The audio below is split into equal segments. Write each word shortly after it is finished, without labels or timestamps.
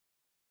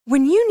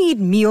When you need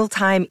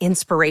mealtime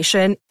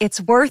inspiration,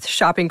 it's worth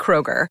shopping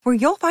Kroger, where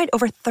you'll find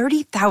over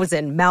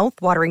 30,000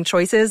 mouth-watering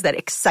choices that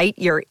excite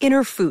your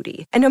inner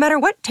foodie. And no matter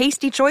what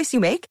tasty choice you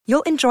make,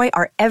 you'll enjoy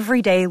our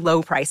everyday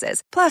low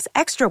prices, plus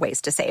extra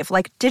ways to save,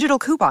 like digital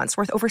coupons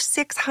worth over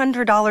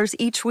 $600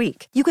 each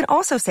week. You can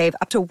also save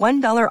up to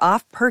 $1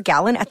 off per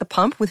gallon at the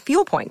pump with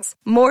fuel points.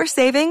 More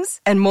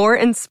savings and more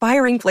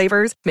inspiring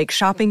flavors make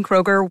shopping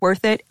Kroger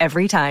worth it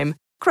every time.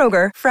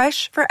 Kroger,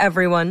 fresh for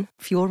everyone.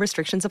 Fuel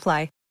restrictions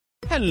apply.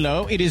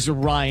 Hello, it is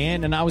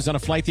Ryan, and I was on a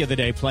flight the other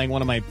day playing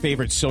one of my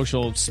favorite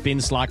social spin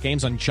slot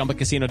games on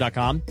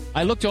ChumbaCasino.com.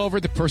 I looked over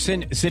at the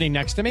person sitting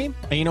next to me,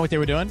 and you know what they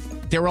were doing?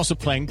 They were also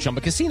playing Chumba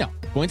Casino.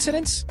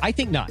 Coincidence? I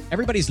think not.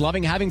 Everybody's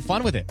loving having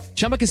fun with it.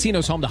 Chumba Casino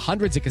is home to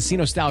hundreds of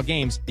casino-style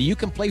games that you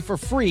can play for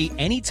free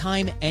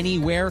anytime,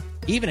 anywhere,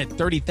 even at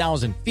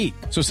 30,000 feet.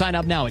 So sign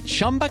up now at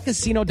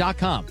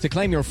ChumbaCasino.com to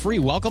claim your free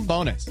welcome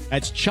bonus.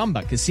 That's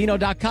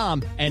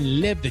ChumbaCasino.com and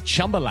live the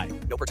Chumba life.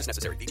 No purchase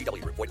necessary.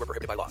 VGW. Void where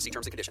prohibited by law. See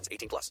terms and conditions.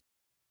 18 plus.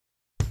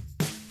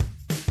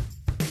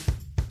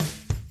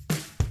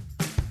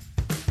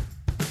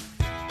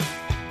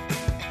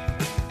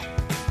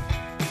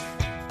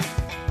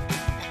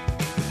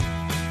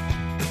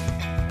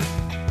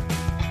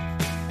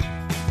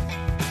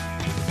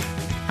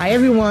 Hi,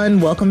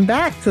 everyone. Welcome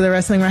back to the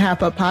Wrestling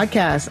RHAPup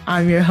podcast.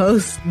 I'm your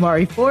host,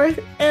 Mari Forth,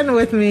 and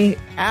with me,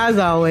 as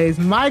always,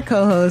 my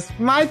co-host,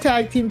 my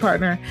tag team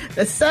partner,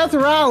 the Seth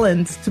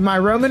Rollins to my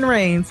Roman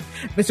Reigns,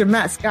 Mr.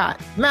 Matt Scott.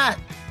 Matt,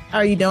 how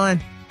are you doing?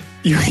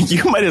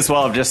 You might as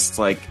well have just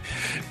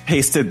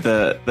pasted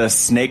the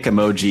snake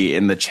emoji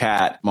in the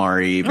chat,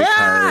 Mari,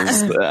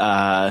 because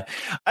I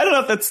don't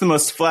know if that's the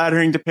most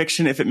flattering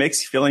depiction. If it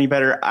makes you feel any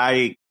better,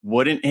 I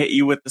wouldn't hit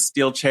you with the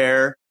steel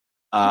chair.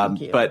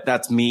 But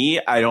that's me.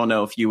 I don't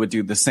know if you would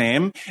do the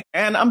same.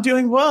 And I'm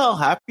doing well.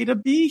 Happy to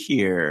be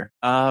here.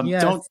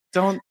 Yes.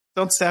 Don't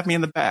stab me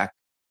in the back.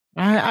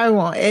 I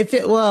won't.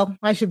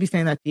 I should be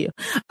saying that to you.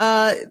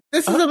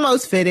 This is the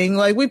most fitting.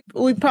 Like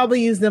we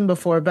probably used them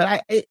before,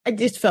 but I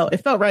just felt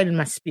right in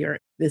my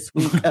spirit this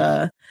week,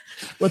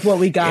 with what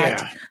we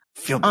got. Yeah.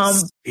 Feel the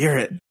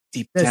spirit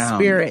deep down. The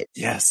spirit.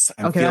 Yes.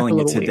 I'm feeling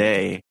it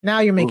today. Weird. Now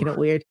you're making it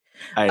weird.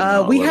 I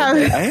know,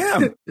 I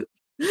am.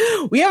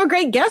 We have a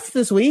great guest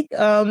this week.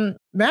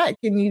 Matt,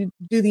 can you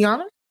do the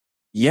honor?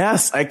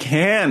 Yes, I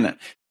can.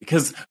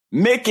 Because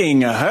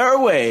making her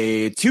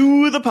way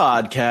to the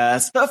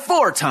podcast, the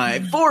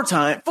four-time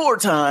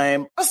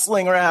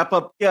Wrestling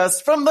RHAPup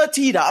guest from the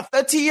T-Dot,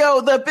 the T.O.,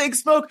 the Big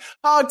Smoke,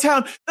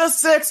 Hogtown, the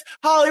 6,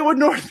 Hollywood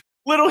North,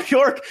 Little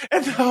York,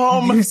 and the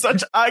home of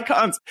such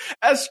icons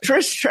as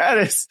Trish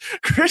Stratus,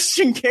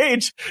 Christian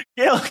Cage,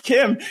 Gail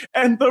Kim,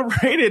 and the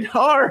Rated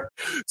R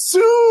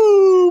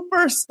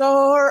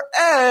Superstar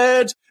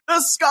Edge,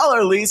 the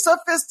scholarly,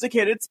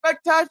 sophisticated,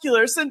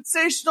 spectacular,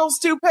 sensational,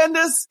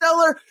 stupendous,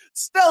 Stella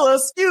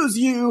Skews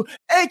You,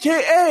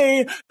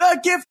 aka the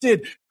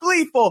gifted,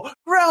 gleeful,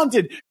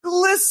 grounded,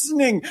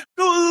 glistening,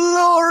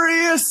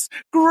 glorious,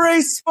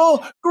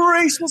 graceful,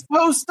 gracious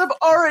host of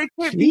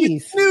RHAPup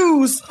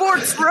News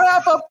Sports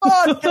RHAPup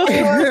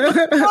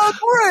Podcast, the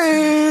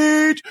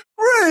Great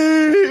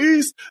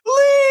Grace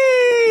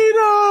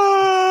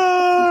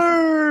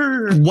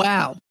Leader.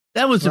 Wow,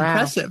 that was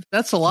impressive.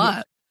 That's a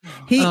lot.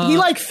 He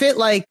fit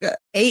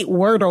 8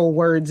 Wordle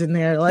words in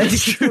there. Like,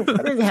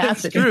 what is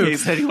happening? He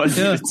said he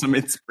wanted some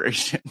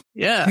inspiration.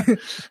 Yeah.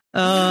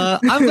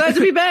 I'm glad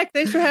to be back.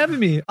 Thanks for having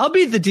me. I'll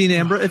be the Dean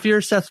Ambrose. If you're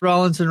Seth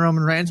Rollins and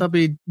Roman Reigns, I'll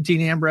be Dean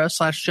Ambrose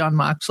 / Jon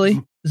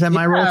Moxley. Is that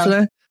my role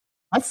today?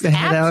 That's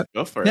head out.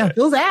 Go for it.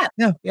 Feels that.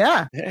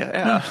 Yeah.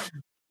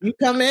 You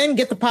come in,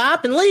 get the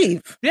pop, and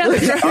leave. Yeah,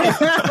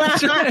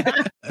 that's right.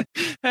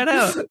 Head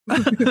out.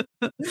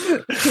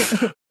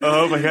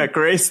 Oh my God,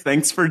 Grace!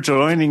 Thanks for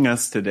joining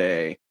us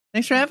today.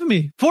 Thanks for having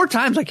me. 4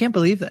 times. I can't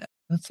believe that.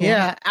 That's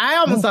I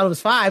almost thought it was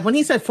 5. When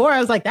he said 4,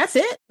 I was like, "That's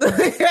it."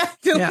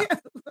 Yeah.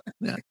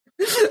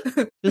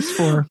 Just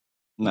 4.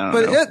 No.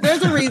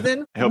 There's a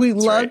reason. We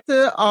love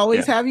to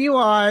always have you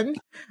on.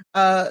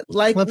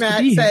 Like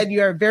Matt said,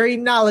 you are very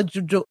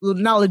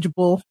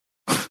knowledgeable.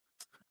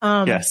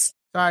 Yes.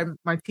 Sorry,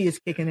 my tea is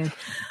kicking in.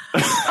 All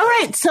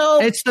right,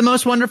 so it's the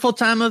most wonderful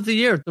time of the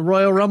year, the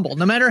Royal Rumble.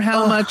 No matter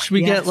how much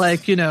we get,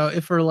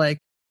 if we're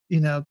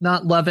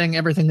not loving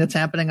everything that's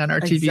happening on our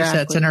TV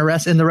sets and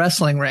in the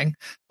wrestling ring,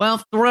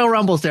 well, the Royal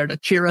Rumble's there to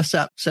cheer us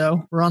up.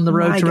 So we're on the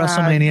road to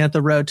WrestleMania,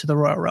 the road to the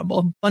Royal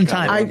Rumble. Fun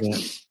time.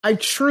 I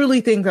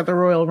truly think that the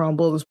Royal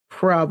Rumble is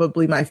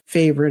probably my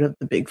favorite of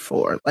the big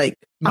 4.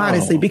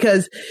 Honestly,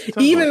 because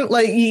even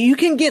you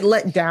can get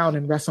let down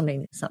in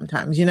WrestleMania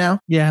sometimes,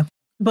 Yeah.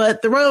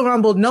 But the Royal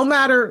Rumble, no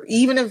matter,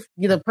 even if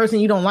the person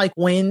you don't like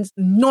wins,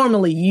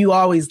 normally you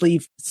always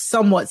leave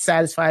somewhat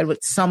satisfied with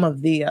some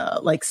of the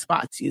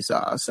spots you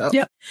saw. So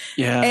yeah,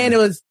 and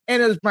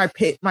and it was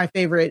my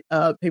favorite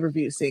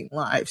pay-per-view seeing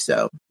live.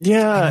 So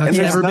yeah, I've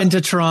never been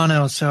to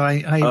Toronto, so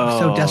I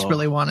so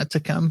desperately want it to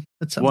come.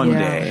 One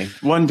day,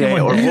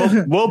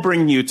 or we'll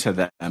bring you to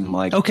them.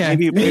 Like, okay,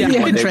 maybe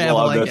one day travel,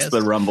 we'll all go to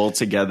the Rumble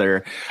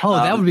together. Oh,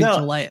 that would be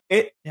delightful.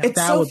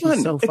 It's so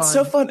fun. It's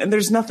so fun, and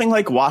there's nothing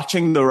like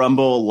watching the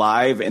Rumble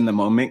live in the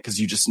moment because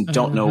you just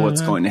don't know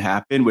what's going to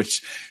happen,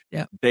 which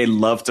they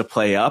love to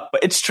play up,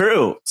 but it's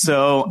true.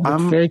 So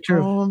I'm very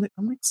true.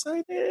 I'm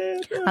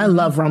excited. I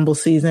love Rumble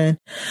season.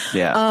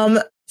 Yeah.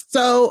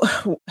 So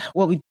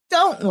what we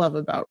don't love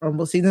about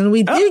Rumble season,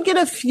 we did get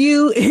a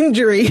few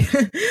injury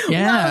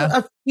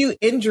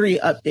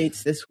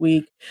updates this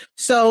week.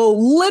 So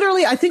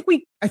literally, I think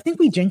we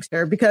jinxed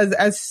her because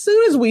as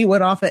soon as we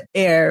went off of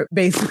air,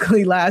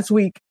 basically last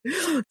week,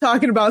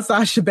 talking about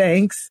Sasha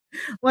Banks,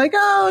 like,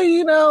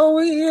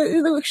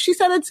 she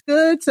said it's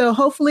good, so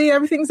hopefully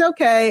everything's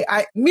okay.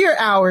 Mere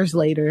hours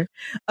later,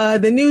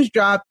 the news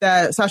dropped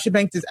that Sasha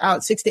Banks is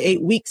out 6 to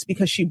 8 weeks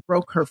because she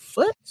broke her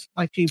foot,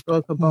 like she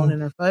broke a bone in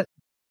her foot.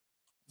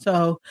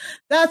 So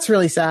that's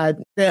really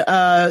sad.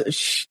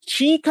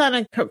 She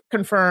kind of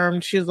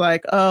confirmed, she was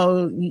like,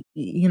 oh,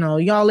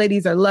 y'all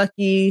ladies are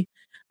lucky.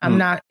 I'm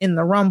not in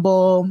the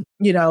Rumble,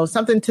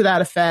 something to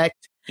that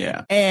effect.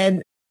 Yeah.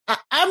 And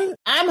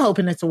I'm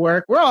hoping it's a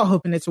work. We're all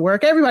hoping it's a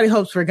work. Everybody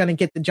hopes we're going to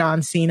get the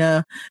John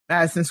Cena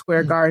Madison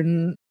Square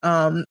Garden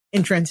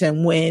entrance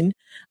and win.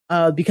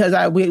 Because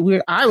I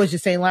was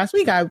just saying last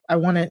week, I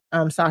wanted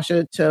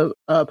Sasha to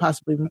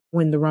possibly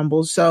win the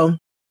Rumble. So,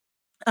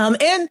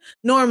 and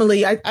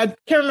normally I can't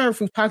remember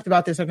if we've talked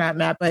about this or not,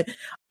 Matt, but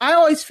I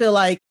always feel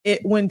like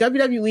when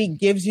WWE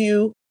gives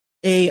you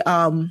a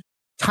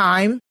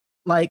time,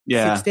 like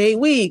 6 to 8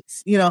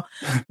 weeks,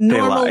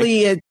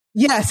 normally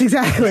yes,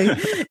 exactly.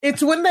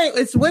 it's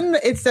when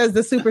it says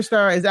the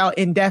superstar is out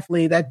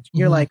indefinitely that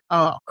you're like,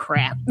 oh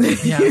crap.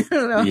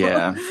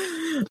 Yeah.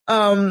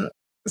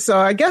 So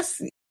I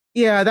guess,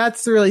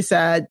 that's really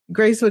sad.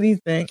 Grace, what do you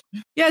think?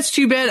 Yeah, it's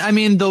too bad. I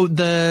mean,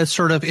 the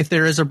sort of, if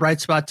there is a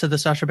bright spot to the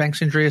Sasha Banks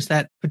injury, is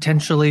that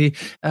potentially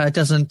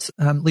doesn't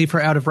leave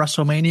her out of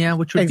WrestleMania,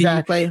 which would be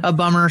a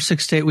bummer.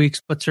 6 to 8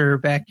 weeks puts her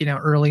back,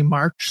 early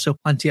March, so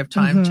plenty of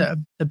time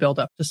to build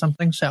up to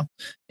something. So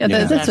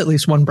that's at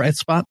least one bright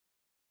spot.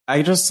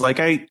 I just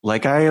I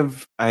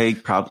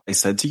probably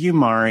said to you,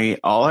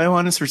 Mari, all I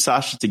want is for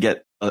Sasha to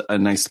get a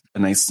nice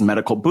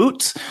medical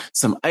boot,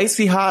 some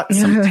icy hot,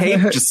 some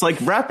tape, just like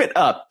wrap it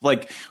up.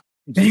 Like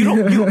you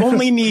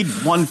only need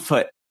 1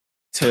 foot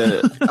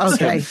to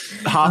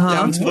hop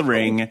down to the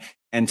ring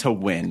and to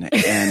win.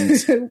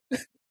 And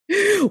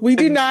we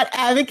do not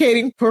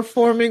advocating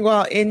performing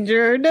while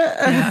injured.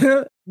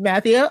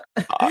 Matthew,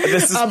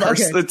 this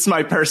is it's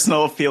my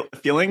personal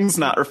feelings,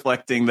 not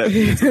reflecting that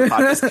it's a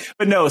podcast.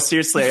 But no,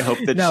 seriously, I hope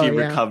that she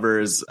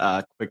recovers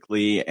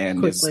quickly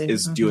and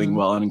is doing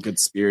well and in good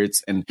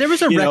spirits. And there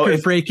was a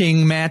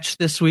record-breaking match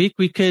this week.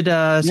 We could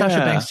Sasha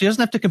Banks. She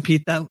doesn't have to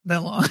compete that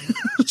long.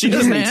 She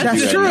doesn't.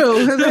 That's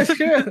true. That's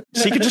true.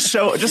 She could just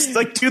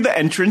do the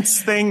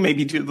entrance thing,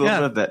 maybe do a little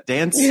bit of that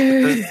dance,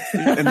 and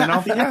then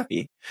I'll be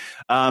happy.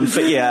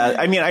 But yeah,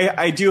 I mean,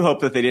 I do hope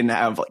that they didn't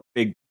have like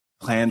big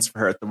plans for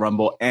her at the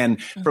Rumble.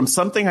 And from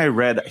something I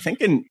read, I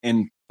think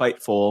in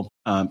Fightful,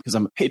 because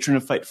I'm a patron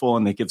of Fightful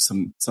and they give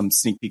some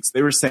sneak peeks,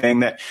 they were saying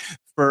that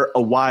for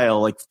a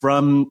while, like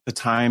from the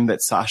time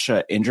that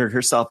Sasha injured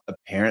herself,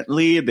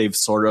 apparently they've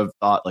sort of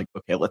thought like,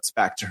 okay, let's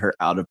factor her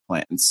out of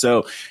plans.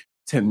 So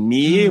to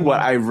me,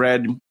 what I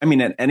read, I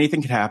mean,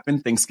 anything could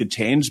happen, things could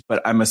change,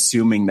 but I'm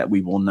assuming that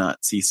we will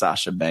not see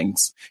Sasha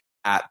Banks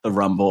at the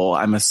Rumble.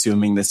 I'm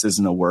assuming this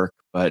isn't a work,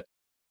 but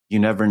you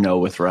never know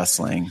with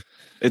wrestling.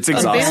 It's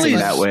exhausting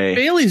that way.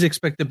 Bailey's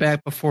expected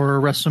back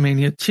before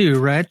WrestleMania 2,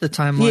 right? The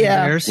timeline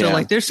there.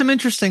 So there's some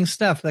interesting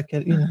stuff that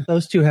could,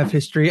 those two have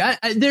history.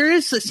 There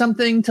is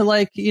something to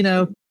like,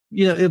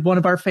 one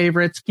of our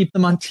favorites, keep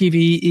them on TV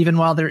even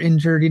while they're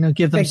injured,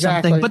 give them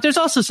something. But there's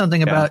also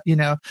something about,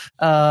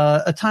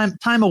 a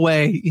time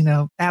away,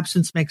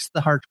 absence makes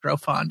the heart grow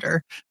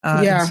fonder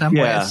in some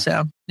ways.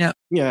 So, yeah.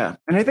 Yeah.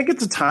 And I think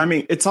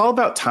it's all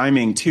about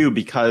timing too,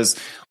 because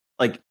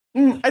like,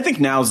 I think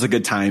now's a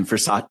good time for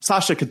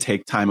Sasha could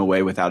take time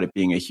away without it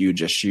being a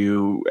huge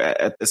issue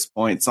at this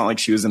point. It's not like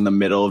she was in the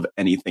middle of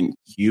anything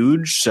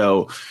huge.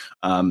 So,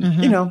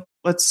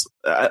 let's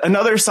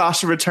another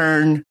Sasha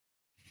return.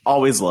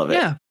 Always love it.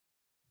 Yeah,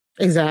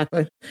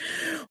 exactly.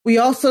 We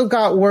also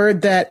got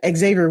word that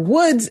Xavier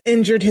Woods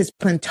injured his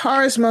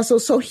plantaris muscle.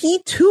 So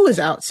he too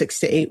is out 6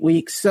 to 8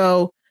 weeks.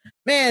 So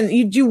man,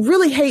 you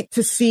really hate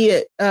to see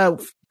it,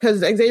 because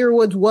Xavier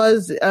Woods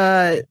was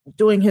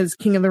doing his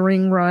King of the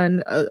Ring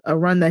run, a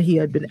run that he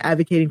had been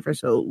advocating for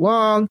so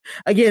long.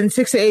 Again,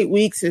 6 to 8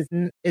 weeks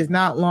is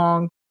not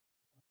long.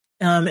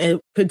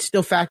 It could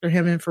still factor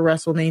him in for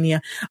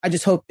WrestleMania. I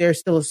just hope there's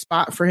still a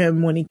spot for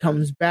him when he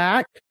comes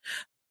back.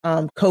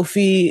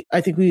 Kofi, I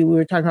think we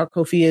were talking about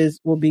Kofi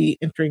will be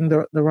entering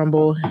the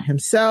Rumble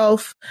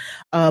himself.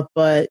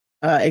 But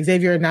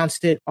Xavier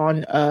announced it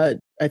on, I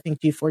think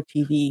G4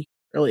 TV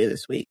earlier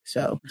this week.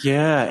 So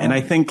yeah, and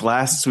I think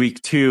last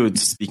week too,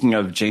 speaking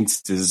of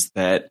jinxes,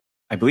 that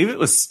I believe it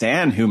was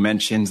Stan who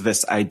mentioned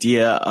this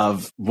idea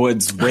of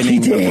Woods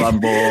winning the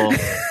Rumble. Oh,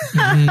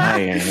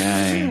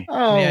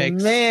 Yikes.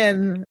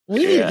 man. We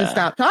need to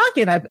stop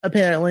talking,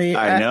 apparently.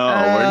 I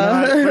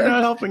know. We're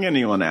not helping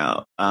anyone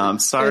out.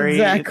 Sorry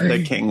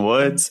to King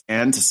Woods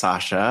and to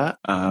Sasha.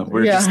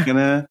 We're just going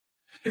to,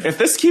 if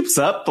this keeps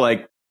up,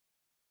 like,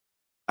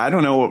 I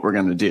don't know what we're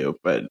going to do,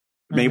 but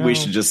maybe we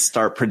should just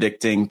start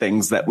predicting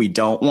things that we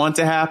don't want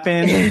to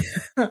happen.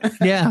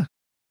 Yeah.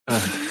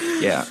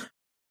 Yeah.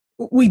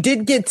 We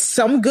did get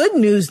some good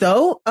news,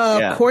 though.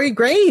 Corey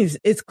Graves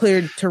is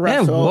cleared to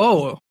wrestle. Yeah,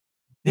 whoa.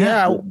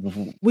 Yeah,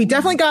 we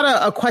definitely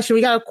got a question.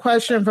 We got a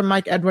question from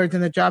Mike Edwards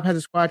in the Job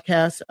Has a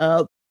Squadcast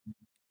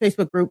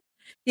Facebook group.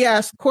 He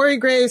asked, Corey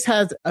Graves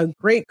has a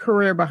great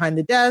career behind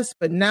the desk,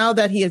 but now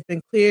that he has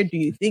been cleared, do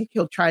you think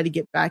he'll try to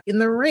get back in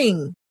the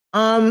ring?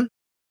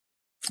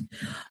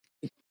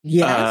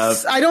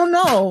 Yes, I don't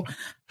know.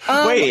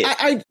 Wait.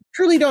 I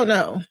truly don't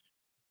know.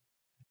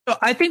 So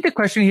I think the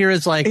question here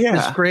is like,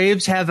 does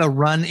Graves have a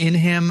run in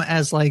him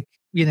as like,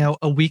 you know,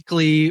 a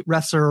weekly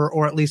wrestler,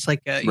 or at least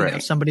like a, you know,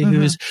 somebody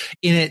who's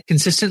in it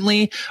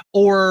consistently?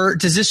 Or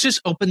does this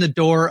just open the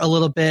door a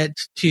little bit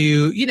to,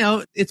 you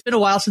know, it's been a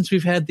while since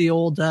we've had the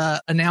old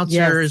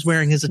announcer is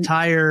wearing his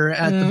attire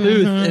at the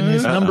booth and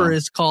his number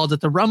is called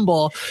at the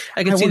Rumble.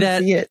 I can see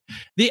that.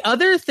 The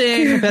other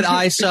thing that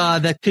I saw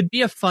that could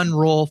be a fun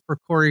role for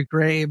Corey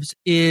Graves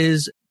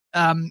is,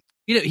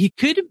 you know, he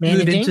could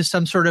move into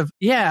some sort of,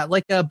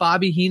 like a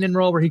Bobby Heenan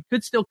role where he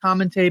could still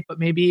commentate, but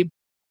maybe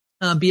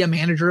be a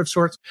manager of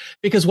sorts,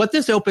 because what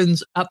this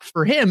opens up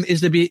for him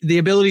is the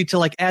ability to,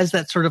 like, as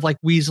that sort of like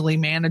Weasley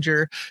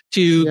manager,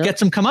 to get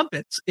some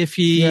comeuppance if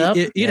he,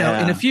 you know,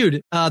 in a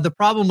feud. The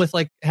problem with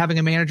like having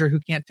a manager who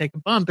can't take a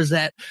bump is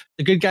that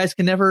the good guys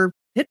can never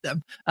hit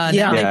them.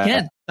 Now they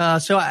can.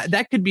 So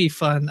that could be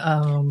fun.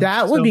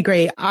 That would be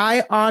great.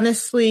 I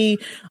honestly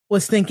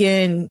was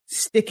thinking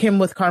stick him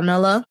with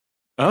Carmella.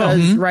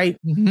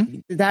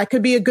 That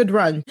could be a good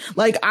run.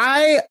 Like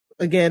I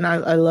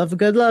love a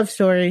good love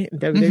story in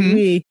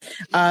WWE.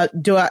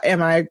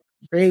 Am I a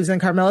Graves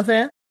and Carmella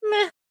fan?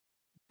 Meh.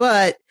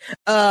 But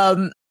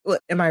am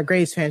I a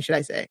Graves fan, should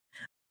I say?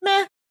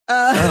 Meh.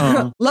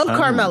 Love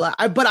Carmella.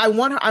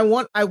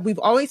 We've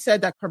always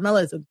said that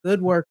Carmella is a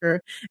good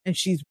worker and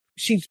she's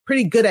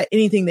pretty good at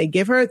anything they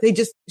give her.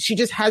 She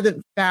just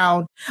hasn't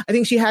found, I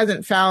think she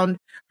hasn't found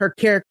her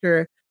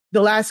character.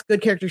 The last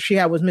good character she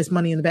had was Miss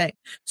Money in the Bank.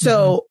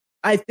 So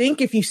I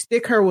think if you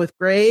stick her with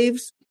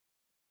Graves,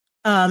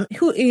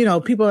 who, you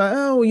know, people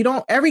are, you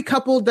don't, every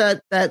couple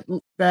that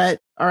are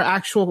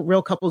actual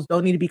real couples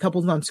don't need to be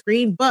couples on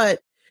screen,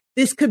 but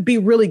this could be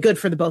really good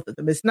for the both of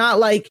them. It's not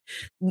like,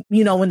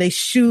 you know, when they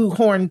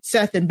shoehorn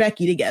Seth and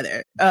Becky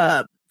together,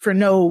 for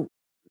no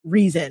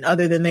reason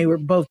other than they were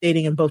both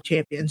dating and both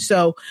champions.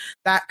 So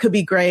that could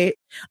be great.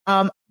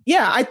 I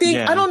think,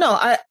 I don't know.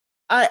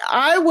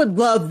 I would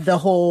love the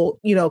whole,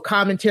 you know,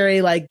 commentary,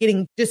 like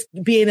just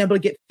being able to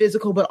get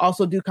physical, but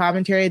also do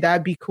commentary.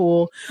 That'd be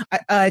cool.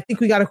 I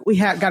think we got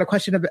a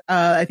question of,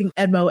 I think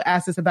Edmo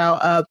asked us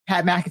about,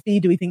 Pat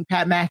McAfee. Do we think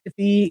Pat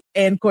McAfee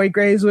and Corey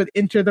Graves would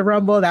enter the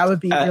Rumble? That would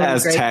be really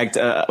as great. Tagged.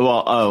 I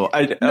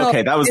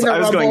was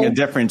going a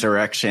different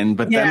direction,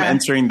 but them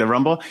entering the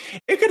Rumble,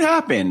 it could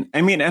happen.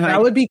 I mean, and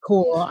that would be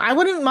cool. I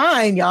wouldn't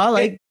mind, y'all.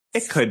 Like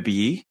it could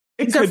be.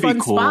 It could be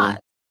cool. Spot.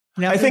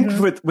 I think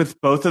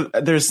with both of,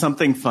 there's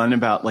something fun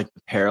about like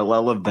the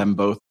parallel of them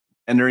both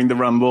entering the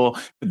Rumble.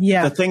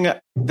 The thing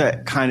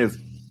that kind of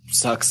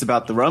sucks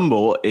about the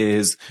Rumble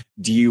is,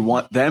 do you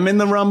want them in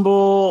the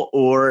Rumble,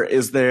 or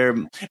is there,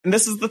 and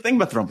this is the thing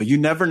about the Rumble, you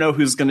never know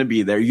who's going to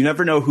be there. You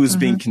never know who's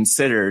being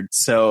considered.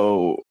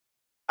 So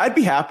I'd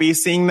be happy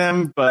seeing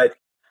them, but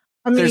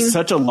there's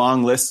such a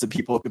long list of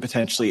people who could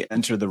potentially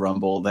enter the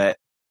Rumble that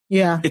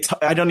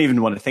I don't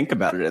even want to think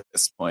about it at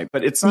this point,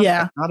 but it's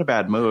not a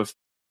bad move.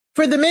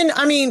 For the men,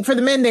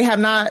 they have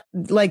not,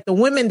 like the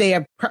women, they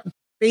have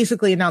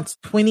basically announced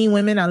 20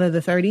 women out of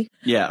the 30.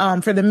 Yeah.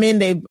 For the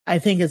men, I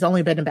think it's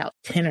only been about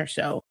 10 or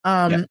so.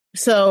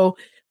 So,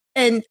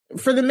 and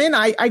for the men,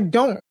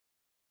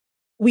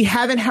 we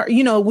haven't heard,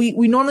 you know, we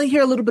normally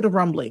hear a little bit of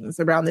rumblings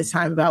around this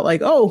time about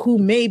like, who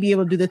may be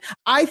able to do this.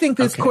 I think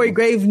this Corey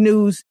Graves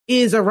news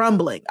is a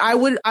rumbling. I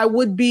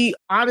would be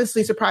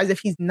honestly surprised if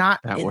he's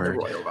not in the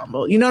Royal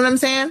Rumble. You know what I'm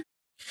saying?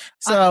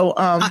 So,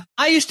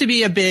 I used to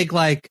be a big,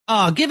 like,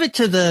 give it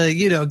to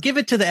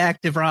the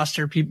active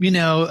roster people, you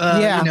know,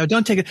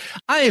 don't take it.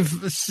 I've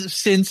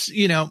since,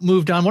 you know,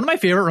 moved on. One of my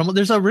favorite Rumble,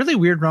 there's a really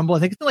weird Rumble. I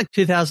think it's like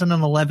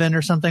 2011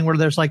 or something, where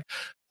there's like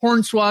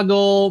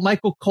Hornswoggle,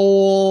 Michael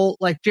Cole,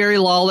 like Jerry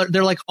Lawler.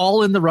 They're like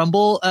all in the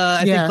Rumble.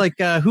 I think like,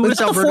 who was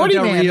Alberto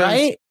Del Rio's?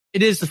 Right?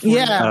 It is the 40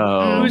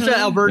 man. Who's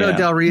Alberto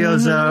Del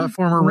Rio's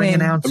former ring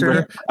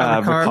announcer?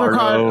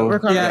 Ricardo.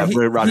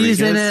 He's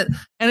in it.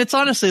 And it's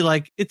honestly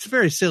like, it's a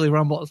very silly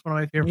Rumble. It's one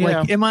of my favorite.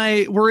 Like, am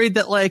I worried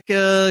that like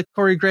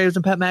Corey Graves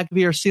and Pat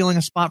McAfee are stealing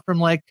a spot from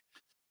like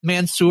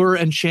Mansoor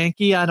and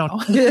Shanky? I don't know.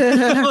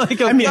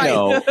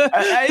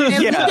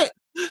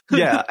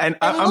 And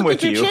I'm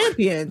with you.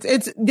 Champions.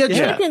 The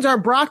champions are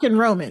Brock and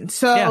Roman.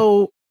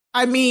 So,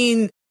 I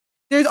mean,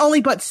 there's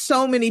only but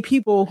so many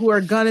people who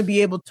are going to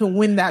be able to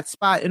win that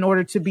spot in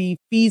order to be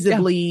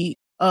feasibly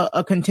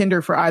a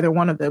contender for either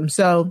one of them.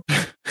 So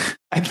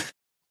that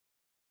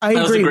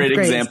was a great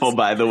example,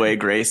 by the way,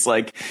 Grace.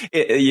 Like,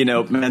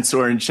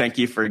 Mansoor and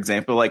Shanky, for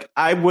example, like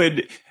I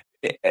would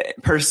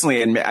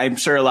personally, and I'm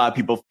sure a lot of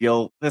people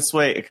feel this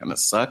way. It kind of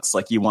sucks.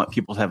 Like, you want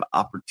people to have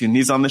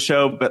opportunities on the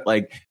show, but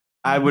like,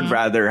 I would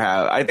rather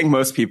have, I think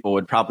most people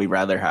would probably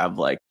rather have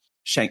like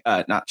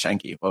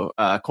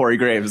Corey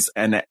Graves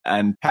and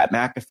Pat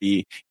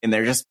McAfee in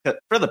there just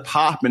for the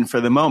pop and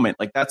for the moment.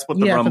 Like, that's what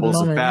the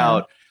Rumble's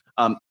about.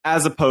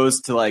 As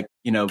opposed to like,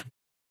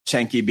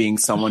 Shanky being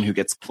someone who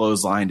gets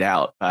clotheslined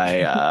out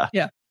by,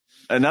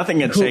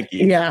 nothing against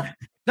Shanky. Yeah.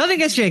 Nothing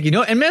against Shanky.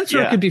 No, and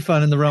Mansoor could be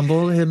fun in the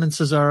Rumble. Him and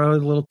Cesaro,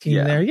 the little team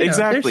there.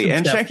 Exactly.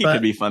 And Shanky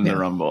could be fun in the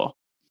Rumble.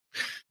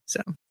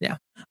 So, yeah.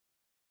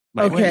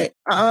 Okay.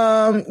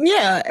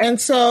 And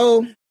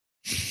so,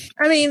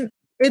 I mean,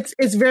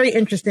 it's very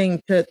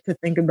interesting to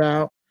think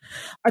about.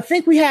 I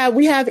think we have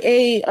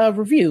a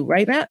review,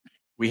 right, Matt?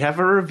 We have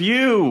a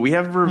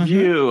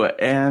review.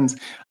 And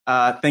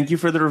thank you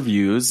for the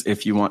reviews.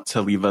 If you want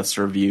to leave us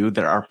a review,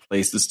 there are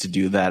places to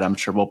do that. I'm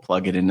sure we'll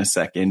plug it in a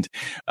second.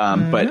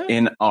 But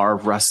in our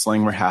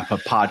Wrestling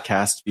RHAPup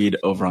podcast feed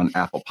over on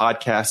Apple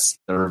Podcasts,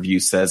 the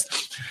review says,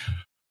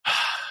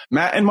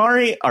 Matt and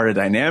Mari are a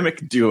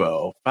dynamic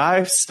duo.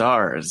 5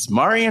 stars.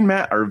 Mari and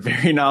Matt are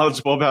very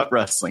knowledgeable about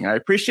wrestling. I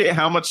appreciate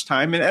how much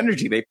time and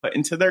energy they put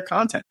into their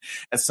content.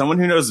 As someone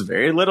who knows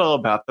very little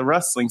about the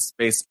wrestling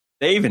space,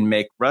 they even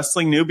make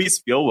wrestling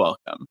newbies feel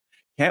welcome.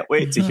 Can't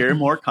wait to hear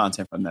more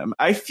content from them.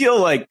 I feel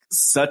like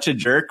such a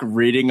jerk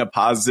reading a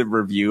positive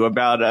review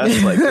about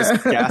us, like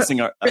just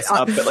gassing us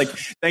up. But like,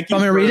 thank you.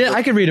 Want me to read it?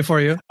 I can read it for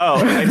you. Oh,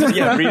 read it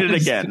again. Read it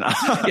again.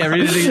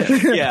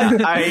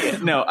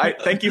 I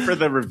thank you for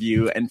the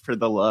review and for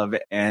the love.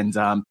 And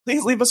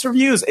please leave us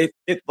reviews.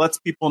 It lets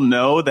people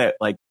know that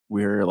like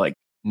we're like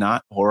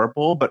not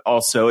horrible, but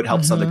also it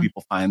helps other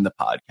people find the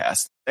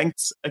podcast.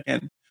 Thanks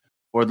again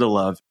for the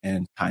love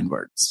and kind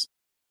words.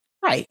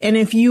 Right. And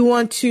if you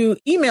want to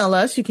email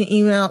us, you can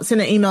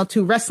send an email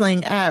to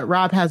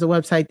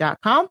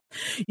wrestling@RHAPhasawebsite.com.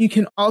 You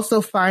can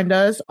also find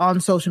us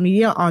on social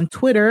media on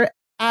Twitter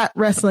at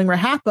Wrestling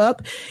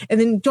RHAPup,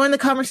 and then join the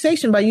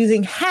conversation by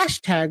using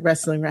hashtag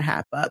Wrestling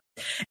RHAPup.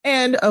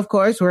 And of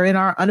course, we're in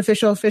our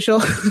unofficial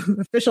Facebook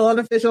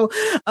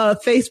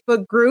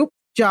group.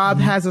 Job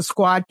has a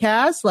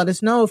Squadcast. Let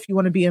us know if you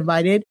want to be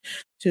invited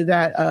to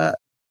that,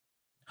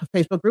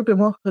 Facebook group, and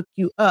we'll hook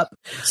you up.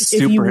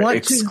 Super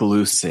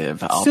exclusive,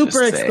 but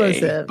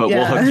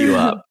we'll hook you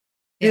up.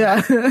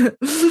 Yeah.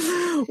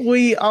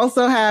 We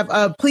also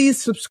have,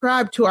 please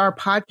subscribe to our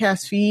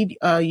podcast feed.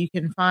 You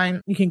can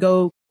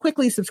go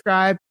quickly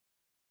subscribe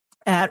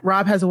at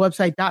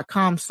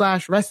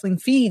RHAPhasawebsite.com/wrestling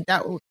feed.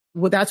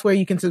 That's where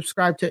you can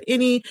subscribe to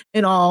any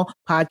and all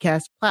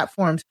podcast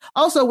platforms.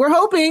 Also, we're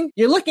hoping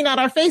you're looking at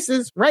our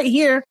faces right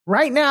here,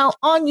 right now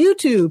on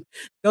YouTube.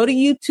 Go to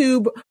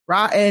YouTube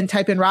and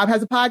type in Rob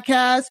Has a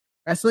Podcast,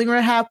 Wrestling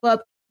RHAPup.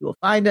 You will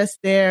find us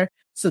there.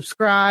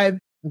 Subscribe,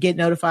 get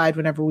notified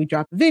whenever we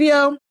drop a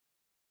video.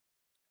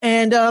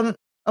 And, of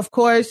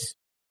course,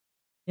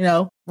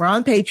 we're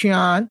on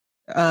Patreon.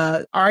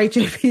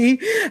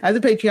 RHAP has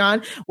a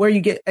Patreon where you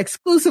get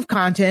exclusive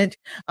content,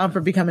 for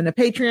becoming a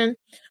patron.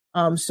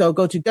 So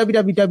go to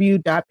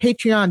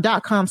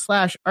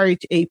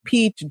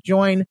www.patreon.com/RHAP to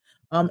join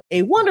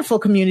a wonderful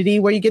community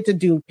where you get to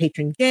do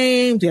patron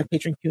games. We have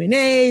patron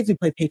Q&As. We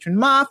play Patron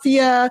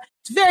Mafia.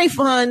 It's very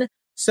fun.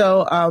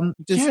 So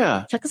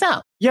check us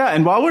out. Yeah,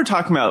 and while we're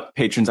talking about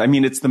patrons, I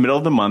mean, it's the middle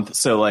of the month,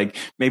 so like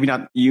maybe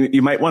not.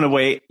 You might want to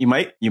wait. You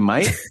might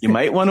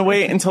want to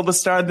wait until the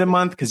start of the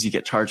month because you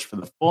get charged for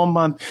the full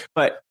month.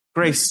 But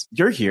Grace,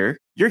 you're here.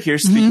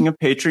 Speaking of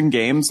patron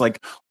games,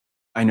 like,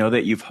 I know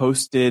that you've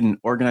hosted and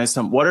organized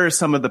some. What are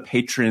some of the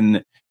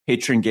patron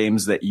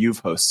games that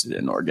you've hosted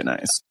and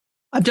organized?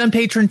 I've done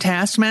Patron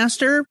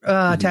Taskmaster.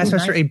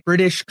 Taskmaster, a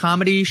British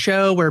comedy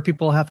show where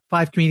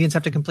 5 comedians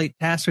have to complete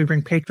tasks. We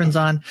bring patrons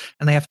on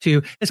and they have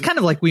to, it's kind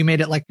of like we made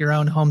it like your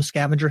own home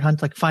scavenger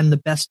hunt, like find the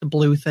best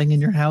blue thing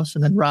in your house.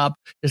 And then Rob,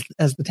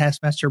 as the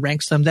Taskmaster,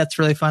 ranks them. That's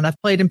really fun. I've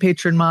played in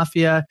Patron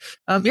Mafia.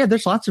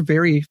 There's lots of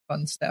very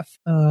fun stuff.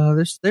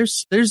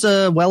 There's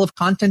a well of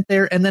content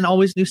there and then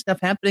always new stuff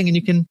happening, and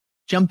you can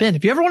jump in.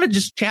 If you ever want to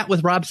just chat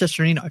with Rob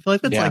Cesarino, I feel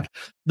like that's like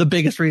the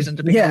biggest reason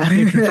to become a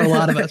patron for a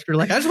lot of us. We're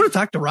like, I just want to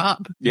talk to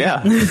Rob.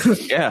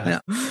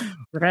 Yeah.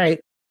 Right.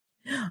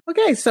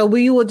 Okay, so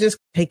we will just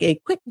take a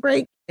quick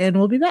break and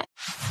we'll be back.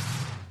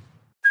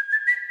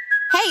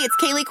 Hey, it's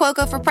Kaylee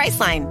Cuoco for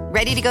Priceline.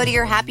 Ready to go to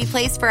your happy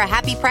place for a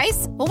happy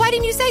price? Well, why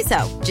didn't you say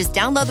so? Just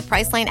download the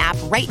Priceline app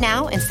right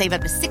now and save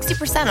up to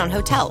 60% on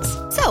hotels.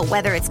 So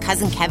whether it's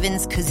Cousin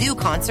Kevin's Kazoo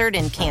Concert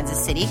in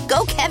Kansas City,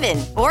 go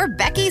Kevin, or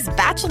Becky's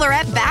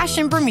Bachelorette Bash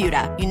in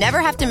Bermuda, you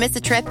never have to miss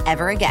a trip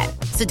ever again.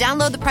 So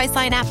download the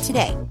Priceline app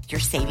today. Your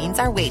savings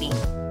are waiting.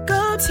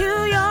 Go to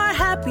your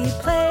happy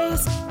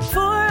place for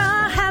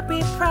a happy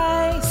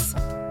price.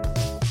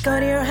 Go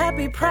to your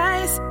happy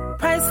price,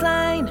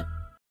 Priceline.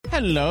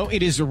 Hello,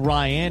 it is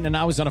Ryan, and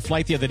I was on a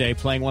flight the other day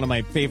playing one of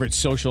my favorite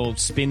social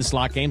spin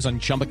slot games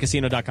on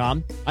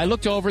ChumbaCasino.com. I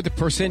looked over the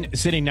person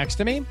sitting next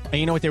to me, and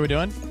you know what they were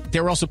doing? They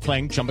were also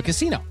playing Chumba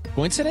Casino.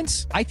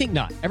 Coincidence? I think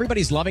not.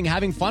 Everybody's loving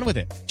having fun with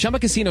it. Chumba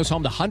Casino is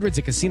home to hundreds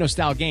of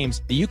casino-style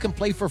games that you can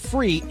play for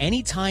free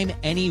anytime,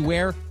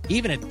 anywhere,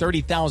 even at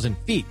 30,000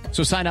 feet.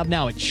 So sign up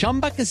now at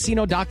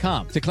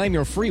ChumbaCasino.com to claim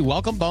your free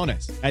welcome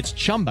bonus. That's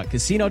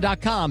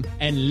ChumbaCasino.com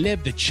and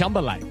live the Chumba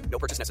life. No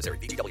purchase necessary.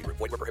 VGW. Void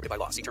were prohibited by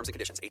law. See terms and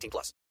conditions.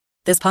 18+.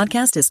 This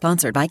podcast is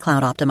sponsored by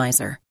Cloud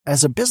Optimizer.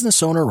 As a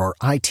business owner or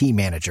IT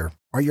manager,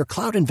 are your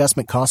cloud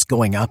investment costs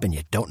going up and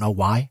you don't know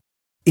why?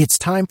 It's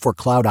time for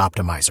Cloud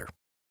Optimizer.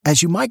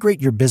 As you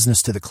migrate your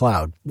business to the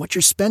cloud, what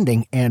you're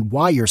spending and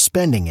why you're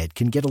spending it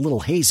can get a little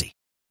hazy.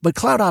 But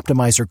Cloud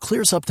Optimizer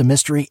clears up the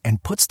mystery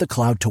and puts the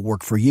cloud to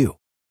work for you.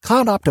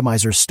 Cloud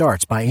Optimizer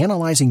starts by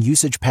analyzing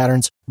usage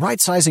patterns,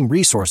 right-sizing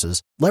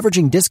resources,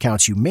 leveraging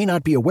discounts you may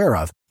not be aware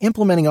of,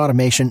 implementing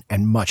automation,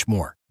 and much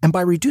more. And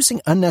by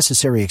reducing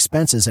unnecessary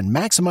expenses and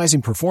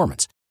maximizing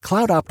performance,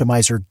 Cloud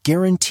Optimizer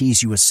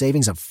guarantees you a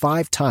savings of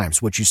 5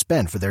 times what you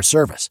spend for their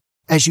service.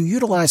 As you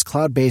utilize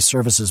cloud-based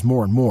services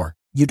more and more,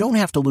 you don't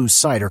have to lose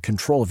sight or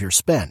control of your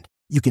spend.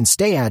 You can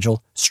stay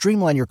agile,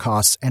 streamline your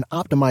costs, and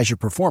optimize your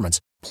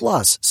performance,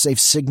 plus save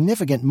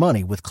significant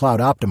money with Cloud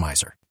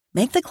Optimizer.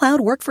 Make the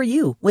cloud work for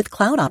you with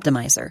Cloud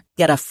Optimizer.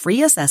 Get a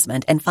free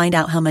assessment and find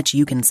out how much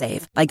you can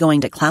save by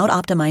going to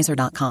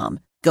cloudoptimizer.com.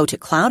 Go to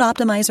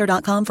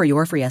cloudoptimizer.com for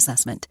your free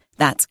assessment.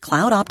 That's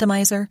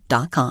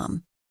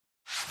cloudoptimizer.com.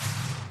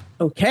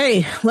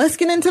 Okay, let's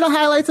get into the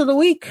highlights of the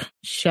week,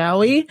 shall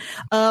we?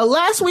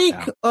 Last week,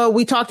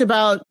 we talked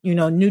about,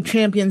 new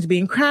champions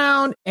being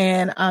crowned.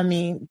 And I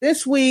mean,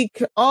 this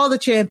week, all the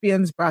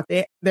champions brought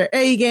their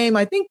A game.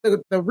 I think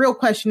the real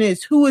question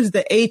is, who is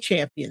the A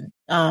champion?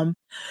 And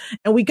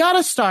we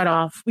gotta start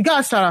off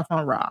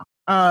on Raw.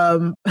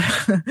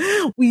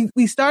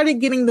 We started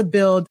getting the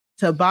build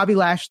to Bobby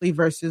Lashley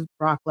versus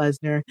Brock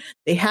Lesnar.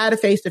 They had a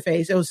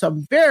face-to-face. It was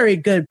some very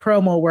good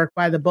promo work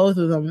by the both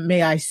of them,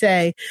 may I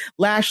say.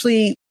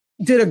 Lashley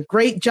did a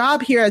great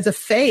job here as a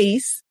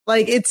face.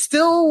 Like, it's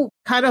still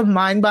kind of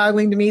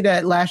mind-boggling to me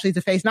that Lashley's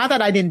a face. Not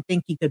that I didn't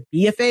think he could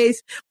be a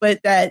face, but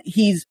that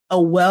he's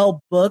a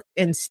well-booked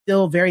and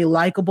still very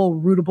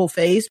likable, rootable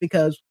face,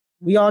 because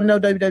we all know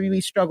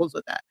WWE struggles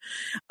with that.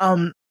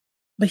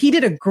 But he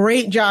did a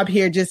great job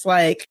here, just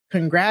like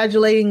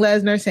congratulating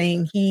Lesnar,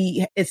 saying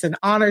it's an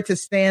honor to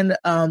stand,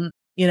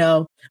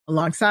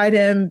 alongside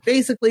him,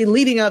 basically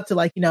leading up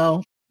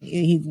to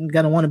he's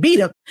going to want to beat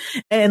him.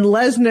 And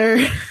Lesnar,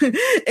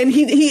 and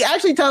he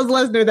actually tells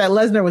Lesnar that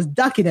Lesnar was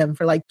ducking him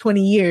for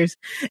 20 years.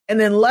 And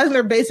then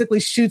Lesnar basically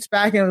shoots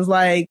back and was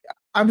like,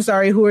 I'm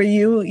sorry, who are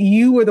you?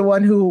 You were the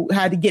one who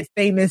had to get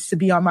famous to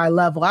be on my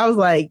level. I was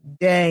like,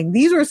 dang,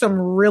 these were some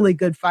really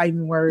good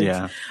fighting words.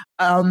 Yeah.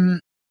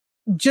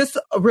 Just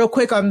real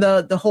quick on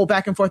the whole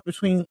back and forth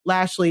between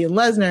Lashley and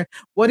Lesnar.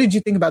 What did you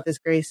think about this,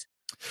 Grace?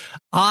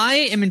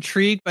 I am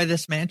intrigued by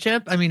this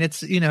matchup. I mean,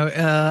 it's,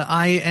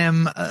 I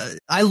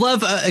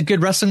love a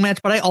good wrestling match,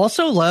 but I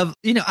also love,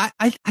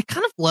 I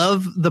kind of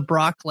love the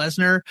Brock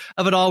Lesnar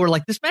of it all, where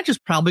this match is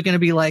probably going to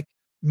be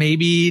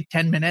maybe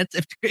 10 minutes.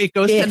 If it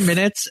goes 10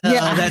 minutes,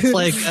 that's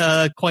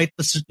quite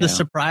the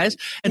surprise.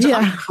 And so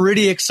I'm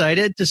pretty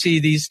excited to see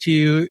these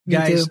two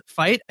guys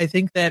fight. I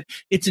think that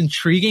it's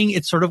intriguing.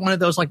 It's sort of one of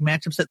those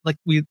matchups that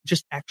we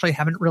just actually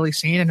haven't really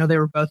seen. I know they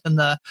were both in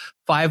the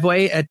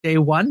 5-way at day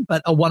one,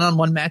 but a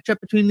one-on-one matchup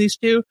between these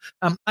two.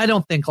 I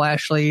don't think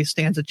Lashley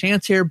stands a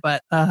chance here,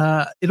 but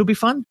it'll be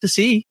fun to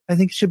see. I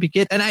think it should be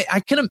good. And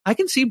I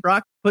can see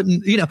Brock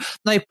putting,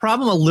 my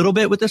problem a little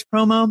bit with this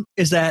promo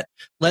is that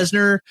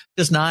Lesnar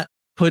does not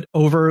put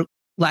over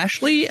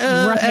Lashley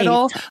at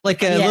all. I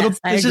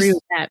agree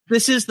with that.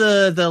 This is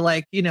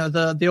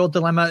the old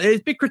dilemma.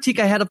 It's a big critique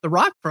I had of The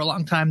Rock for a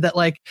long time, that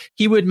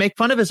he would make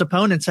fun of his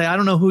opponent and say, I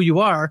don't know who you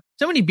are.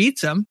 So when he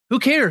beats him, who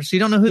cares? You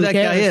don't know who that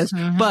guy is.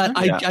 Mm-hmm. But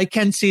I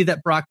can see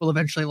that Brock will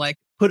eventually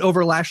put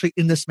over Lashley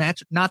in this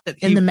match. Not that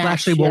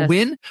Lashley will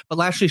win, but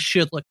Lashley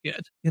should look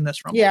good in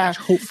this Rumble match,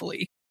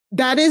 hopefully.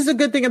 That is a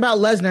good thing about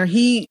Lesnar.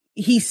 He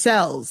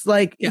sells.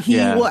 He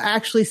will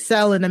actually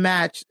sell in a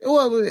match.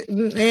 Well,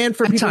 and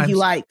for people he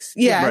likes.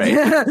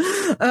 Yeah.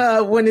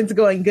 Right. When it's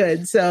going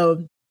good.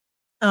 So,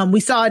 we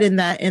saw it in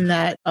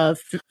that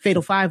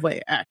Fatal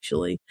 5-way,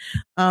 actually.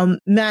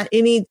 Matt,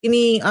 any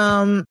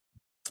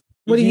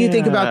what do you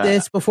think about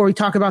this before we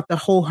talk about the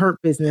whole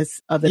Hurt business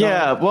of it all?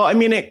 Yeah, well, I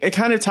mean, it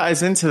kind of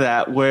ties into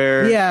that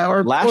where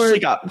Lashley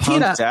got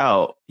punked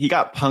out. He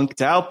got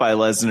punked out by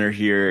Lesnar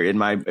here, in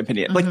my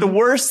opinion. The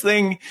worst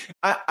thing,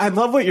 I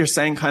love what you're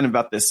saying kind of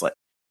about this.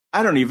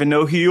 I don't even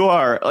know who you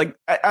are.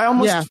 I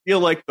almost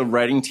feel like the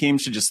writing team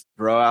should just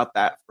throw out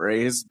that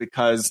phrase,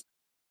 because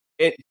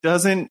it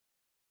doesn't,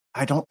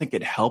 I don't think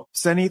it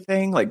helps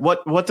anything.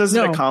 What does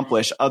it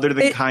accomplish other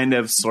than kind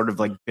of sort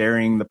of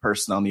burying the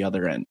person on the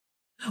other end?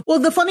 Well,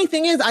 the funny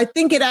thing is, I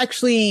think it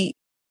actually,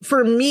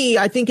 for me,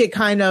 I think it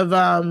kind of,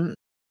 but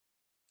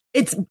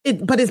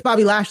it's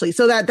Bobby Lashley.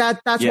 So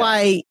that's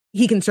why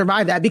he can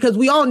survive that, because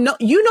we all know,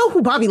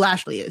 who Bobby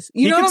Lashley is.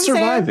 You know what I'm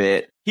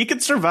saying? He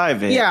could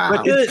survive it.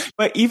 Yeah.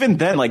 But even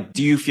then, like,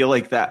 do you feel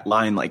like that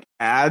line like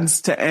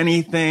adds to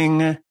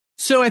anything?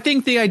 So I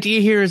think the idea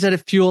here is that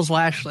it fuels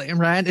Lashley,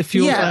 right? It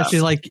fuels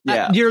Lashley. Like,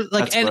 you're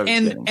like,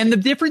 and the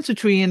difference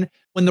between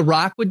when The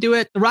Rock would do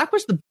it, The Rock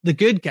was the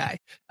good guy.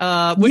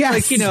 Which,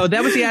 like,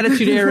 that was the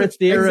Attitude Era. It's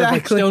the era of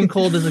like Stone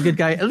Cold is a good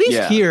guy. At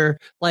least here,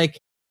 like,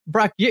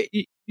 Brock,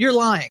 you're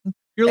lying.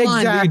 You're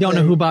lying that you don't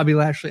know who Bobby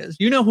Lashley is.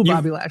 You know who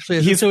Bobby Lashley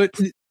is. So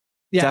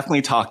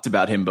definitely talked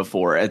about him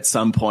before at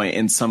some point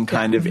in some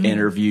kind of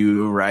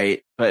interview,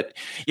 right? But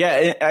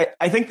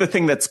I think the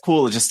thing that's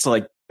cool is just to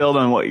like build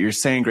on what you're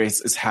saying,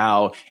 Grace, is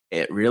how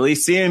it really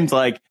seemed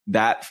like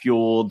that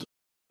fueled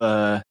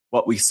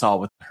what we saw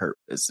with the Hurt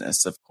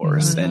Business, of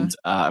course, and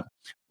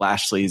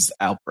Lashley's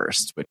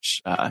outburst,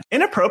 which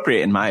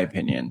inappropriate in my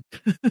opinion.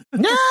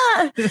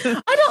 I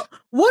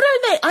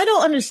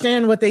don't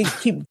understand what they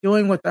keep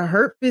doing with the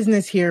Hurt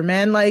Business here,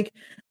 man. Like,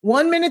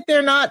 1 minute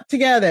they're not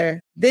together,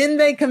 then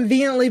they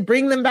conveniently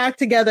bring them back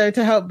together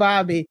to help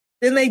Bobby,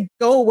 then they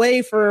go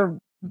away for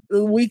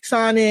weeks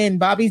on end.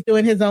 Bobby's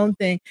doing his own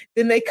thing.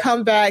 Then they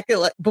come back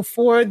like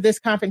before this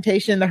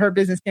confrontation. The Hurt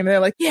Business came. And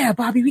they're like, "Yeah,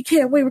 Bobby, we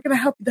can't wait. We're gonna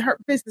help you. The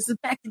Hurt Business is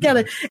back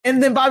together."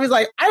 And then Bobby's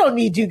like, "I don't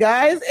need you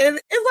guys." And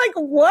it's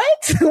like,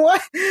 what?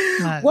 What?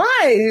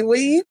 Why? Well,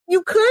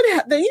 you could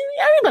have.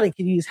 Anybody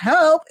could use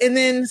help. And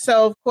then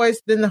so of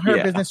course, then the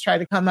Hurt Business tried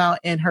to come out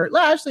and hurt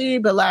Lashley,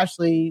 but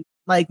Lashley,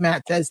 like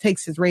Matt says,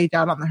 takes his rage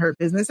out on the Hurt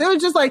Business. It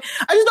was just like,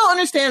 I just don't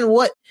understand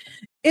what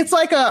it's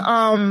like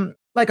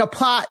a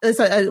plot. It's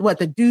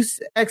the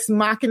Deus Ex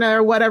Machina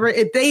or whatever.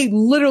 They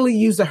literally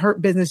use the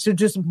Hurt Business to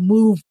just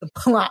move the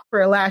plot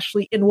for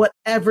Lashley in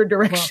whatever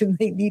direction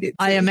they need it to.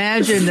 I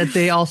imagine that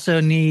they also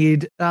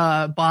need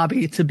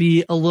Bobby to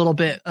be a little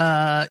bit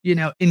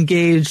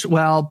engaged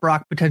while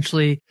Brock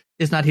potentially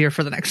is not here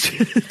for the next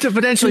to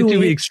potentially 2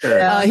 weeks.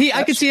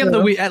 I could see him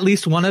at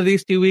least one of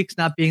these 2 weeks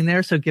not being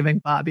there. So giving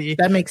Bobby,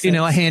 that makes sense.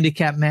 A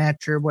handicap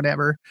match or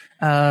whatever.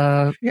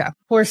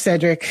 Poor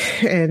Cedric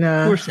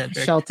and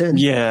Shelton.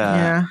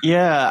 Yeah.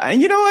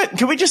 And you know what?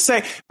 Can we just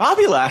say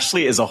Bobby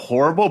Lashley is a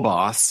horrible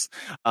boss?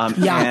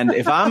 And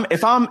if I'm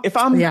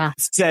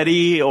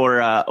Cedi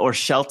or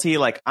Shelty,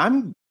 like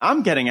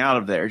I'm getting out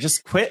of there.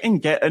 Just quit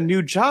and get a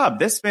new job.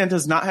 This man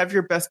does not have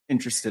your best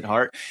interest at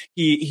heart.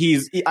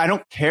 I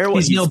don't care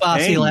what he's no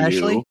Bossy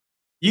Lashley.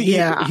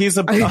 He's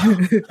a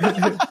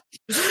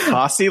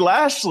Bossy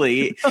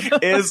Lashley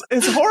is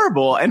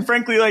horrible. And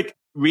frankly, like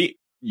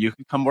you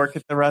can come work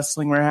at the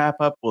Wrestling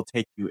RHAPup. We'll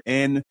take you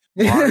in.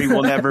 Mari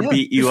will never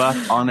beat you up.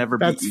 I'll never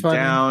beat you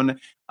down.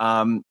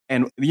 And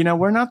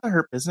we're not the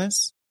Hurt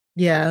Business.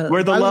 Yeah,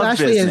 we're the love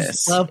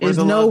business. Is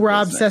no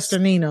Rob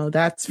Cesternino.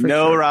 That's for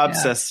no sure. Rob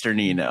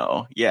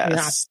Cesternino.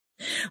 Yes.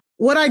 Yeah.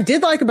 What I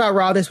did like about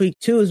Raw this week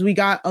too is we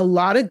got a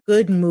lot of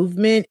good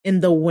movement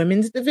in the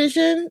women's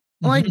division,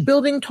 like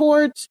building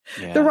towards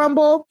the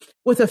Rumble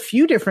with a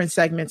few different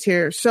segments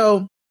here.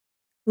 So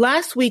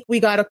last week we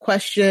got a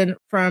question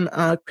from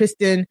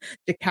Kristen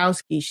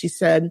Jakowski. She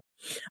said,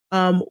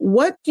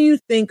 what do you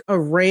think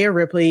of Rhea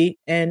Ripley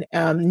and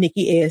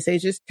Nikki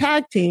ASH's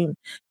tag team?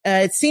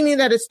 It's seeming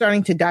that it's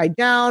starting to die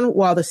down,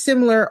 while the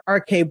similar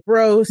RK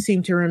Bros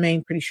seem to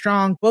remain pretty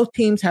strong. Both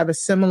teams have a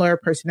similar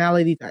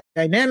personality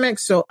dynamic,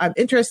 so I'm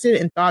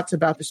interested in thoughts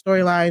about the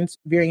storylines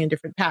veering in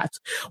different paths.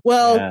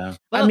 Well,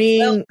 I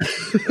mean,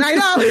 I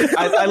know.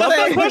 I love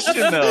that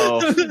question, though.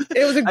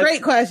 It was a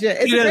great question.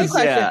 It's a great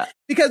question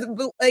because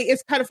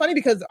it's kind of funny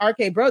because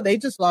RK Bro, they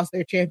just lost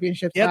their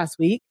championships last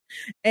week.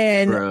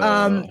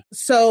 And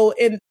so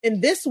in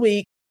this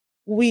week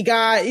we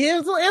got it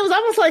was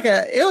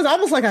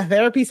almost like a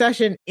therapy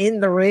session in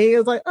the ring. It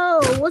was like,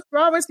 oh, what's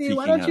wrong with you?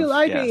 Why don't you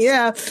like me?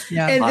 Yeah.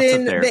 And lots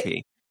then of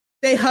therapy.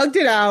 They hugged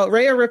it out.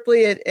 Rhea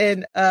Ripley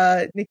and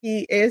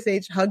Nikki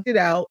ASH hugged it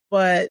out.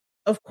 But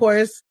of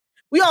course,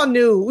 we all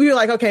knew. We were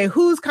like, okay,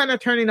 who's kind of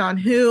turning on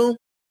who?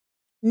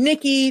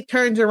 Nikki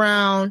turns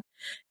around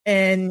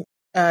and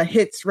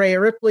hits Rhea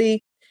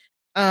Ripley.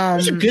 It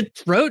was a good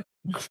throat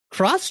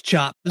cross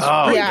chop.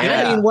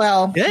 I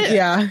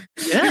mean,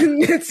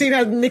 it's seen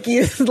as Nikki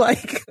is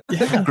like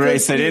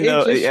Grace. I didn't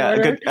know.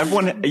 Good.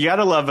 Everyone, you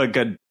gotta love a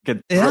good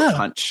throat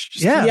punch.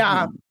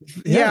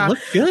 Look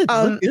good.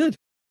 Look good.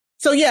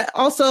 So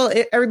also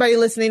everybody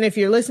listening, if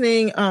you're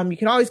listening, you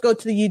can always go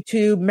to the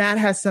YouTube. Matt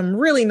has some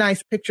really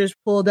nice pictures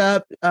pulled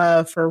up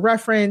for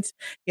reference.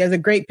 He has a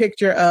great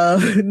picture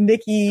of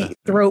Nikki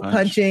throat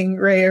punching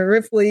Rhea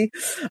Ripley.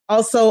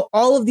 Also,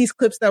 all of these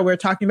clips that we're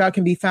talking about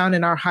can be found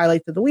in our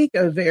highlights of the week,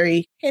 a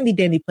very handy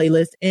dandy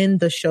playlist in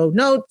the show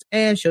notes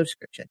and show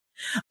description.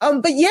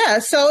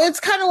 So it's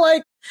kind of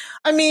like,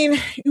 I mean,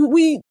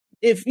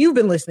 if you've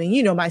been listening,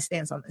 you know my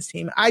stance on this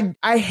team.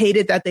 I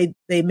hated that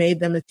they made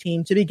them a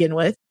team to begin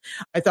with.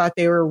 I thought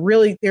they were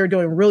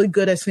doing really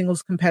good as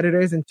singles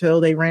competitors until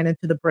they ran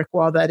into the brick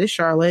wall that is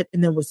Charlotte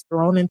and then was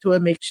thrown into a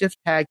makeshift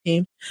tag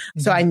team.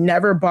 Mm-hmm. So I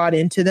never bought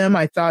into them.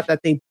 I thought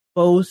that they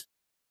both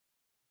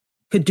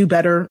could do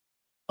better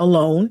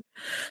alone.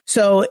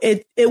 So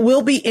it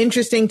will be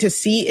interesting to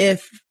see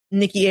if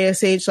Nikki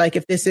ASH, like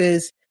if this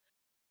is,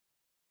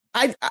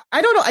 I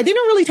don't know. I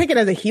didn't really take it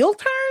as a heel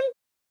turn.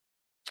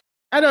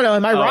 I don't know.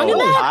 Am I wrong in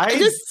that?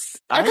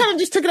 I kind of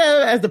just took it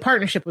as the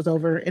partnership was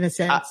over in a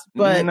sense.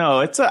 But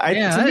no, it's a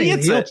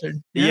heel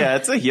turn. Yeah,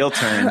 it's a heel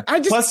turn.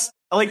 Plus,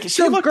 like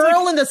she the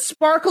girl in the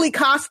sparkly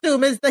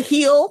costume is the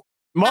heel,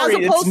 Mari,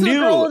 as opposed to the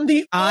girl in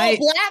the all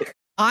black.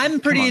 I'm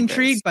pretty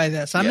intrigued by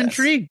this. I'm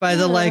intrigued by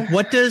the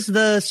what does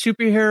the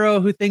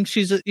superhero who thinks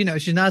she's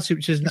she's not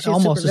she's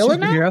almost a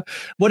superhero. Now?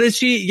 What is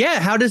she? Yeah,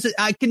 how does it?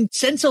 I can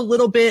sense a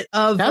little bit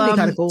of that'd be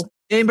kind of cool.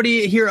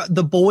 Anybody here?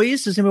 The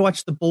Boys? Does anybody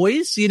watch The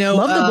Boys?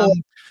 Love The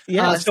Boys.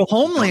 Yeah. So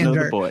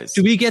Homelander.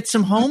 Do we get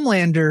some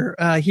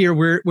Homelander here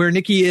where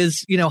Nikki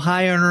is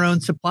high on her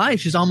own supply?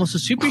 She's almost a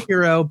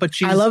superhero, but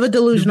she's I love a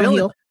delusional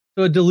heel.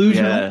 So a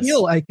delusional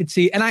heel I could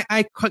see, and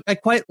I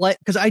quite like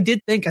because I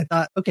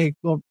thought okay,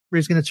 well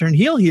Ray's going to turn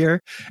heel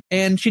here,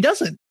 and she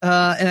doesn't.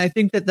 And I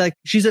think that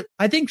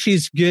I think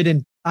she's good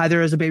in either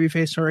as a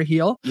babyface or a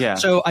heel. Yeah.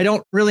 So I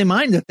don't really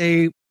mind that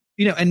they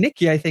and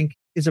Nikki I think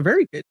is a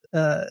very good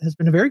has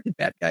been a very good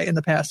bad guy in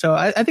the past. So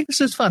I think this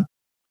is fun.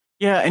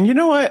 Yeah, and you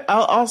know what?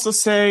 I'll also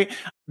say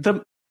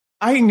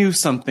I knew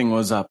something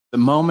was up the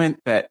moment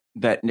that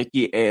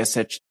Nikki ASH.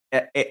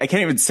 I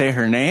can't even say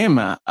her name.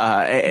 ASH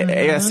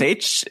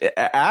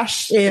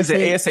Ash. Is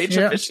it ASH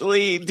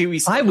officially? Do we?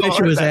 I wish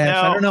it was Ash.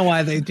 Now? I don't know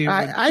why they do.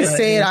 I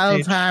say it all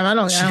the time. I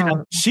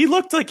don't. She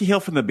looked like a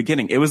heel from the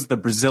beginning. It was the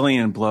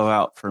Brazilian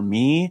blowout for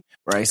me,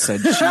 where I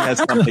said she has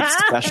something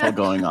special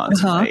going on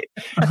tonight.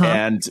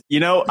 And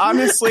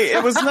honestly,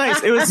 it was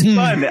nice. It was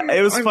fun.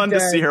 It was fun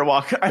to see her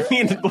walk. I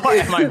mean, why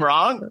am I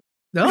wrong?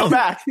 No, go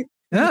back.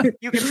 Yeah.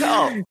 You can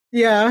tell.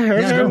 Yeah,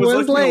 her was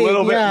looking late. a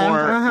little bit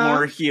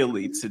more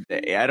heely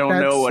today. I don't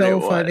know what it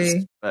was,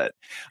 funny. But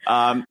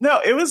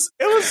no, it was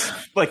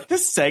like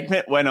this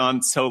segment went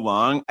on so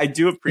long. I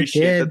do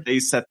appreciate that they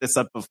set this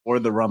up before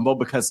the Rumble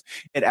because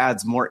it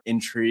adds more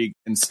intrigue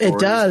and stories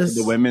to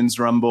the women's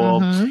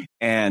Rumble,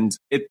 and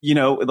it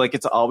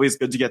it's always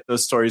good to get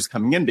those stories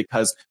coming in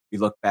because we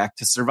look back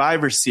to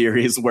Survivor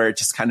Series where it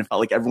just kind of felt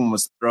like everyone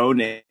was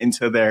thrown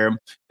into their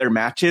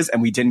matches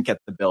and we didn't get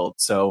the build.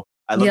 So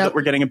I love that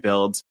we're getting a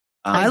build.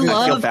 I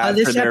feel bad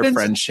for their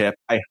friendship.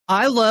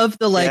 I love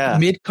the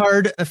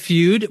mid-card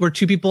feud where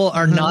two people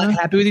are not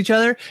happy with each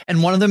other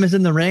and one of them is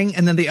in the ring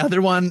and then the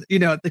other one,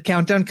 the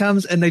countdown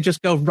comes and they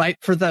just go right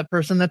for the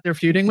person that they're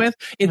feuding with.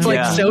 It's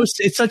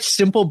it's such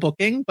simple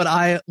booking, but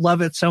I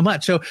love it so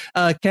much. So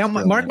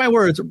mark my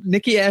words,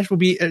 Nikki ASH will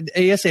be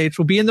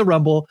in the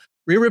Rumble.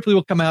 Rhea Ripley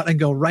will come out and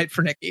go right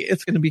for Nikki.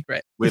 It's going to be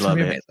great. We love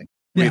it. Amazing.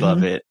 We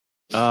love it.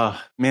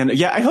 Oh man,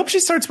 yeah. I hope she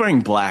starts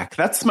wearing black.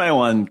 That's my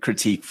one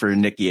critique for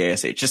Nikki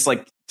ASH. Just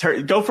like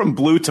go from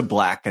blue to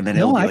black, and then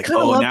it'll be like,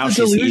 now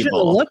she's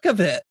evil. Look of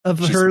it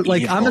she's her,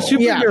 like evil. I'm a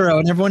superhero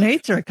and everyone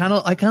hates her. I kind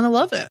of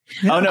love it.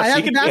 Yeah. Oh no,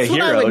 she could be a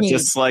hero,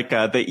 just like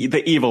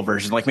the evil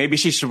version. Like maybe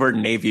she should wear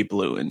navy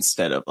blue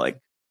instead of like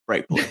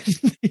bright blue.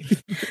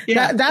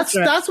 That's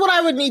what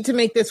I would need to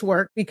make this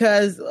work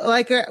because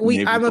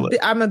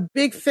I'm a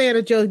big fan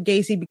of Joe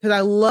Gacy because I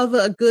love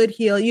a good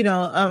heel.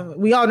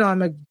 We all know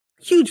I'm a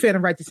huge fan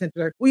of Right to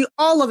Center. We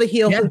all love a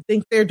heel who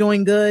think they're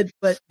doing good,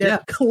 but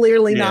they're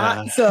clearly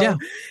not. So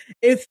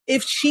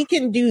if she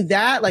can do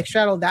that, like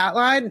straddle that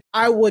line,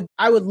 I would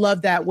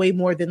love that way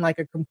more than like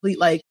a complete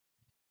like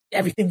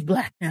everything's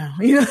black now.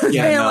 You know what I'm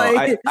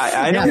saying?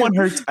 I don't want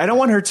her. I don't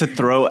want her to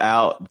throw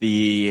out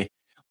the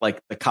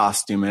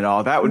costume at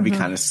all. That would be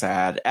kind of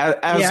sad.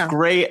 As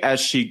great as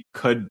she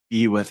could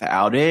be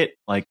without it,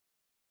 like.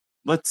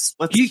 Let's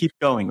keep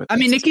going with this. I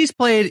mean, Nikki's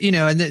played,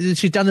 and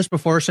she's done this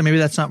before, so maybe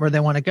that's not where they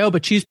want to go,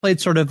 but she's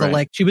played sort of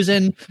she was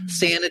in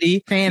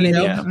Sanity.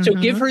 So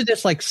give her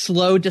this like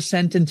slow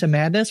descent into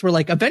madness where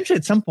like eventually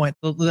at some point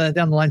down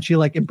the line, she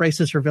like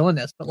embraces her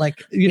villainous, but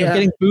like,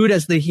 getting booed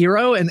as the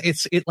hero and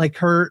it's like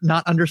her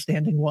not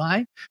understanding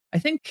why. I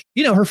think,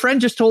 her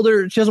friend just told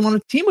her she doesn't want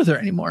to team with her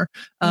anymore.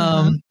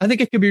 I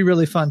think it could be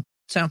really fun.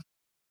 So.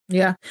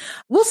 Yeah,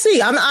 we'll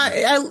see.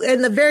 I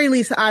in the very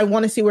least, I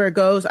want to see where it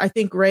goes. I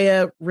think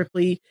Rhea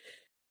Ripley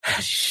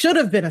should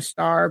have been a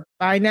star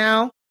by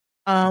now.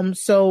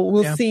 So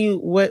we'll see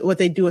what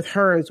they do with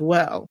her as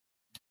well.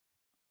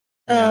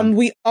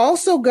 We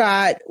also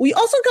got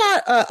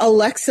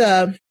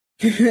Alexa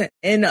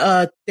in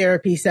a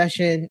therapy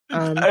session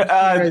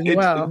as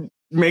well.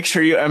 Make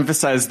sure you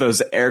emphasize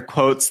those air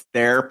quotes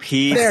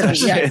therapy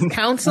session. Yes.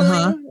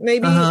 Counseling,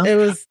 maybe it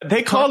was.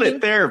 They called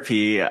it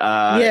therapy.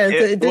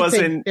 It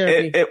wasn't.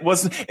 It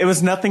wasn't. It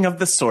was nothing of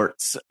the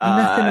sorts.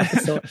 Nothing of the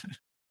sort.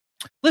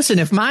 Listen,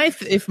 if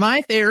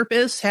my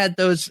therapist had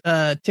those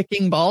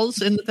ticking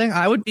balls in the thing,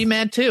 I would be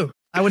mad too.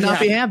 I would not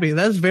be happy.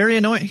 That's very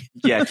annoying.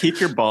 Yeah, keep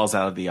your balls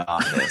out of the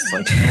office.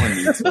 Like no one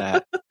needs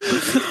that.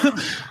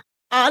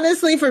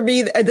 Honestly, for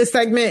me, the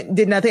segment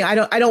did nothing. I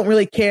don't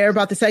really care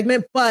about the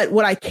segment, but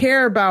what I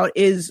care about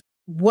is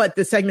what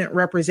the segment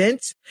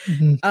represents.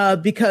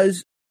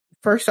 Because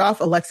first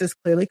off, Alexa's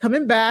clearly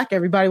coming back.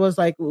 Everybody was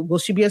like, will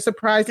she be a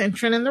surprise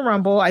entrant in the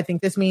Rumble? I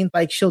think this means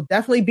like she'll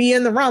definitely be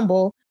in the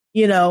Rumble,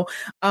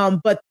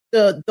 But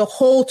the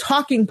whole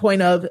talking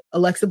point of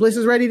Alexa Bliss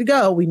is ready to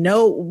go.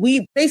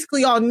 We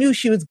basically all knew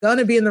she was going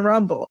to be in the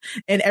Rumble,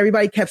 and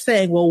everybody kept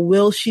saying, well,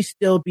 will she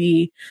still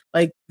be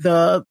like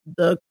the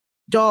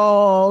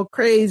doll,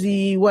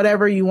 crazy,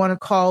 whatever you want to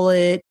call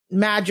it,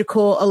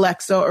 magical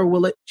Alexa, or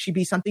will she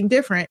be something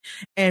different?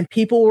 And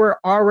people were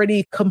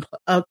already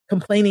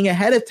complaining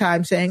ahead of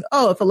time saying,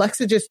 oh, if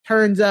Alexa just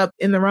turns up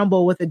in the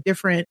Rumble with a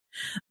different,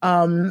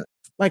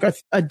 like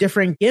a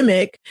different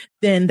gimmick,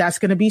 then that's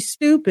going to be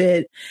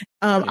stupid.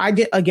 I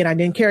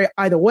didn't care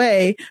either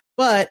way,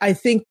 but I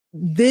think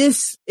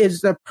this is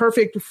the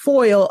perfect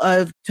foil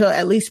to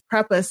at least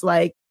prep us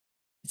like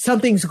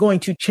something's going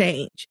to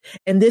change.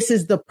 And this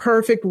is the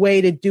perfect way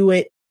to do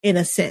it in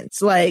a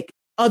sense, like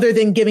other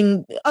than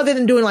doing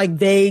like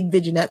vague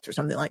vignettes or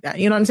something like that.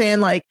 You know what I'm saying?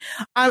 Like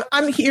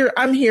I'm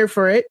here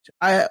for it.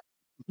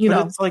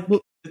 It's like,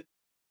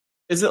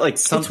 is it like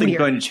something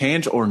going to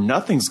change or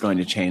nothing's going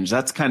to change?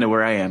 That's kind of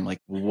where I am. Like,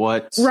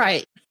 what?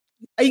 Right.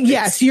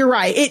 Yes, you're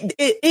right.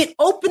 It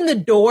opened the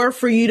door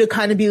for you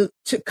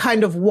to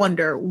kind of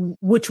wonder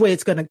which way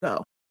it's going to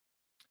go.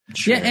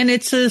 Sure. Yeah, and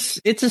it's a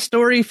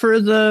story for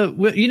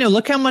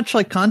look how much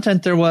like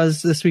content there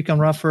was this week on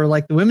Raw for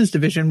like the women's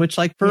division, which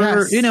like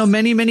for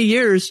many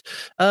years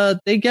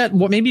they get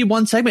maybe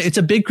one segment. It's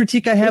a big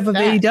critique I have of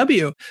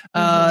AEW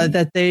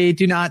that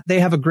they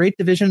have a great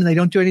division and they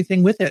don't do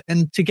anything with it,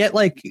 and to get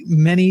like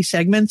many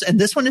segments, and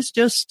this one is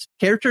just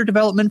character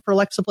development for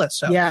Alexa Bliss.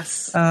 So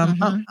yes,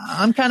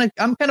 I'm kind of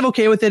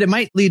okay with it. It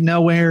might lead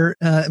nowhere.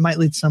 It might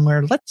lead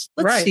somewhere. Let's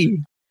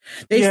see.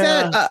 They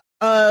said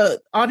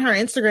on her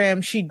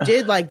Instagram, she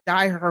did like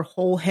dye her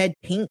whole head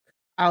pink,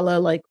 a la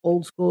like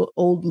old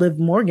Liv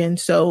Morgan.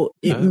 So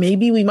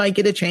maybe we might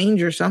get a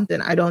change or something.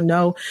 I don't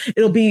know.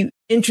 It'll be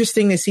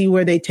interesting to see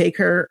where they take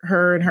her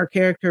and her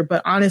character.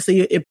 But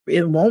honestly,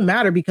 it won't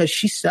matter because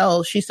she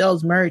sells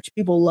merch.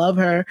 People love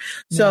her.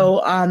 Yeah.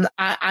 So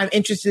I'm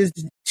interested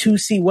to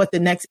see what the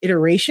next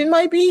iteration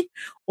might be,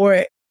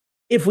 or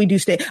if we do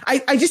stay.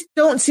 I just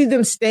don't see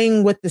them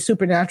staying with the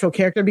supernatural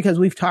character because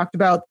we've talked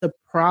about the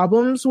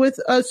problems with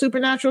a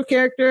supernatural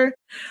character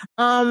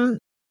when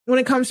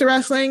it comes to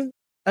wrestling.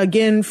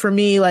 Again, for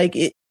me, like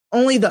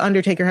only The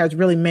Undertaker has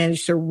really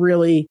managed to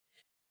really,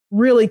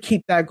 really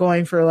keep that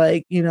going for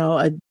like, 2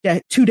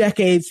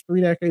 decades,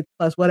 3 decades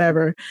plus,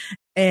 whatever.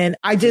 And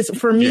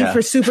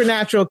for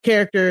supernatural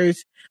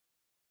characters,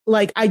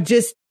 like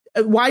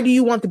why do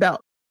you want the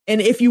belt? And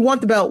if you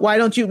want the belt, why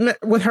don't you,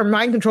 with her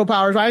mind control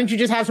powers, why don't you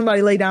just have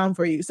somebody lay down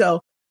for you?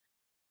 So,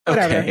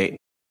 whatever. Okay.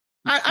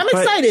 I'm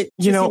excited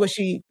to see what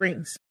she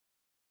brings.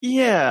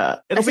 Yeah.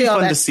 It'll be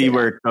fun to see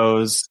where it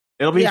goes.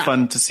 It'll be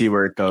fun to see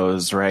where it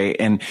goes, right?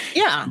 And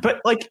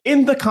but like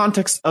in the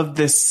context of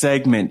this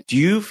segment, do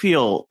you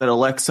feel that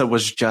Alexa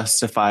was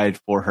justified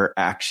for her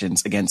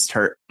actions against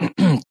her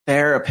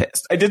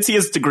therapist? I did see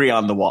his degree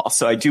on the wall,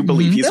 so I do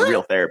believe he's a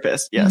real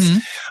therapist. Yes,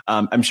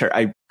 I'm sure.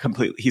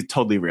 He's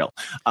totally real.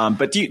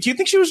 But do you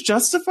think she was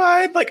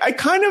justified? Like, I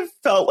kind of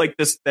felt like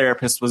this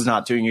therapist was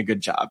not doing a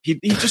good job. He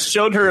just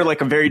showed her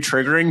like a very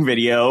triggering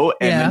video,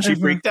 and then she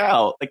freaked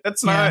out. Like,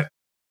 that's not.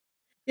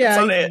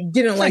 Yeah,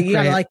 you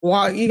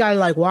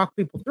gotta walk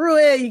people through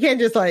it. You can't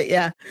just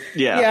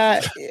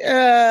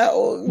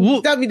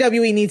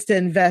WWE needs to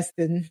invest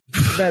in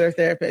better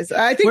therapists.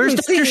 I think where's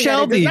Dr.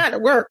 Shelby? It does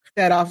not work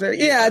that often.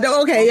 Yeah,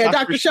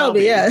 Dr.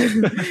 Shelby. Yeah,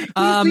 he's the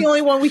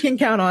only one we can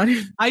count on.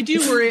 I do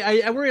worry.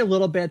 I worry a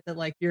little bit that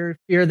like your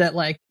fear that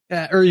like.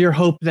 Or your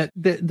hope that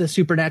the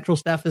supernatural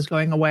stuff is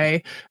going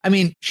away. I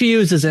mean, she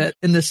uses it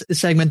in this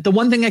segment. The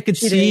one thing I could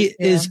see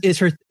is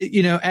her,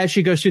 as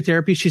she goes through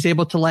therapy, she's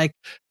able to like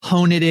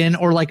hone it in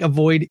or like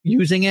avoid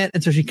using it.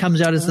 And so she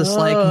comes out as this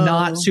like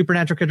not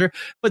supernatural character.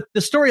 But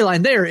the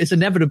storyline there is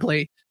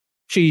inevitably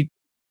she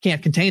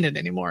can't contain it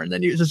anymore and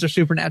then uses her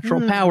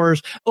supernatural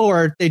powers,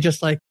 or they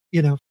just like,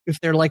 if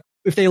they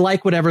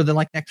like whatever the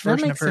like next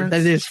version of her,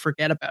 they just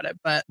forget about it.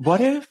 But what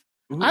if?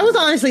 Ooh. I was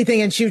honestly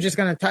thinking she was just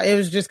going to, it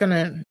was just going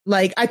to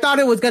like, I thought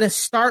it was going to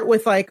start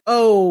with like,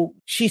 oh,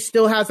 she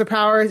still has the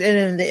powers, and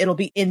then it'll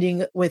be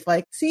ending with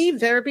like, see,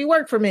 therapy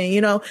worked for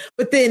me,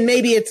 but then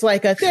maybe it's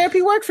like a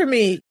therapy worked for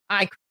me.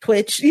 I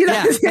twitch,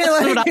 that's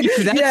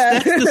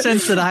the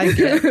sense that I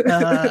get.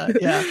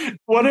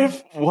 What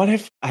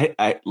if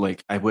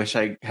I wish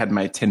I had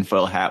my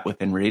tinfoil hat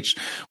within reach.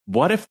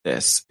 What if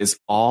this is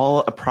all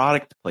a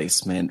product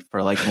placement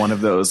for like one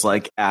of those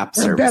like app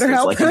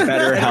services, like a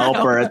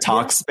BetterHelp or a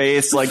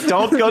Talkspace? Like,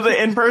 don't go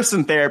to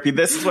in-person therapy.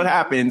 This is what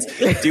happens.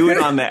 Do it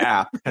on the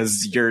app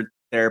because your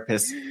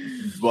therapist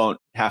won't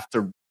have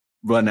to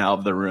run out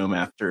of the room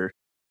after.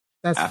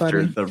 That's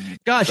funny.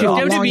 Gosh, if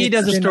WWE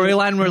does a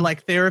storyline where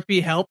like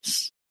therapy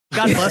helps,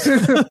 God bless.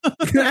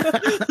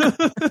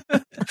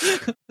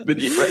 But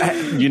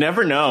you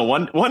never know.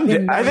 One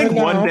day, I think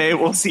one day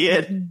we'll see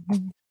it.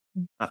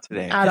 Not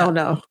today. I don't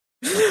know.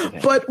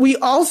 But we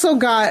also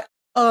got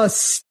a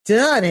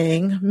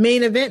stunning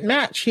main event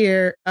match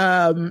here.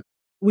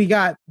 We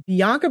got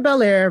Bianca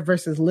Belair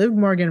versus Liv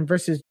Morgan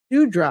versus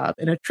Doudrop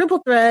in a triple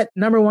threat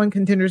 #1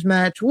 contenders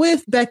match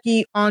with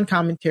Becky on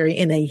commentary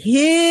in a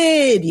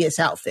hideous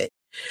outfit.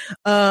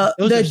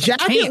 The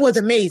jacket was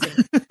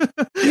amazing.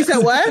 You said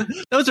what?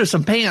 Those are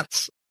some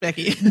pants,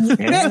 Becky.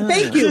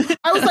 Thank you.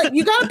 I was like,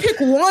 you gotta pick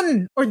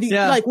one or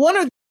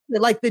the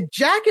the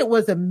jacket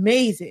was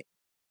amazing.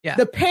 Yeah.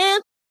 The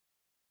pants.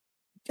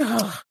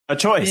 A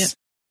choice.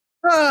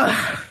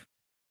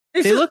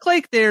 They look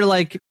like they're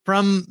like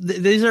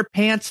these are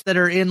pants that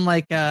are in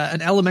like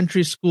an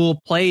elementary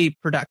school play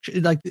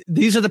production. Like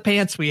these are the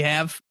pants we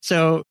have.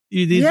 So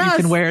you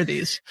can wear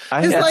these.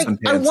 I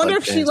wonder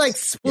if she like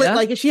split,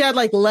 like if she had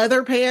like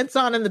leather pants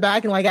on in the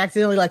back and like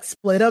accidentally like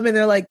split them and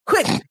they're like,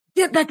 quick,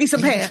 get Becky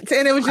some pants.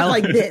 And it was just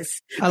like this.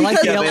 I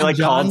like they like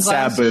called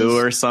Sabu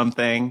or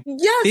something.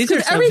 Yes. These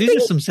are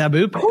some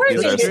Sabu pants.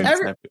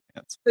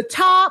 The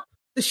top,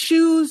 the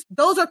shoes,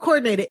 those are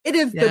coordinated. It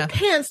is the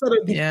pants that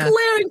are the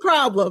glaring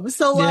problem.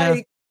 So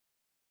like,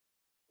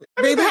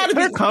 they've had to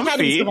be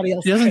comfy. Somebody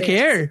else. She doesn't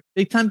care.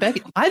 Big time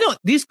Becky.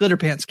 These glitter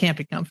pants can't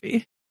be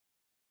comfy.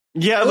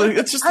 Yeah,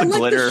 it's just the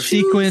glitter. The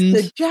shoes, sequins,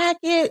 the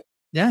jacket.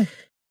 Yeah.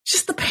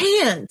 Just the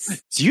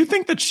pants. Do you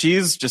think that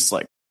she's just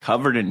like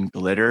covered in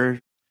glitter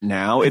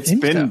now? It's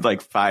been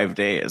like 5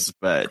 days,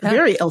 but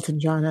very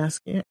Elton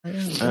John-esque.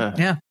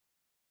 Yeah.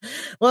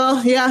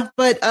 Well, yeah,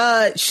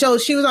 but so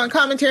she was on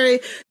commentary.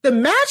 The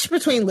match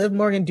between Liv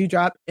Morgan,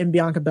 Doudrop, and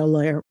Bianca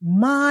Belair,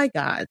 my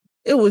God,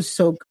 it was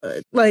so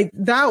good. Like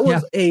that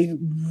was a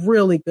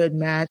really good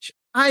match.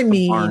 I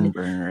mean, barn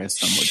burner, as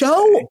some would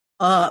show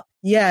up.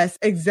 Yes,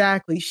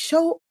 exactly.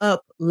 Show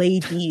up,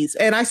 ladies.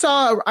 And I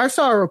saw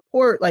a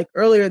report like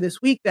earlier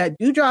this week that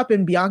Doudrop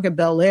and Bianca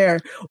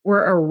Belair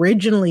were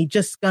originally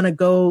just gonna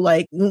go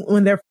like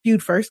when their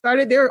feud first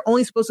started, they were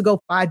only supposed to go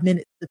 5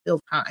 minutes to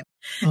fill time.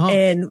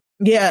 And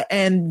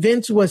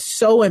Vince was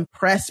so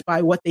impressed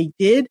by what they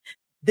did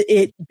that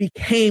it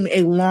became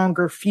a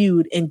longer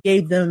feud and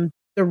gave them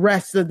the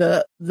rest of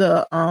the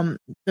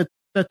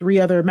 3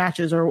 other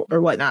matches or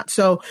whatnot.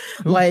 So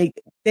like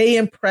they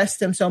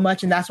impressed him so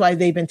much, and that's why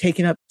they've been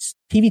taking up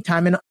TV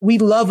time. And we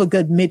love a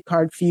good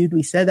mid-card feud.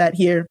 We said that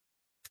here,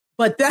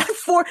 but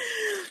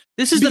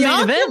this is the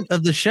main event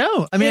of the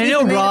show. I mean, I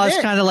know Raw is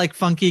kind of like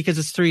funky because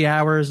it's 3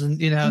 hours and,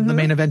 the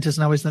main event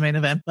isn't always the main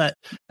event, but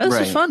this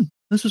was fun.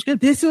 This was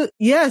good.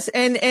 Yes.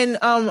 And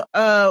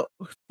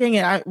dang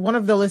it. One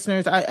of the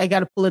listeners, I got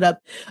to pull it up,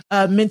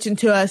 mentioned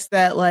to us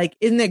that like,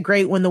 isn't it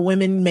great when the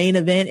women main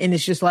event and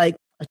it's just like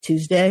a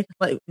Tuesday?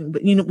 Like,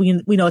 we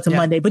know it's a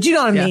Monday, but you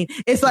know what I mean?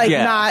 It's like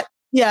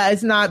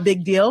it's not a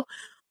big deal,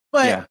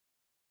 but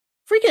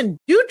freaking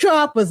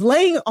Doudrop was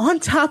laying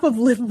on top of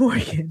Liv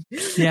Morgan.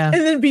 Yeah.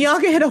 And then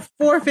Bianca hit a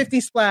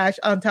 450 splash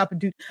on top of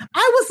Doudrop.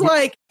 I was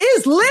like,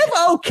 is Liv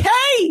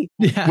okay?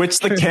 Yeah. Which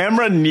the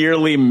camera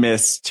nearly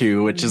missed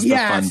too, which is the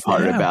fun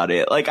part about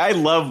it. Like, I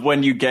love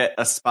when you get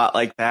a spot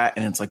like that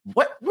and it's like,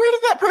 where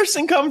did that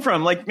person come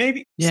from? Like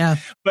maybe. Yeah.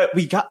 But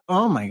we got,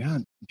 oh my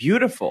God,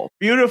 beautiful.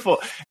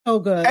 Oh,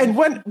 good. And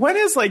when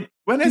has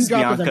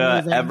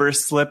Bianca ever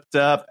slipped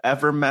up,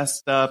 ever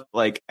messed up?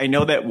 Like, I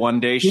know that one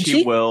day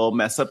she will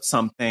mess up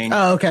something.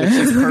 Oh, okay. Which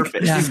is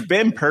perfect. She's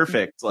been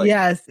perfect. Like,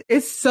 yes,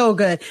 it's so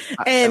good.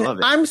 And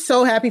I'm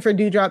so happy for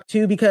Doudrop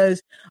too,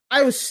 because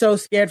I was so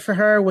scared for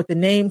her with the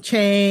name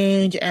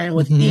change and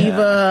with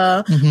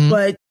Diva,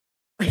 but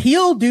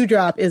heel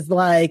Doudrop is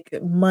like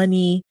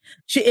money.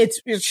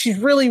 She's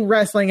really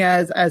wrestling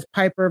as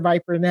Piper,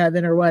 Viper,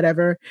 Nevin or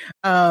whatever.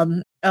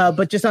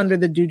 But just under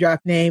the Doudrop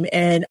name.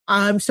 And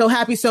I'm so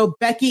happy. So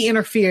Becky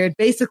interfered,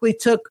 basically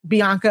took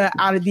Bianca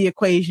out of the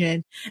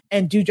equation,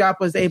 and Doudrop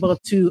was able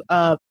to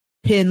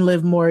pin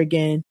Liv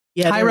Morgan.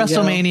 Yeah. Hi,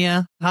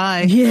 WrestleMania.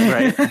 Hi. Yeah.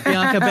 Right.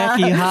 Bianca,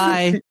 Becky.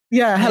 Hi.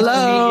 Yeah.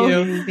 Hello. Nice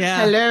to meet you.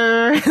 Yeah.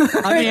 Hello.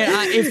 I mean,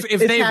 if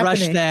they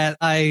rush that,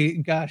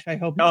 I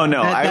hope. Oh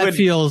no, that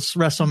feels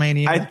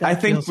WrestleMania. I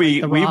think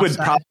we would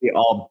probably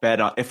all bet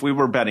on, if we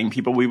were betting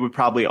people, we would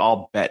probably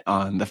all bet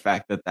on the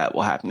fact that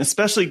will happen,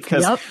 especially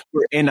because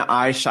we're in an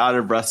eye shot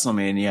of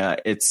WrestleMania.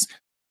 It's,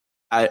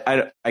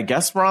 I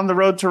guess we're on the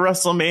road to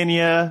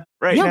WrestleMania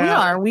right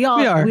now. We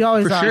are. We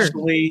always are.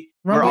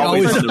 We're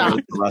always on the road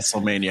to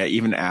WrestleMania,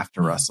 even after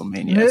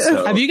WrestleMania.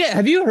 So.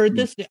 Have you heard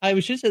this? I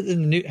was just in the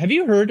news. Have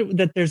you heard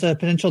that there's a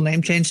potential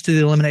name change to the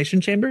Elimination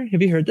Chamber?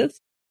 Have you heard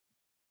this?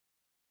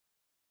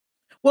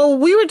 Well,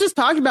 we were just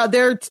talking about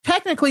there's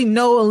technically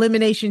no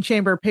Elimination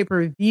Chamber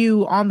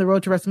pay-per-view on the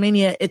road to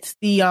WrestleMania. It's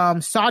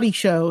the Saudi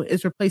show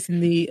is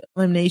replacing the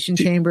Elimination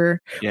Chamber.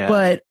 Yeah.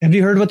 But have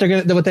you heard what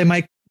they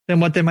might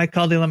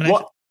call the Elimination?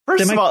 Well,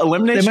 first of all,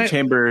 Elimination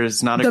Chamber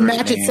is not the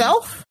match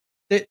itself.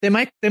 They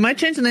might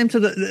change the name to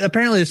the.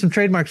 Apparently, there's some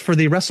trademarks for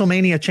the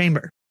WrestleMania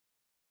Chamber.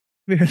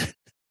 Like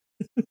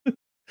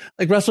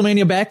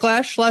WrestleMania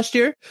Backlash last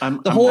year.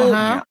 I'm done.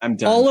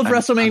 All of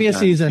WrestleMania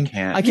season.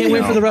 I can't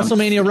wait for the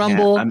WrestleMania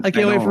Rumble. I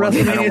can't wait for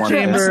WrestleMania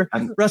Chamber.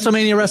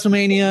 WrestleMania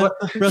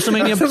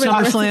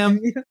SummerSlam.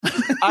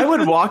 I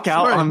would walk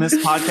out on this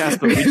podcast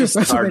that we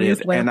just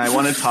started, and I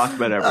want to talk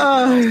about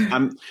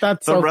everything.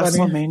 That's so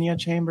WrestleMania funny.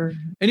 Chamber.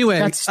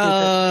 Anyway,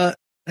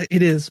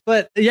 It is,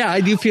 but yeah,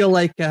 I do feel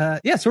like so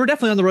we're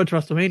definitely on the road to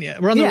WrestleMania.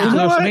 We're on the road to the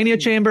WrestleMania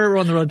chamber. We're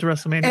on the road to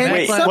WrestleMania. And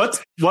wait,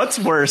 what's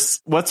worse?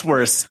 What's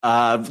worse,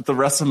 the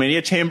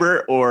WrestleMania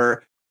chamber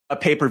or a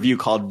pay-per-view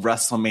called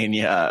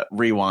WrestleMania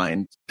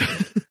Rewind?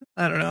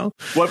 I don't know.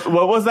 What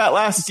was that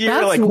last year?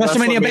 That's like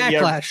WrestleMania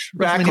Backlash.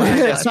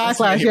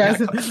 Backlash, yes.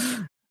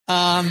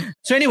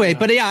 So anyway,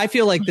 but yeah, I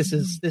feel like this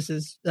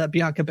is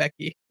Bianca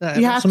Becky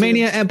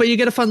WrestleMania, but you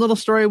get a fun little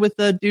story with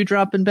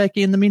Doudrop and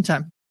Becky in the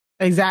meantime.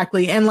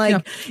 Exactly.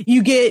 And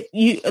you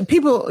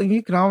people,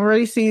 you can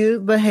already see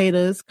the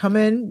haters come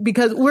in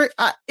because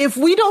if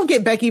we don't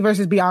get Becky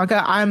versus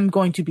Bianca, I'm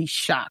going to be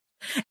shocked.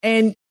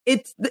 And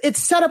it's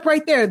set up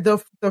right there.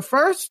 The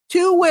first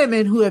two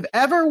women who have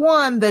ever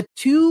won the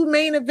two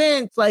main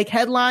events, like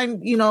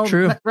headline,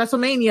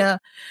 WrestleMania.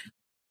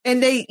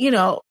 And they,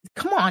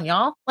 come on,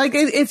 y'all. Like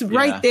it's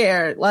right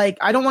there. Like,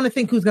 I don't want to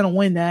think who's going to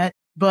win that,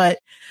 but,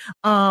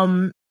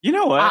 you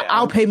know what?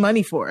 I'll pay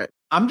money for it.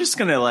 I'm just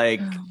gonna we're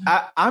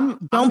not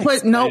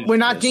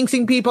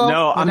jinxing people.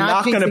 No, I'm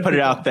not gonna put it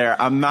out there.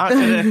 I'm not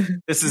gonna.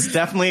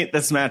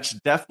 This match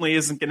definitely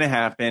isn't gonna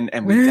happen,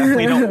 and we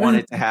definitely don't want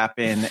it to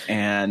happen.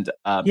 And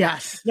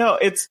yes, no,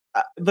 it's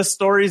the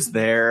story's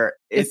there.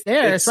 It's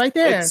there. It's right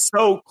there. It's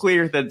so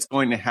clear that it's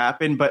going to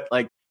happen, but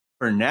like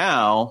for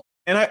now,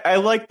 and I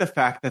like the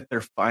fact that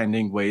they're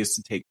finding ways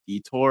to take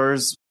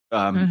detours,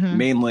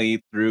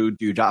 mainly through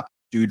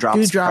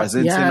Doudrop's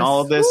presence in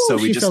all of this. So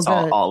we just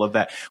saw all of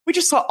that. We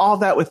just saw all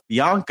that with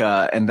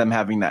Bianca and them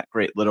having that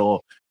great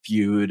little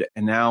feud.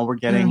 And now we're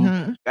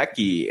getting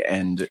Becky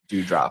and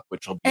Doudrop,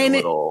 which will be a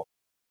little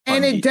fun.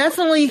 And it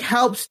definitely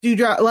helps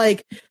Doudrop.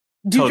 Like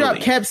Doudrop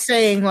kept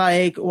saying,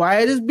 like,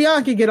 why does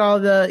Bianca get all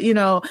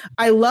the,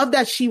 I love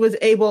that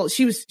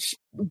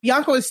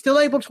Bianca was still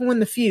able to win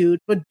the feud,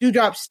 but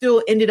Doudrop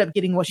still ended up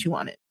getting what she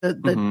wanted,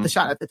 the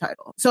shot at the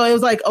title. So it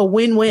was like a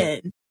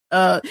win-win.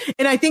 And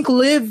I think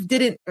Liv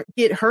didn't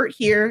get hurt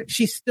here.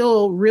 She's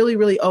still really,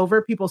 really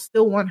over. People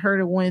still want her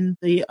to win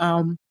the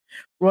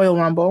Royal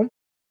Rumble.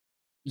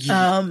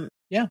 Yeah.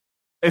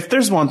 If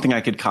there's one thing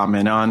I could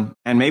comment on,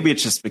 and maybe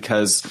it's just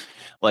because,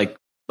 like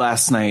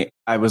last night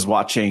I was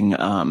watching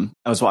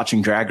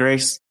Drag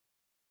Race.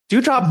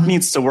 Doudrop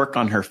needs to work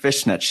on her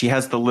fishnets. She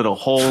has the little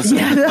holes in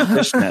the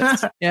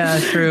fishnets. Yeah,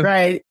 true.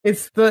 Right.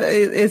 It's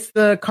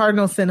the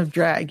cardinal sin of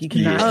drag. You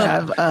cannot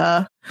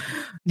have.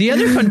 The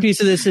other fun piece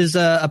of this is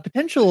a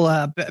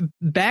potential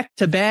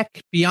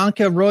back-to-back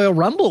Bianca Royal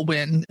Rumble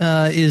win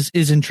is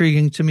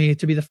intriguing to me,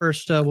 to be the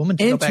first woman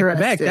to go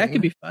back-to-back. That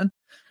could be fun.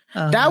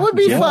 That would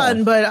be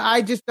fun, but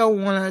I just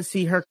don't want to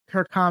see her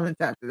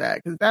comments after that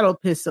because that'll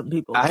piss some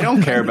people off. I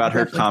don't care about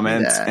her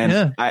comments,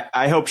 and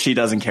I hope she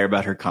doesn't care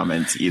about her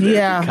comments either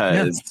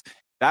because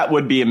that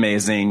would be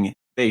amazing.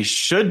 They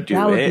should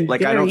do it.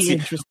 Like I don't see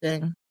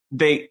interesting.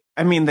 They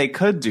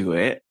could do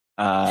it.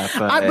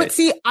 But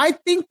see, I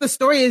think the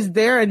story is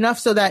there enough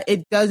so that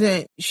it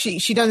doesn't.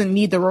 She doesn't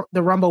need the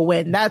Rumble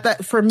win.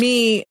 That for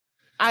me,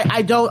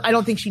 I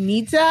don't think she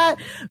needs that.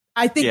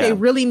 I think they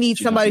really need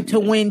somebody to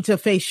win to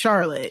face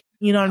Charlotte.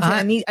 You know what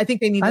I'm saying? I think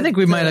they need. I think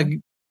we might have.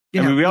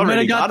 we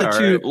already got our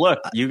two. Look,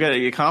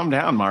 you calm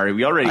down, Mari.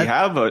 We already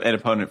have an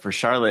opponent for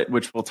Charlotte,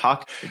 which we'll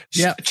talk.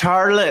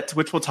 Charlotte,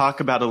 which we'll talk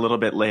about a little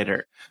bit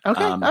later.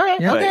 Okay, all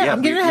right. Okay,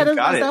 I'm getting ahead of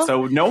myself.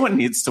 So no one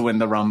needs to win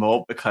the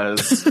Rumble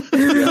because what's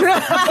going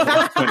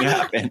to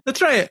happen.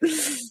 That's right.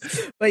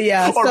 But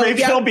yeah, or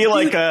maybe it'll be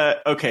like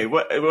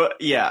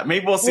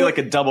maybe we'll see like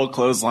a double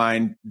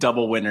clothesline,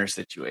 double winner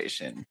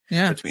situation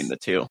between the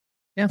two.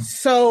 Yeah.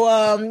 So,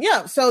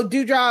 so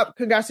Doudrop,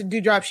 congrats to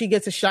Doudrop. She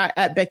gets a shot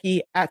at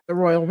Becky at the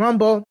Royal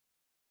Rumble.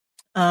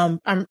 I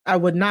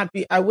would not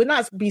be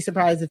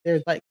surprised if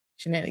there's like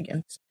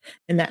shenanigans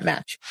in that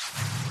match.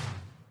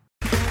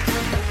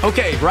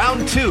 Okay,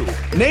 round two.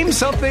 Name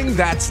something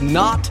that's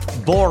not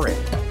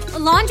boring. A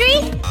laundry?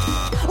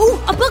 Ooh,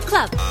 a book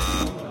club.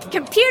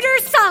 Computer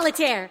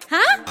solitaire,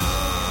 huh?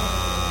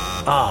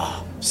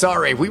 Ah,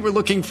 sorry, we were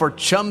looking for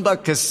Chumba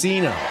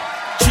Casino.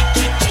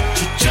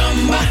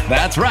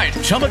 That's right.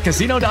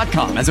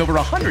 ChumbaCasino.com has over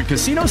 100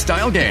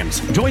 casino-style games.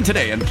 Join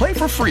today and play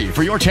for free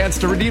for your chance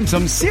to redeem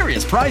some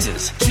serious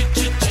prizes.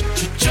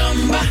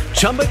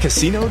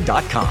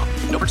 ChumbaCasino.com.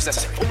 No purchase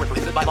necessary. Void where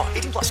prohibited by law.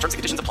 18+. Terms and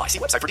conditions apply. See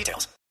website for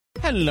details.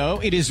 Hello,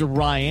 it is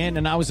Ryan,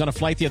 and I was on a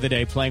flight the other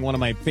day playing one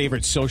of my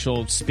favorite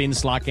social spin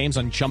slot games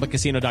on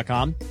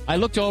ChumbaCasino.com. I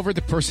looked over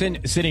the person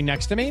sitting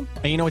next to me,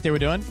 and you know what they were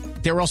doing?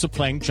 They were also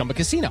playing Chumba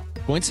Casino.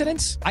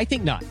 Coincidence? I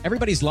think not.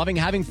 Everybody's loving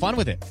having fun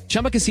with it.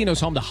 Chumba Casino is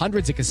home to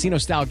hundreds of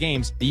casino-style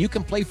games that you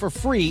can play for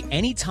free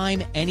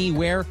anytime,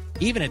 anywhere,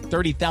 even at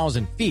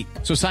 30,000 feet.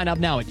 So sign up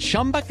now at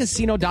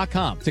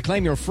ChumbaCasino.com to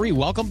claim your free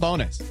welcome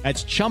bonus.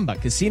 That's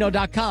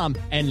ChumbaCasino.com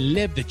and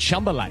live the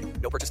Chumba life.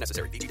 No purchase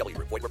necessary. VGW.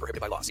 Void where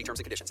prohibited by law. See terms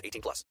and conditions.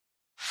 18+.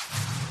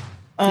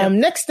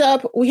 Next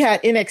up, we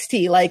had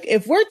NXT. Like,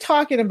 if we're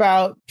talking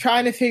about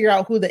trying to figure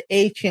out who the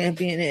A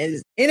champion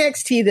is,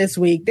 NXT this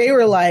week, they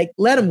were like,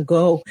 let them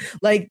go.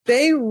 Like,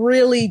 they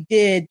really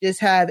did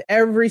just have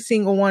every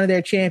single one of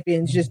their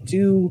champions just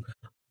do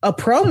a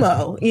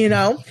promo, you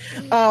know.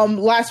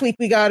 Last week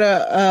we got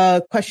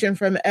a question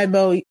from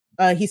Edmo.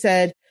 He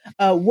said,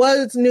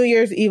 was New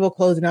Year's Evil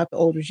closing out the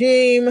old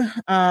regime?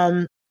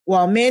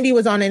 While Mandy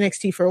was on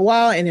NXT for a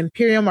while and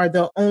Imperium are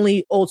the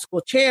only old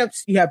school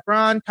champs, you have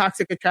Braun,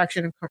 Toxic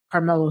Attraction, and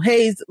Carmelo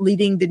Hayes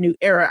leading the new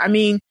era. I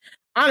mean,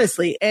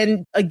 honestly,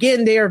 and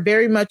again, they are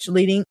very much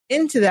leading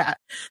into that.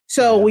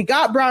 So we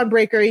got Braun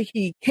Breaker.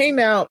 He came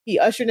out, he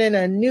ushered in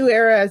a new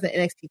era as the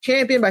NXT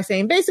champion by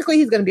saying basically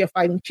he's going to be a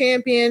fighting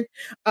champion.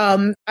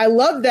 I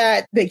love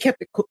that they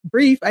kept it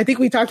brief. I think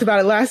we talked about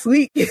it last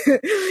week.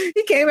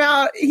 He came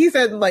out, he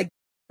said like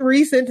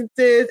 3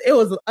 sentences. It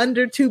was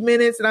under 2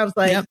 minutes. And I was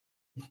like,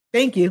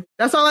 thank you.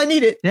 That's all I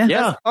needed. Yeah.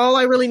 That's all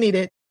I really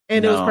needed.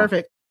 And it was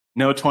perfect.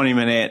 No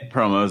 20-minute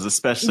promos,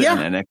 especially in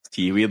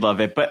NXT. We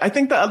love it. But I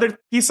think the other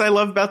piece I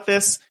love about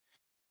this,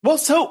 well,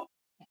 so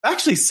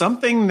actually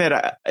something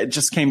that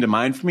just came to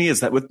mind for me is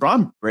that with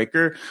Braun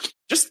Breaker,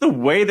 just the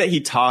way that he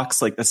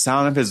talks, like the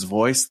sound of his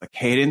voice, the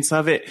cadence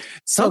of it,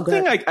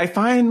 something I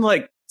find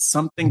like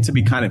something to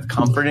be kind of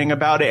comforting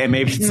about it. And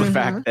maybe it's the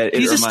fact that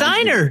he's a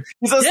Steiner.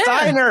 He's a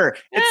Steiner.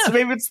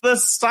 Maybe it's the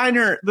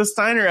Steiner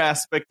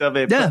aspect of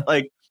it. But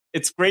like,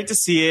 it's great to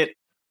see it.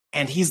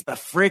 And he's the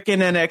freaking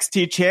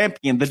NXT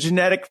champion, the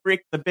genetic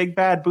freak, the big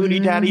bad booty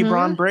daddy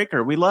Braun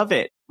Breaker. We love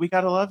it. We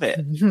gotta love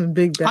it.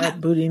 Big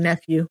bad booty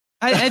nephew.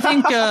 I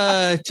think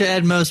to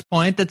Edmo's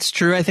point, that's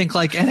true. I think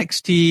like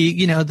NXT,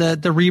 you know, the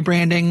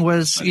rebranding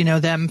was, you know,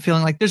 them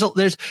feeling like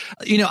there's,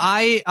 you know,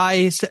 I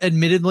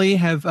admittedly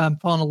have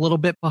fallen a little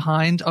bit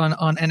behind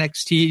on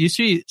NXT. It used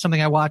to be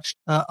something I watched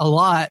a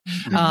lot.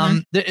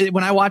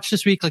 When I watched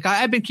this week, like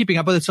I've been keeping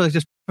up with it, so like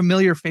just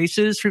familiar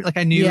faces. Like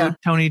I knew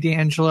Tony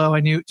D'Angelo, I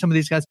knew some of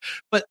these guys,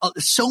 but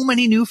so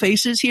many new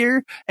faces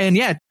here. And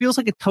yeah, it feels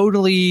like a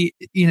totally,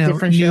 you know,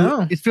 different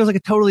show. It feels like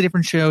a totally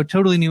different show,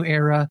 totally new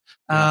era.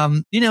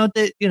 You know,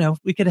 that, you know,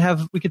 we could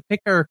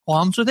pick our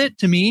qualms with it.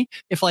 To me,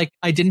 if like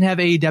I didn't have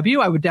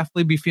AEW, I would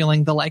definitely be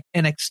feeling the like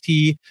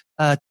NXT,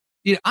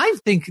 you know, I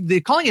think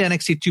calling it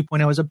NXT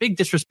 2.0 is a big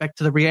disrespect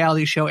to the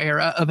reality show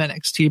era of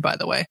NXT, by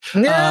the way.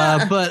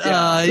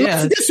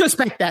 Let's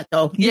disrespect that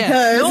though.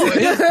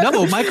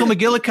 No, Michael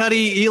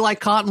McGillicuddy, Eli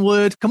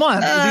Cottonwood. Come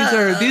on.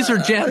 These are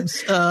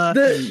gems.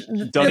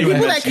 The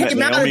people that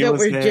came out of it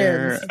were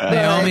gems.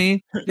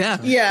 Naomi.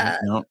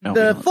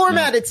 The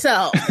format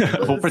itself.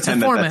 We'll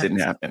pretend that didn't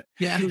happen.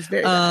 Yeah. It was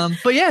very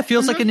but yeah, it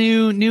feels like a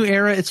new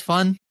era. It's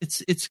fun.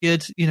 It's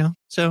good, you know.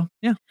 So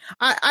yeah.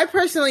 I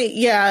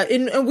personally,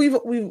 and we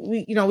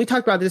you know, we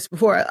talked about this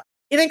before.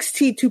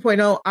 NXT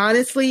 2.0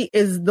 honestly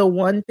is the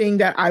one thing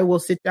that I will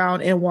sit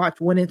down and watch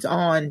when it's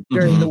on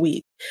during the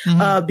week.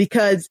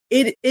 Because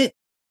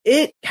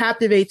it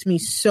captivates me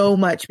so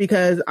much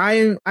because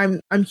I'm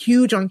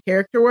huge on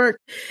character work,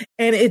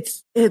 and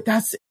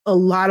that's a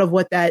lot of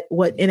what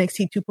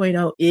NXT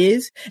 2.0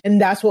 is.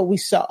 And that's what we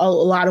saw, a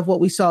lot of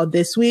what we saw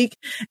this week.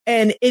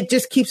 And it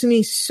just keeps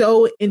me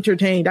so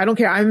entertained. I don't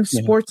care. I'm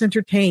sports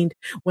entertained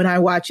when I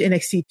watch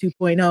NXT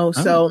 2.0.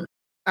 So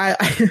I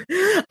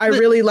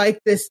really like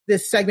this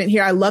segment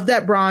here. I love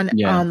that Braun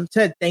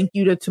said thank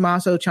you to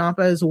Tommaso Ciampa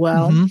as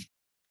well.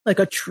 Like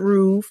a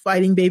true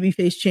fighting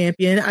babyface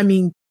champion. I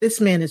mean,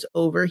 this man is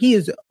over. He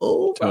is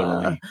over.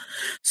 Totally.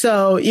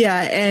 So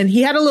yeah, and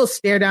he had a little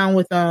stare down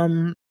with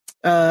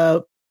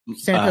Santos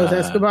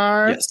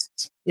Escobar. Yes.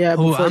 Yeah,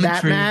 before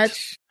that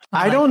match.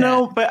 I don't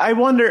know, but I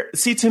wonder.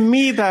 See, to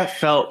me, that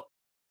felt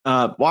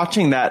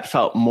watching that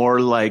felt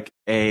more like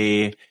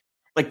the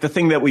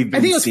thing that we've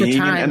been seeing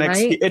in NXT.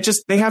 Right? It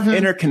just, they have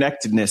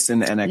interconnectedness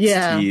in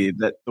NXT,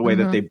 that the way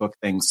that they book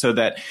things, so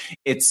that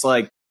it's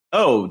like,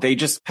 oh, they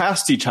just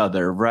passed each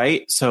other,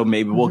 right? So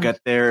maybe we'll get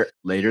there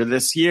later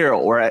this year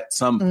or at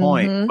some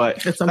point.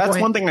 But that's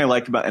one thing I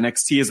like about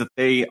NXT is that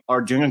they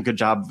are doing a good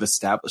job of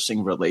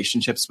establishing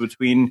relationships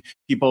between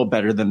people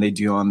better than they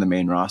do on the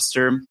main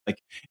roster. Like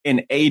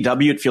in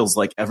AEW, it feels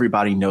like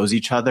everybody knows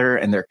each other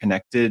and they're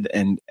connected.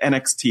 And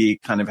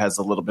NXT kind of has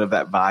a little bit of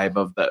that vibe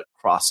of the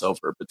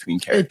crossover between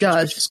characters. It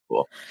does. Which is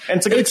cool. And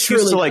it's a good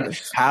excuse to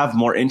have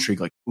more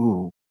intrigue. Like,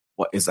 ooh,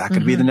 what is that going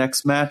to be the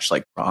next match?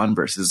 Like Braun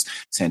versus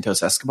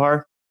Santos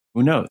Escobar?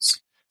 Who knows?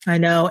 I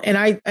know. And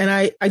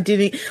I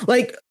didn't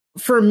like,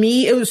 for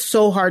me, it was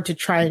so hard to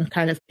try and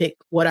kind of pick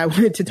what I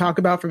wanted to talk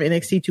about from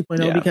NXT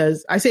 2.0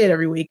 because I say it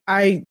every week.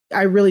 I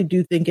really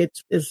do think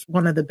it's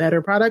one of the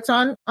better products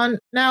on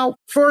now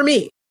for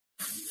me.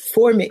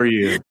 For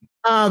you.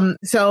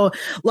 So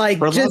like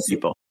for a lot of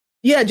people.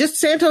 Yeah, just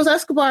Santos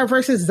Escobar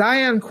versus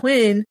Zion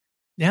Quinn.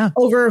 Yeah.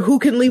 Over who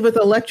can leave with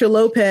Elektra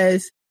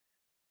Lopez.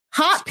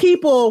 Hot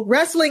people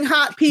wrestling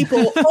hot people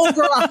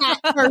over a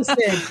hot person.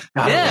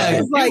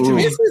 It's like,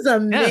 this is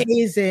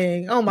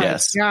amazing. Oh my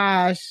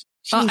gosh.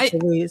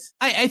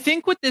 I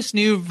think with this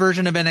new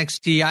version of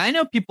NXT, I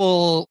know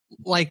people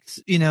like,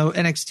 you know,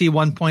 NXT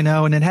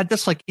 1.0 and it had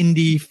this like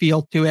indie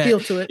feel to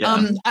it.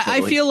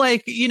 I feel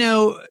like, you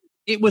know,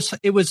 it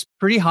was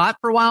pretty hot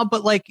for a while,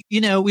 but like,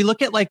 you know, we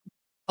look at like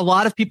a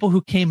lot of people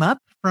who came up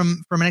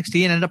from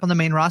NXT and ended up on the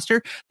main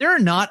roster. There are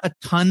not a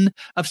ton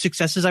of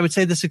successes. I would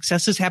say the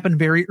successes happened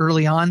very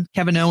early on.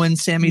 Kevin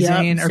Owens, Sami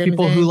Zayn are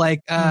people who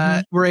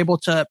were able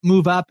to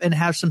move up and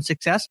have some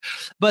success.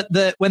 But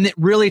when it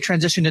really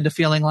transitioned into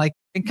feeling like,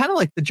 and kind of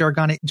like the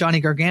Johnny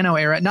Gargano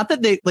era, not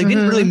that they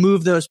didn't really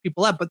move those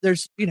people up, but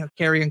there's,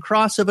 Karrion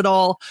Kross of it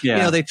all.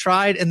 Yeah. They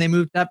tried and they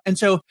moved up. And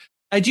so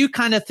I do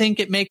kind of think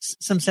it makes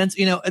some sense.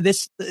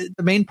 The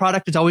main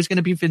product is always going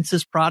to be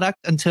Vince's product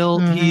until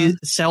he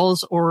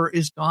sells or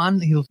is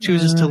gone. He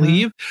chooses to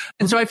leave.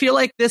 And so I feel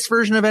like this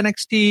version of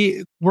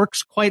NXT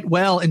works quite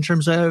well in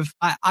terms of,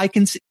 I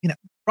can see,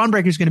 Braun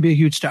Breaker is going to be a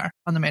huge star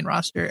on the main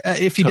roster.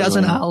 If he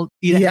doesn't, I'll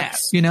eat a hat,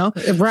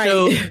 Right.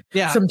 So,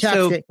 yeah. Some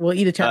chapstick. We'll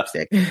eat a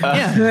chapstick.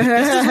 Yeah.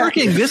 This is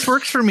working. This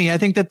works for me. I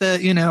think that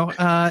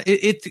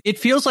it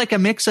feels like a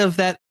mix of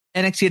that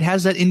NXT. It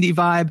has that indie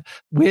vibe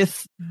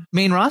with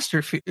main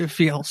roster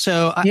feel.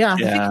 So I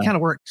think it kind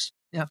of works.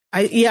 Yeah.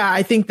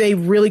 I think they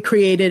really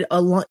created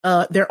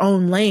their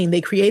own lane.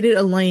 They created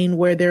a lane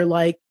where they're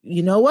like,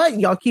 you know what?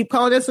 Y'all keep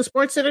calling us a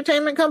sports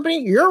entertainment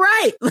company. You're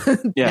right.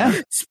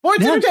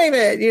 Sports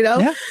entertainment,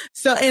 Yeah.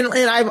 So,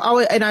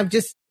 I'm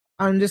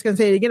just going to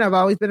say it again. I've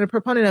always been a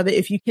proponent of it.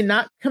 If you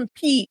cannot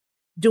compete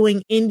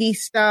doing indie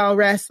style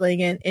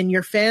wrestling and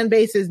your fan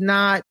base is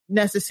not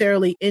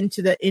necessarily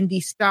into the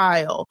indie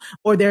style,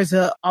 or there's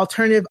a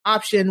alternative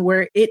option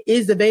where it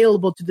is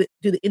available to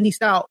do the indie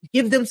style,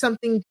 give them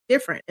something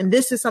different. And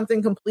this is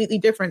something completely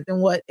different than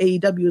what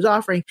AEW is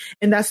offering.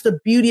 And that's the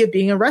beauty of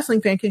being a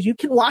wrestling fan, because you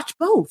can watch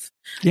both.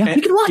 Yeah.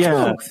 You can watch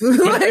both.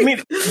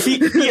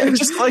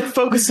 Just like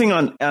focusing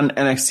on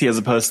NXT as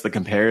opposed to the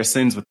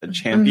comparisons with the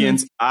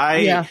champions.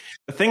 The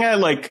thing I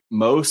like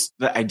most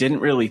that I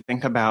didn't really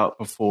think about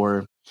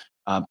before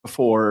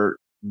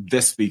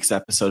this week's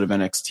episode of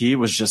NXT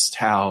was just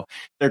how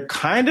there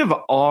kind of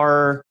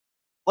are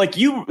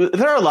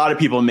there are a lot of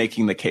people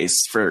making the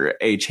case for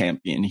a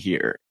champion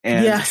here,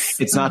 and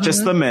it's not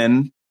just the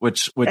men,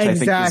 which I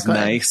think is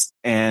nice.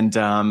 And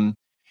I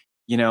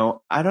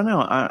don't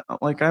know,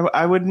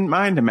 I wouldn't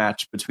mind a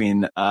match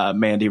between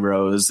Mandy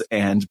Rose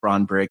and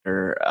Braun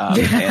Breaker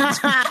and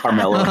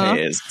Carmelo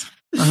Hayes.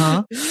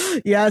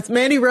 Yes,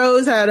 Mandy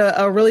Rose had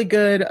a really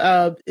good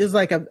it was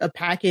like a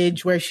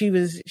package where she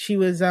was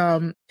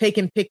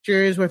taking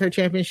pictures with her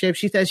championship.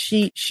 She says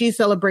she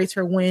celebrates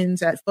her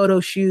wins at photo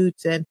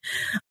shoots, and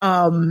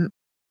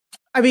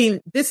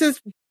this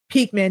is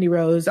peak Mandy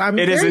Rose. I'm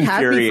very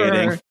happy for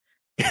her.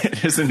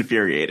 It is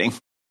infuriating.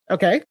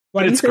 Okay.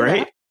 But it's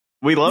great. That?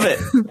 We love it.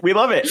 We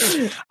love it.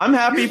 I'm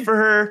happy for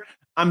her.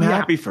 I'm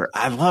happy for her.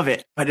 I love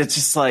it. But it's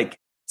just like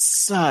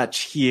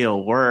such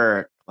heel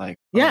work.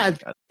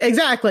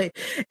 Exactly.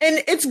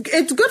 And it's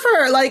good for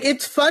her. Like,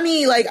 it's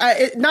funny. Like,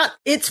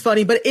 it's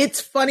funny, but it's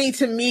funny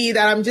to me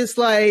that I'm just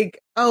like,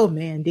 oh,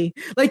 Mandy,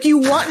 like, you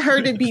want her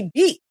to be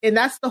beat. And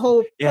that's the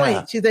whole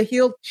point. She's a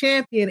heel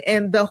champion,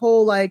 and the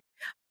whole, like,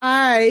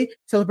 I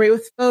celebrate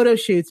with photo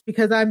shoots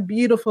because I'm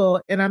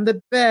beautiful and I'm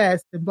the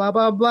best and blah,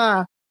 blah,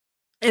 blah.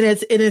 And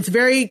it's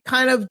very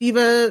kind of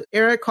Diva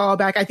era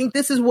callback. I think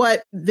this is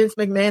what Vince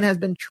McMahon has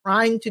been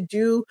trying to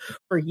do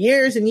for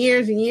years and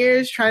years and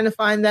years, trying to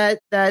find that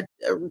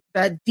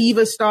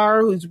Diva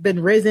star who's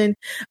been risen.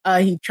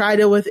 He tried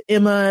it with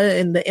Emma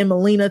and the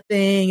Emelina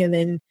thing, and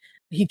then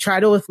he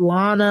tried it with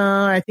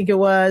Lana, I think it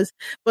was.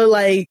 But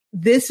like,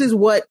 this is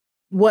what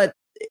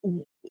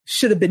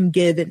should have been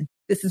given.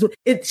 This is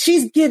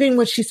she's giving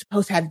what she's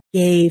supposed to have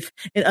gave,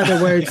 in other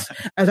words,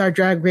 as our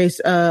Drag Race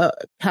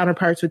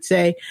counterparts would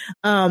say.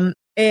 And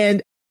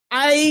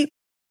I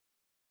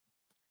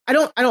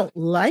don't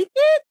like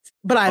it,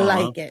 but I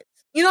like it.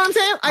 You know what I'm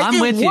saying?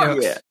 I'm with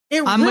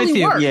you. I'm with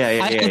you. Works.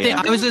 Yeah.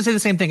 I was going to say the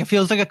same thing. It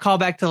feels like a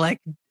callback to like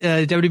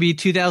WWE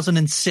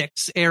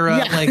 2006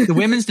 era, like the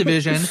women's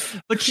division,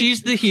 but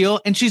she's the heel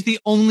and she's the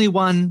only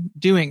one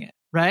doing it.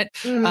 Right.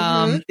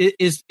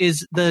 Is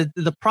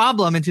the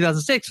problem in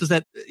 2006 was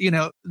that,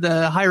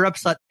 the higher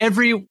ups thought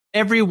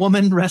every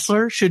woman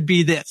wrestler should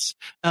be this.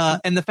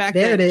 And the fact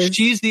that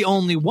she's the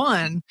only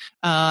one,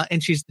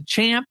 and she's the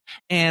champ,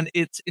 and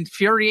it's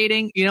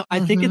infuriating. I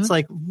think it's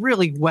like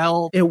really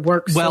it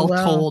works well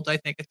told. I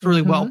think it's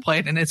really well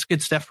played, and it's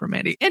good stuff from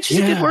Mandy. And she's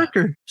a good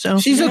worker. So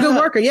she's a good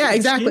worker. Yeah,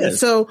 exactly.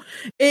 So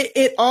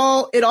it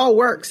all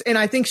works. And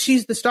I think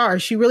she's the star.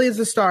 She really is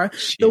the star.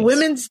 The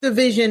women's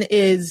division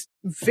is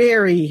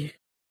very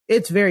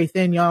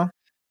thin, y'all.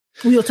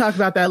 We'll talk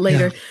about that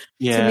later.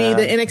 Yeah. To me,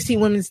 the NXT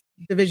women's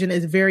division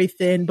is very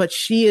thin, but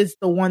she is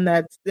the one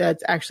that's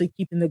actually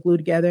keeping the glue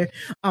together.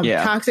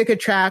 Toxic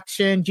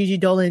Attraction, Gigi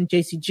Dolan,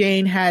 JC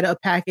Jane had a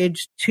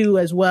package too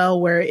as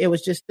well, where it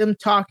was just them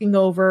talking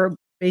over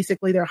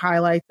basically their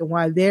highlights and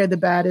why they're the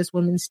baddest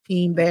women's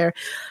team there.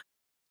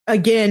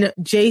 Again,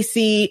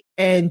 JC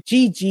and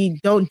Gigi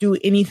don't do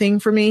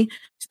anything for me.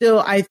 Still,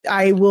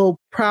 I will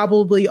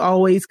probably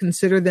always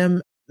consider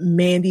them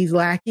Mandy's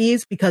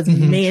lackeys, because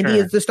Mandy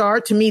is the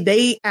star. To me,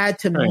 they add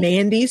to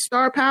Mandy's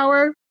star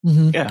power.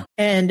 Yeah.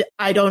 And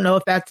I don't know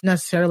if that's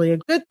necessarily a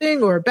good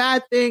thing or a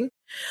bad thing.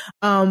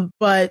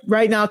 But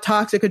right now,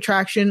 Toxic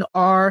Attraction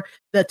are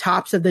the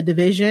tops of the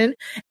division.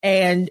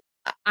 And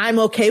I'm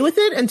okay with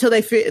it until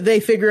they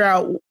figure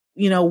out,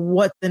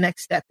 what the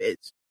next step is.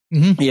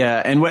 Mm-hmm.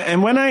 Yeah. And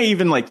when I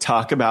even like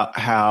talk about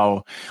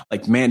how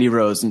like Mandy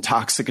Rose and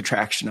Toxic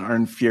Attraction are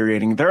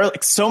infuriating, there are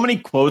like so many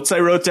quotes I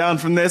wrote down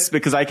from this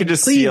because I could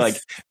just see like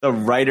the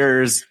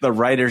writers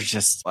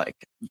just like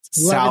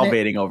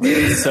salivating over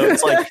it. So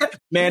it's like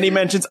Mandy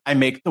mentions, I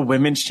make the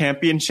women's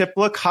championship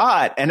look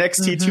hot.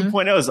 NXT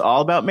 2.0 is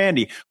all about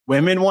Mandy.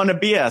 Women want to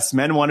be us.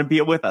 Men want to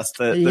be with us.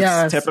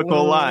 The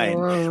typical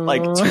line,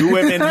 like two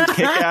women who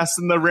kick ass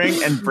in the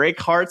ring and break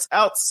hearts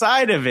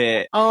outside of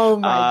it. Oh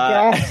my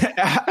God.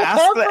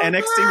 Ask the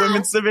NXT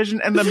women's division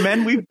and the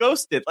men we've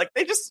ghosted. Like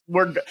they just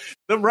were,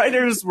 the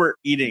writers were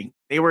eating.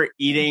 They were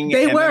eating.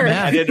 They were. The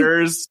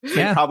editors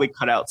probably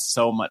cut out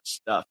so much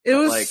stuff. It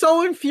was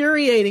so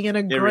infuriating in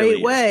a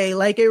great way.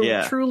 Like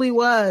it truly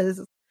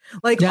was.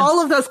 Like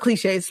all of those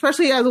cliches,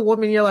 especially as a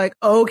woman, you're like,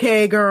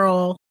 okay,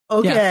 girl.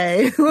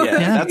 Okay.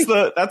 That's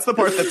the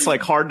part that's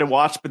like hard to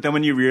watch. But then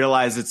when you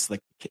realize it's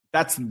like,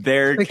 that's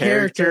their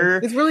character.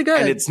 It's really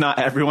good. And it's not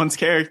everyone's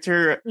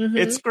character. Mm-hmm.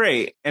 It's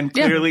great. And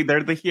clearly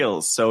they're the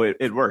heels. So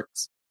it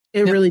works.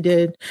 It really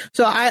did.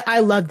 So I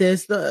love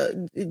this.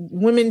 The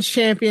women's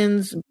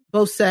champions,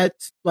 both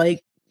sets,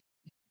 like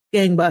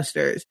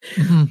gangbusters.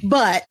 Mm-hmm.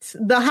 But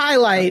the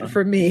highlight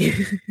for me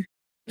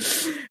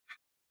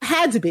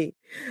had to be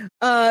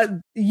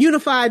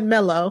Unified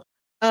Mello.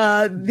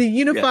 The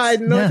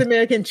unified North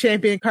American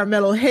champion,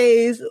 Carmelo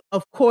Hayes,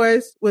 of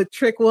course, with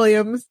Trick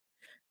Williams.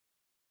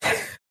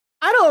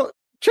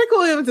 Trick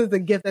Williams is the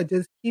gift that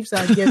just keeps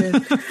on giving.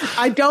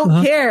 I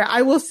don't care.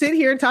 I will sit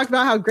here and talk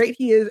about how great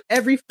he is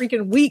every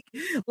freaking week.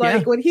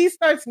 Like when he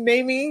starts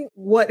naming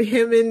what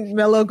him and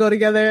Mello go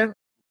together,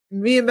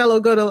 me and Mello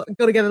go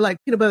together like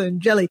peanut butter and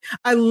jelly.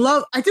 I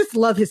just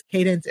love his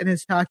cadence and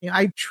his talking.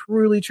 I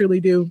truly, truly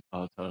do.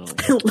 Oh,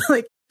 totally.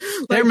 like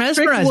they're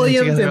mesmerizing Williams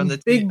together and on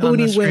the big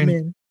booty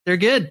women. They're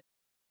good.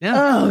 Yeah.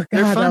 Oh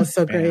God, that was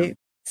so great.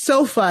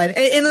 So fun.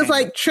 And it's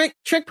like Trick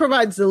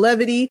provides the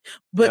levity,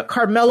 but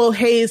Carmelo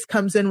Hayes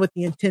comes in with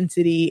the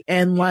intensity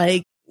and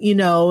like,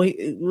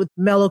 with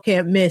Mello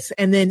can't miss.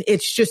 And then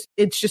it's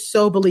just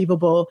so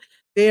believable.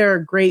 They're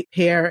a great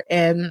pair.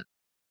 And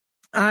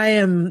I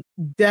am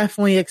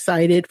definitely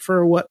excited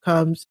for what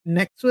comes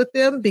next with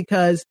them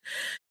because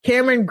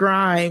Cameron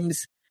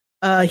Grimes,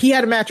 he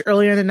had a match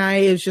earlier in the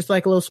night. It was just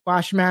like a little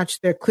squash match.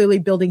 They're clearly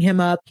building him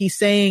up. He's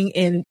saying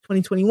in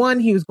 2021,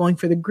 he was going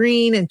for the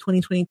green. In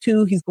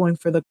 2022, he's going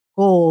for the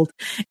gold.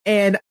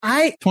 And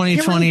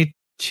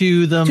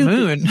 2022, the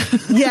moon.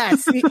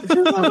 Yes.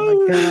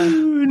 Oh my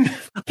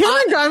God.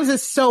 Cameron Grimes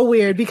is so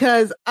weird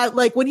because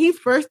when he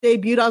first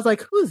debuted, I was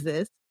like, who's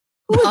this?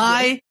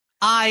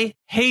 I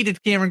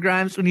hated Cameron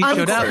Grimes when he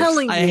showed up.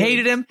 I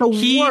hated him.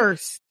 The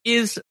worst. He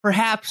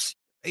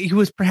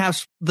was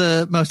perhaps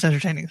the most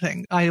entertaining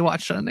thing I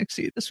watched on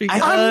NXT this week.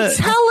 I'm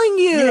telling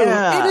you,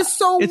 it is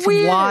so weird. It's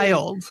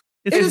wild.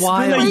 It's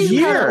wild. Been a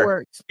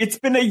year. It's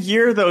been a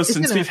year though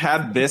since we've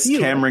had this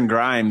Cameron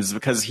Grimes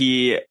because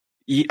I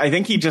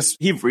think he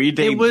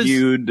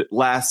re-debuted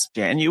last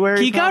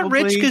January. He got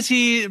rich because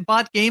he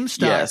bought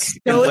GameStop. Yes,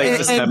 in late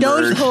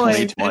December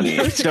 2020.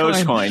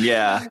 Dogecoin,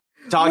 yeah.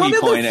 Doggy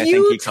coin, I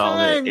think he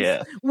called it.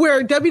 Yeah,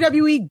 where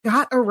WWE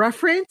got a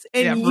reference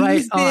and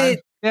used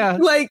it. Yeah,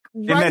 like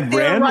right and then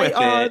ran with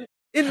it.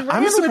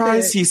 I'm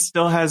surprised he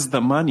still has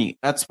the money.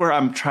 That's where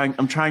I've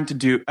been trying to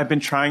do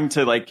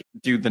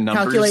the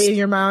numbers. Calculate in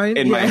your mind.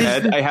 In my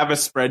head. I have a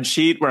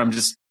spreadsheet where I'm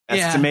just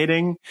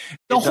estimating.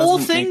 The whole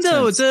thing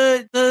though,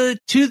 the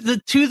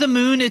to the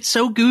moon, it's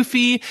so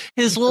goofy.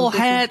 His little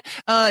hat,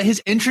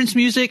 his entrance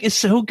music is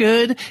so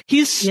good.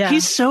 He's so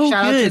Shout good.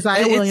 Out to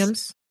Zaya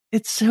Williams.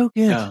 It's so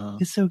good.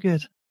 It's so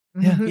good.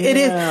 Yeah. It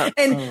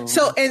is.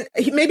 And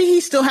maybe he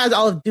still has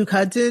all of Duke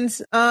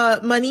Hudson's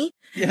money.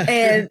 Yeah.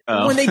 And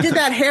when they did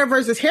that hair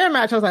versus hair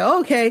match, I was like,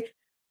 okay,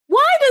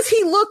 why does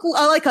he look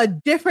like a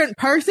different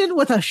person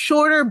with a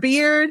shorter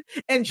beard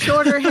and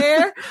shorter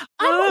hair?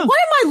 Why am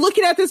I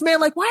looking at this man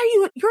like, why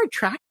are you're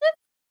attractive?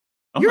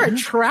 You're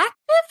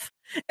attractive?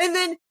 And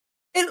then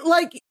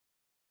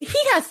he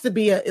has to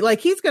be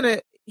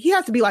he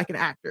has to be like an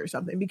actor or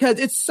something because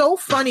it's so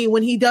funny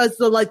when he does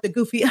the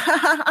goofy to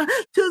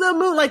the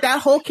moon, like that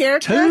whole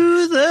character.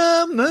 To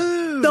the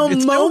moon.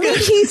 The moment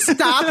he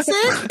stops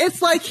it,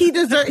 it's like he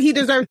deserves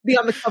to be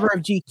on the cover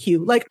of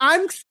GQ. Like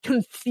I'm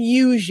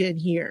confusion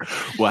here.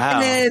 Wow.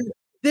 And then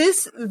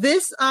this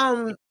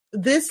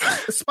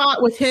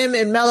spot with him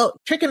and Mello,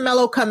 Trick and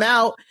Mello come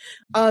out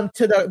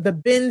to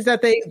the bins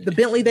the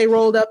Bentley they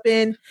rolled up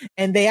in,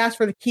 and they ask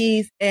for the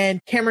keys,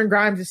 and Cameron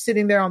Grimes is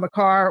sitting there on the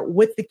car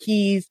with the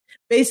keys,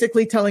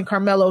 basically telling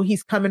Carmelo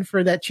he's coming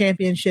for that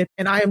championship,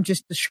 and I am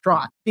just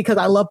distraught because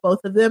I love both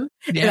of them,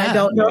 and I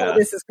don't know how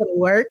this is going to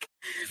work.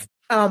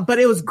 But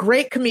it was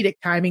great comedic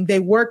timing. They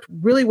worked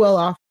really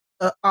well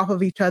off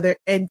of each other,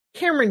 and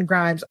Cameron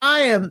Grimes,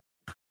 I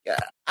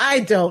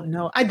don't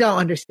know. I don't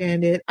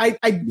understand it.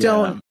 I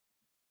don't.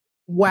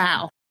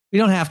 Wow. We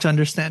don't have to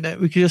understand it.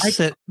 We can just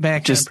sit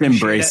back just and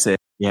embrace it.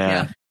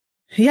 Yeah.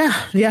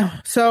 Yeah.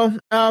 So,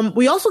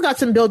 we also got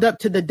some build up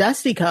to the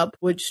Dusty Cup,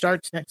 which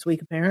starts next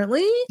week,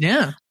 apparently.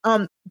 Yeah.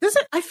 I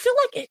feel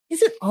like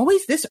is it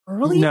always this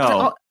early?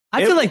 No.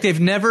 I feel like they've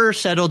never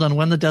settled on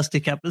when the Dusty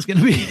Cup is going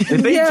to be.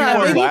 Did they do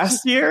one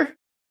last year?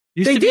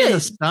 Used to be in the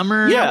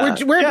summer. Yeah,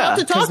 we're about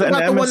to talk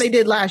about the one they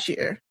did last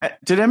year.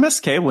 Did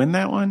MSK win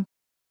that one?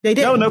 They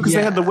did. No, because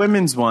they had the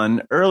women's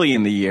one early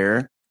in the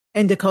year.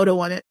 And Dakota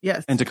won it.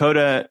 Yes. And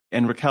Dakota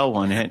and Raquel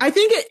won it. I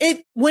think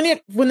when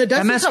the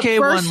Dusty MSK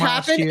Cup first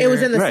happened, it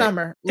was in the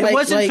summer. It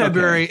was in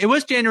February. Okay. It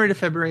was January to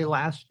February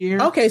last year.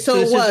 Okay, so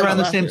this it was is around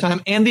the same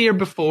time, and the year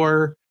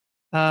before.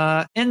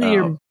 Year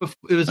before,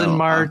 it was in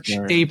March,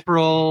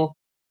 April.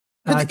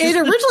 It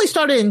originally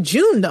started in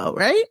June, though,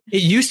 right?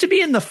 It used to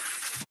be in the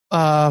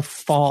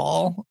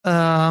fall.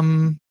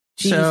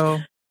 So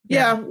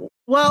yeah.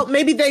 Well,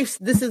 maybe this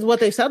is what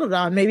they settled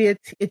on. Maybe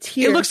it's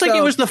here. It looks like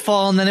it was the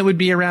fall, and then it would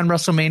be around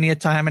WrestleMania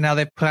time, and now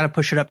they kind of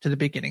push it up to the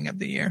beginning of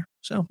the year.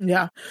 So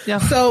yeah.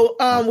 So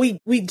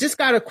we just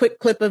got a quick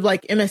clip of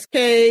like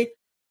MSK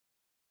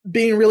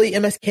being really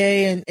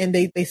MSK, and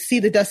they see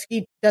the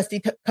Dusty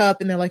Cup,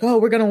 and they're like, oh,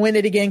 we're gonna win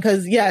it again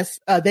because yes,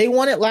 they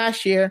won it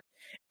last year,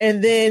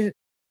 and then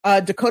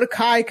Dakota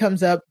Kai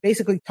comes up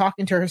basically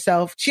talking to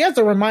herself. She has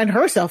to remind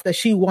herself that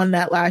she won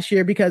that last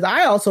year because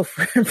I also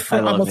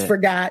almost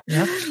forgot.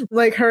 Yep.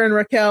 Like her and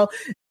Raquel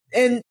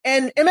and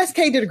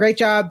MSK did a great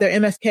job. Their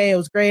MSK, it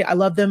was great. I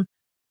love them.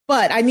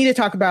 But I need to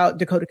talk about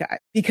Dakota Kai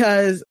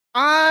because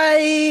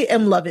I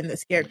am loving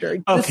this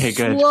character. Okay,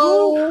 good.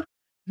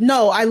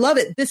 No, I love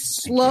it. This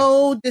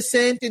slow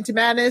descent into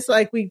madness,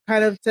 like we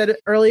kind of said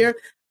earlier.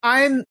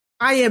 I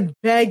am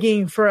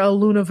begging for a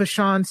Luna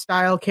Vachon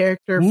style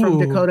character from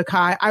Dakota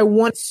Kai. I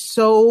want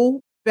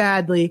so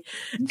badly.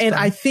 And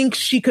I think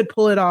she could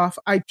pull it off.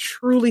 I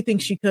truly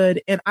think she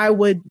could. And I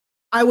would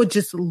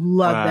just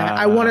love that.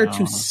 I want her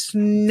to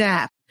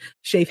snap,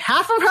 shave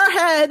half of her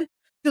head,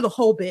 do the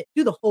whole bit,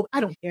 I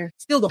don't care.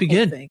 Still the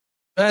whole thing.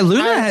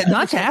 Luna had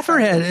not half her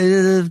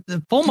head,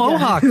 full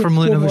mohawk from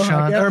Luna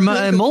Vachon, or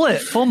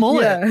mullet, full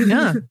mullet.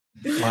 Yeah.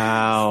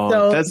 Wow.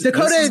 So this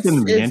is going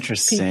to be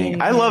interesting.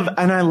 peaking. I love,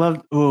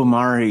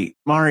 Mari,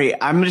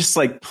 I'm just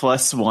like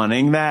plus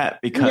wanting that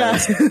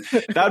because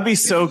that would be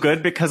so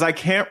good because I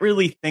can't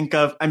really think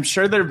of, I'm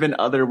sure there have been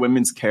other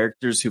women's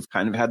characters who've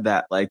kind of had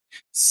that like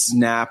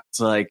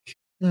snapped, like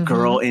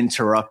girl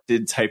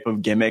interrupted type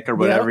of gimmick or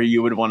whatever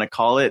you would want to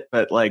call it.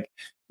 But like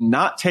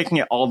not taking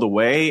it all the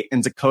way,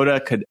 and Dakota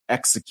could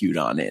execute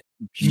on it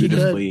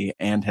beautifully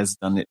and has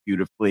done it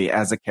beautifully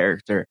as a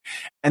character.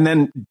 And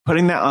then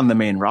putting that on the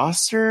main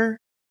roster,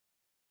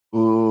 I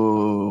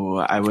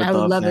would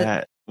love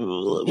that.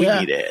 Ooh, we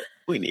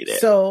need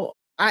it. So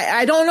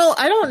I don't know.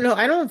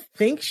 I don't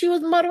think she was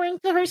muttering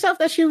to herself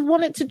that she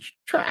wanted to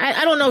try.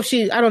 I don't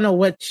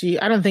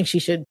think she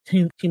should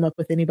team up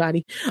with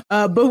anybody.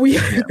 But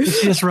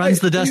she just runs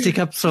the Dusty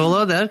Cup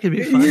solo. That could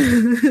be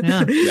fun.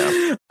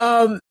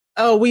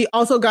 We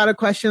also got a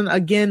question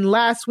again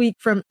last week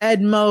from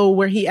Ed Mo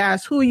where he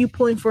asked, who are you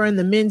pulling for in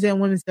the men's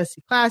and women's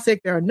Dusty Classic?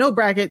 There are no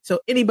brackets,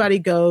 so anybody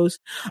goes.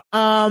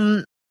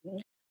 We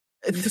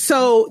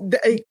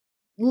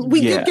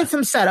did get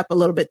some setup a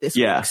little bit this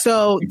week.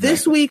 So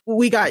this week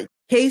we got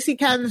Casey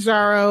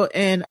Catanzaro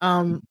and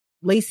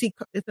Lacey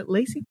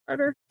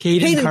Carter?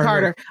 Caden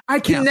Carter. I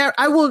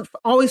will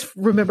always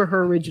remember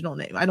her original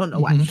name. I don't know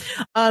why.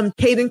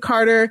 Caden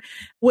Carter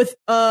with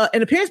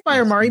an appearance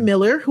by Amari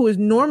Miller, who is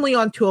normally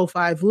on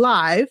 205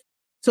 Live.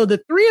 So the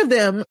three of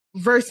them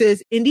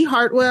versus Indy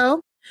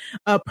Hartwell,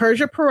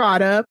 Persia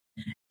Parada,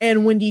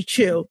 and Wendy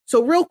Chu.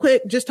 So real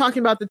quick, just talking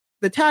about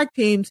the tag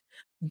teams.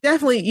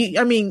 Definitely,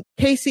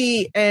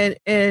 Casey and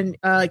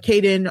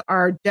Caden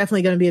are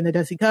definitely going to be in the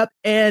Dusty Cup,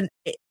 and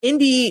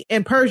Indy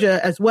and Persia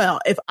as well.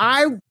 If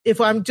I'm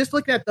just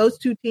looking at those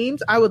two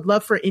teams, I would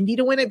love for Indy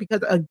to win it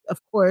because of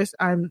course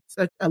I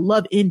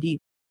love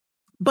Indy,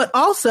 but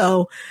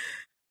also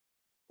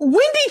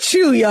Wendy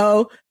Chu,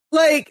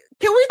 like,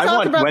 can we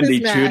talk about Wendy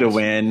this match? Chu to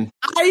win?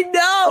 I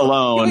know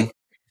alone.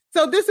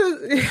 So this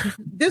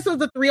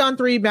was a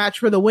 3-on-3 match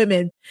for the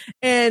women,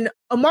 and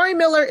Amari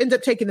Miller ends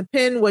up taking the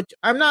pin, which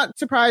I'm not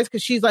surprised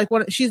because she's like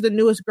she's the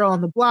newest girl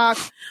on the block.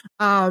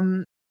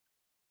 But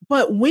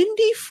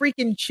Wendy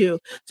freaking Chu.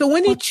 So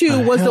Wendy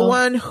Chu was the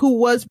one who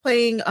was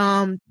playing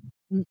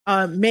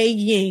Mei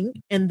Ying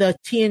in the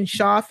Tian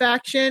Shaw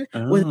faction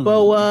with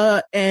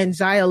Boa and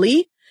Xia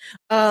Li.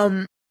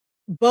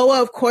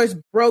 Boa, of course,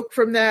 broke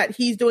from that.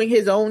 He's doing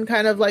his own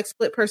kind of like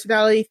split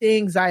personality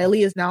thing. Xia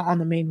Li is now on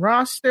the main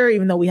roster,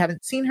 even though we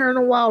haven't seen her in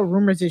a while.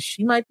 Rumors is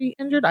she might be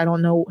injured. I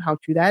don't know how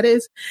true that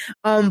is.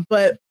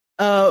 But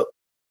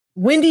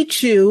Wendy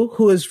Chu,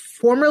 who is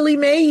formerly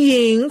Mei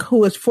Ying,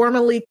 who is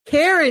formerly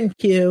Karen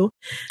Q,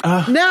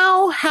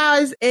 now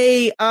has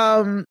a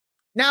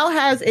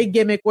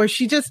gimmick where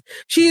she's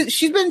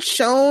been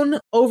shown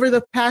over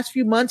the past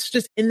few months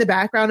just in the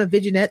background of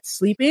Viginette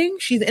sleeping.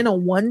 She's in a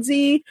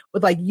onesie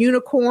with like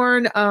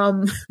unicorn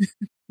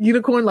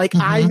like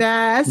eye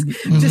mask,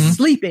 just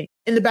sleeping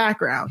in the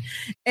background.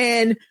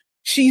 And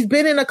she's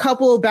been in a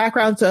couple of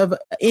backgrounds of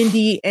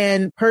Indy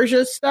and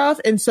Persia stuff.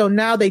 And so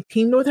now they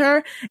teamed with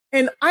her,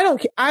 and I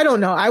don't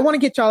know. I want to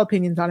get y'all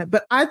opinions on it,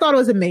 but I thought it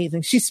was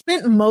amazing. She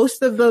spent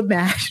most of the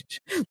match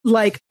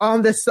like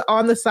on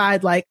the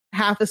side, like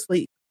half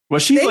asleep.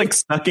 Was she like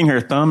sucking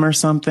her thumb or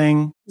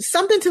something?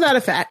 Something to that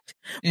effect.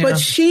 Yeah. But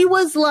she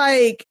was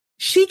like,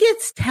 she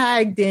gets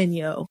tagged in,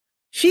 yo.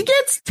 She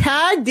gets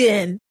tagged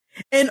in,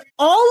 and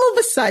all of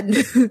a sudden,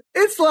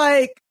 it's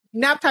like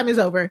nap time is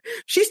over.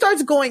 She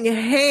starts going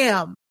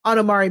ham on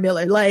Amari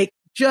Miller, like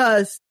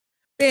just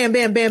bam,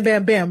 bam, bam,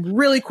 bam, bam,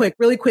 really quick.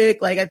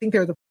 Like I think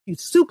there was a few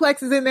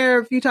suplexes in there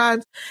a few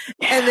times,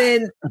 and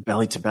then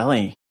belly to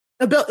belly.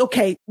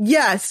 Okay,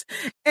 yes,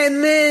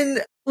 and then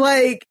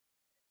like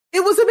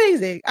it was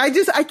amazing. I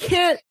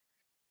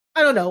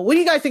don't know. What do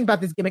you guys think about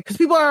this gimmick? Because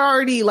people are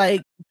already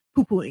like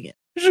poo-pooing it.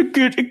 It's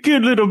a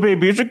good little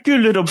baby. It's a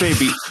good little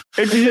baby.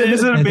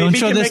 Don't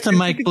show this to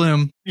Mike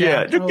Bloom.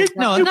 Yeah. No, it's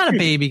not a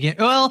baby game.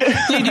 Well, do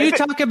you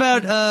talk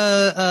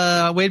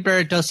about Wade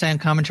Barrett does say in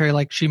commentary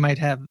like she might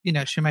have,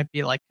 she might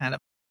be like kind of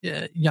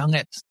young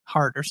at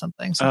heart or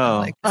something.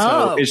 Like that.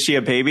 So is she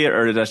a baby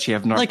or does she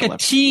have narcolepsy? Like a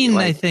teen,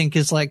 I think,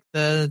 is like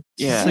the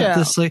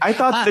I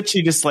thought that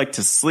she just liked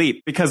to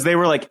sleep because they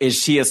were like, is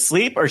she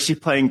asleep or is she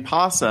playing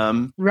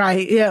possum?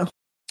 Right. Yeah.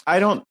 I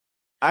don't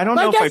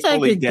know if I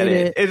fully get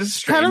it. It is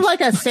strange. Kind of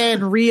like a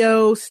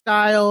Sanrio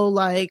style,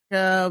 like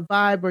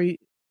vibe, or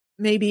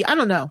maybe I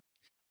don't know.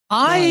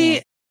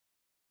 I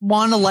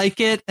want to like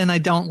it, and I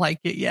don't like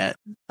it yet.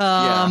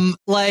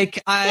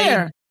 Like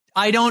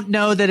I don't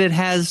know that it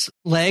has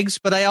legs,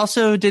 but I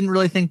also didn't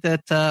really think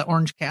that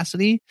Orange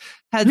Cassidy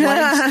had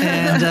legs.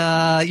 And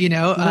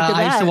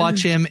I used to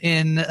watch him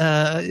in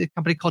a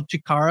company called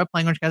Chikara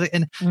playing Orange Cassidy,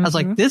 and I was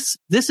like, this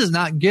is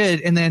not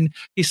good. And then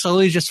he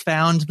slowly just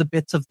found the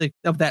bits of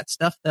that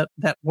stuff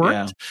that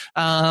worked.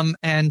 Yeah.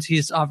 And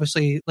he's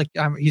obviously like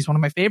he's one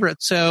of my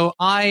favorites. So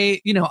I'm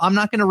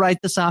not going to write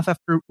this off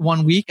after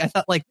 1 week. I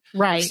thought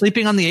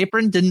sleeping on the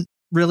apron didn't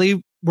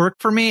really work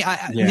for me.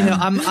 I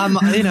don't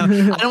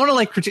want to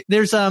like critique.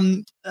 There's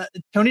Tony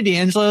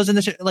D'Angelo's in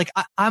the show. Like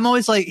I'm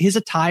always like his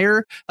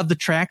attire of the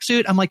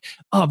tracksuit. I'm like,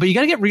 oh, but you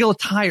got to get real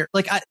attire.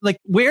 Like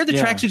wear the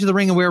tracksuit to the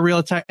ring and wear real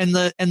attire. And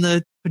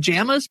the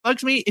pajamas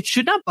bugs me. It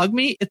should not bug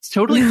me. It's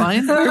totally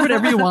fine. Wear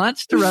whatever you want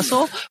to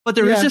wrestle. But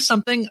there is just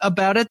something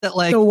about it that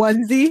like the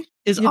onesie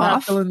is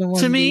off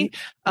to me.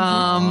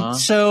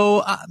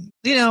 So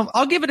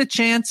I'll give it a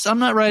chance. I'm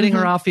not writing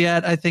her off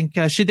yet. I think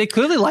they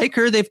clearly like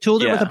her. They've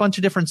tooled her with a bunch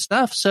of different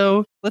stuff.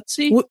 So let's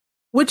see.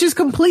 Which is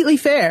completely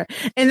fair.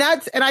 And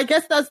I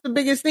guess that's the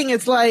biggest thing.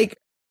 It's like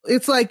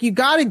you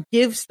got to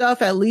give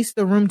stuff at least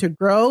the room to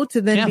grow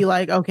to then be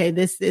like, okay,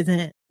 this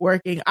isn't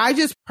working. I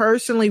just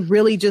personally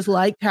really just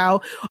liked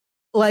how,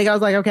 like, I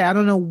was like, okay, I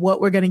don't know what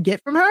we're going to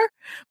get from her,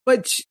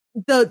 but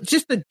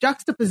the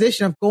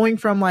juxtaposition of going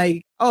from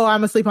like, oh,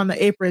 I'm asleep on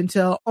the apron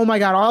till, oh my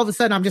God, all of a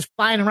sudden I'm just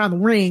flying around the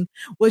ring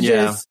was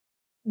just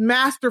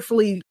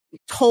masterfully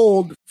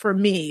told for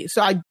me.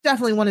 So I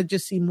definitely want to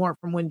just see more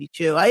from Wendy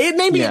Chu. It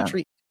made me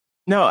intrigued.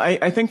 No,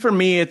 I think for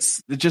me,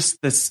 it's just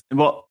this.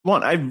 Well,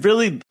 one,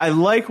 I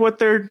like what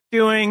they're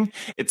doing.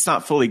 It's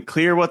not fully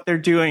clear what they're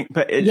doing,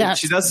 but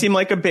she does seem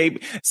like a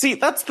baby. See,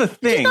 that's the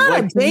thing. She's not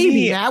like a baby.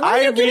 Me,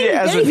 I read it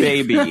as a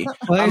baby.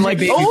 I'm like,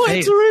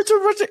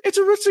 it's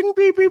a wrestling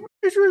baby.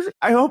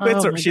 I hope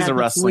she's a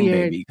wrestling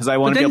baby because I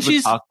want to be able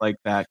to talk like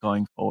that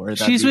going forward.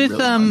 She's with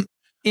really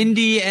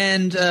Indy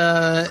and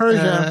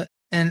Persia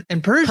and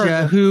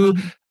Persia, who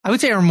I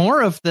would say are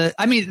more of the.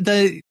 I mean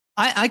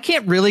I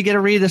can't really get a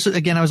read. This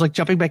again, I was like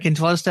jumping back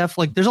into a lot of stuff.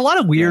 Like there's a lot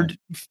of weird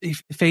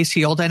face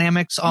heel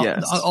dynamics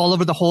all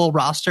over the whole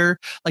roster.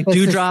 Like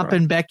Doudrop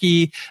and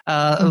Becky,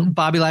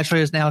 Bobby Lashley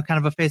is now kind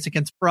of a face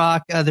against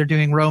Brock. They're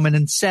doing Roman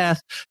and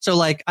Seth. So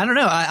like, I don't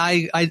know.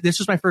 I this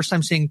was my first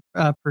time seeing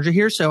Persia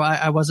here. So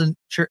I wasn't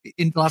sure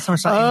the last time I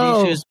saw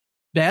Indy, she was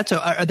bad. So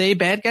are they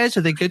bad guys?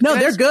 Are they good guys? No,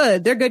 they're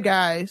good. They're good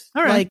guys.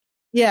 All right.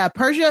 Like,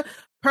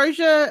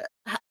 Persia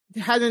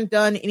hasn't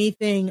done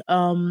anything,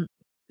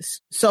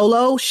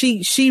 solo.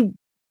 She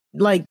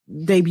like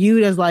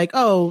debuted as like,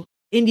 oh,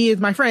 Indy is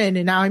my friend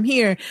and now I'm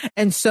here.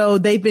 And so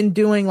they've been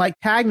doing like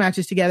tag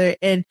matches together,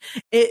 and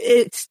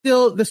it's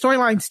still, the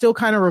storyline still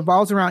kind of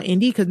revolves around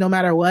Indy because no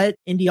matter what,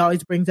 Indy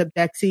always brings up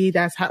Dexy.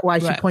 That's why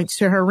she points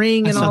to her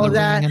ring and all of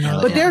that.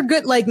 But they're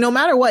good. Like no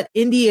matter what,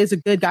 Indy is a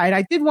good guy. And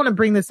I did want to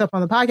bring this up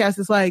on the podcast.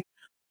 It's like,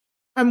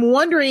 I'm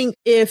wondering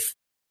if,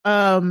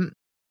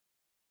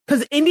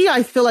 because Indy,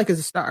 I feel like is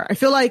a star. I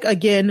feel like,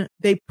 again,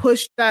 they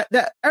pushed that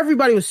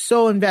everybody was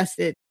so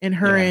invested in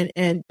her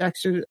and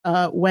Dexter's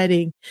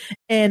wedding.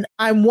 And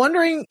I'm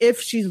wondering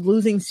if she's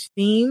losing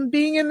steam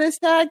being in this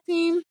tag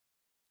team.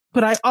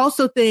 But I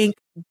also think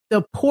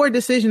the poor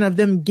decision of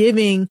them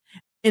giving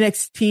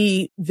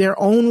NXT their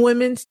own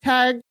women's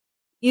tag,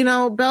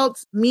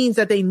 belts means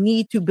that they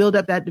need to build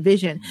up that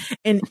division.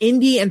 And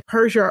Indy and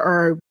Persia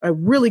are a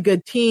really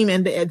good team.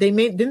 And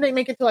didn't they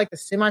make it to like the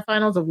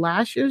semifinals of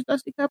last year's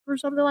Dusty Cup or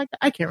something like that?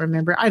 I can't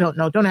remember. I don't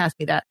know. Don't ask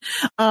me that.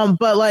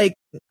 But like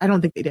I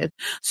don't think they did.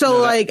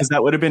 So because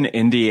that would have been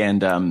Indy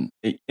and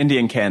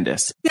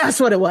Candice. That's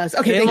what it was.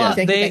 Okay, thank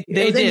you.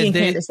 They did.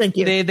 Candice, thank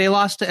you. They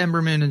lost to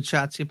Ember Moon and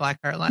Shotzi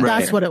Blackheart last. Right.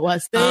 That's what it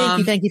was.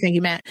 Thank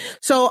you, Matt.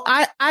 So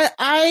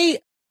I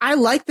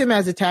like them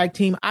as a tag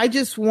team. I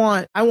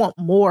want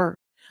more.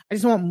 I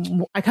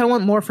kind of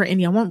want more for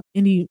Indy. I want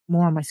Indy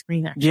more on my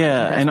screen, actually.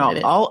 Yeah, and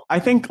I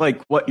think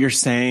like what you're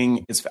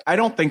saying is, I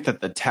don't think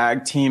that the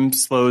tag team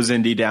slows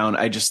Indy down.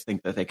 I just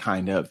think that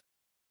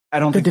I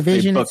don't think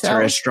they booked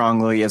her as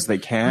strongly as they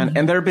can. Mm-hmm.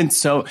 And there have been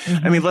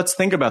I mean, let's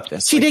think about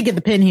this. She did get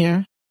the pin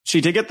here.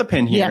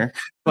 Yeah.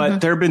 But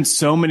there have been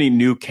so many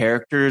new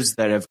characters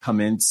that have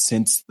come in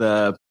since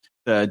the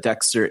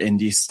Dexter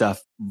Indy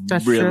stuff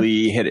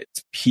really hit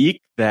its peak,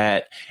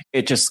 that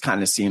it just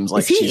kind of seems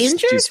like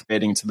she's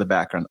fading to the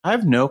background. I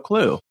have no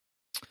clue.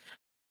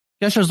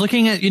 Gosh, I was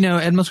looking at,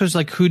 Ed Musco's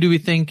like, who do we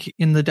think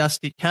in the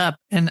Dusty Cup?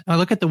 And I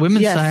look at the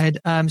women's side.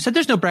 Said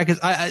there's no brackets.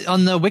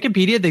 On the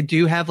Wikipedia, they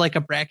do have like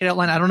a bracket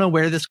outline. I don't know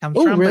where this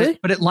comes from, really?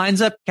 but it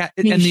lines up.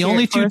 And the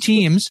only two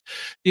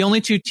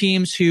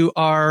teams who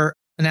are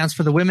announced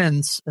for the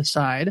women's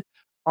side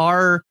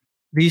are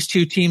these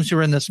two teams who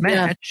are in this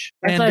match,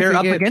 and they're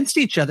up against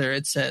each other,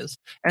 it says.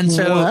 And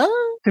so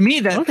to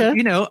me,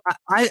 that,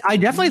 I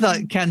definitely thought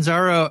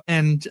Canzaro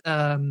and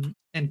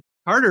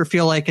Carter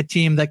feel like a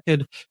team that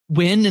could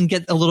win and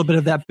get a little bit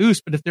of that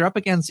boost. But if they're up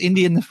against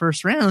Indy in the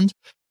first round,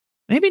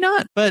 maybe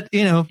not. But,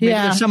 maybe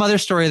there's some other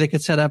story they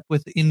could set up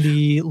with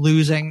Indy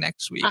losing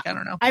next week. I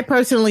don't know. I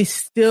personally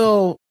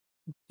still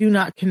do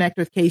not connect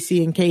with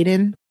Casey and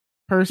Kaden.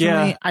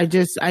 Personally, I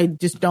just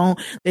don't.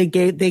 They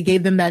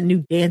gave them that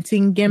new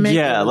dancing gimmick.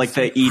 Yeah, like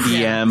the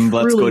EDM.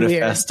 Let's go to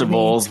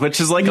festivals, which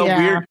is like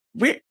a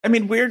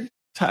weird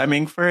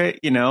timing for it.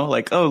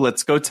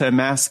 Let's go to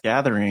mass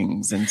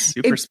gatherings and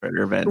super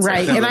spreader events.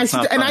 Right, and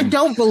I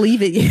don't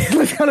believe it yet.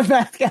 Let's go to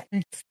mass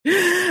gatherings,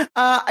 and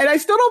I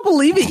still don't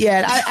believe it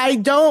yet. I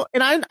don't,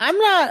 and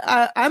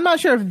I'm not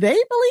sure if they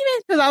believe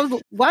it, because I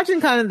was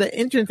watching kind of the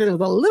entrance and it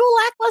was a little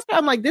lackluster.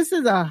 I'm like, this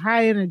is a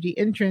high energy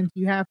entrance.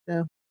 You have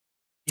to.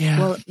 Yeah.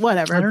 Well,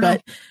 whatever.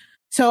 But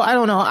so I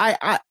don't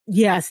know.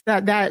 Yes,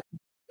 that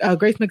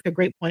Grace makes a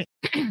great point.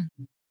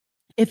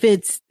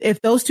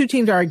 If those two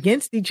teams are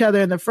against each other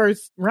in the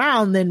first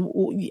round, then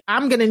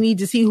I'm going to need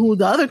to see who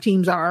the other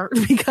teams are,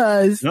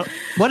 because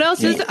what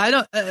else is I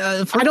don't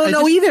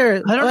know either.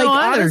 I don't know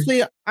either.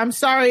 Honestly, I'm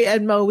sorry,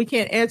 Edmo, we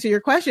can't answer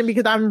your question,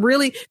 because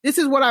this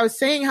is what I was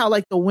saying, how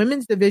like the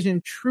women's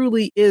division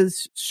truly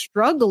is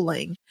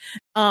struggling.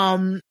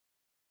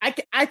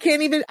 I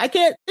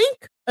can't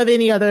think of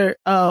any other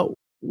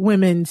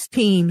women's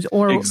teams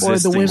or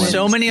the women.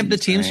 So many of the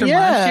teams from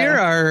last year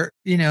are,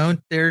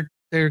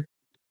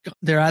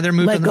 they're either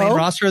moved to the main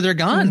roster or they're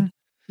gone.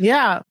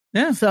 Yeah.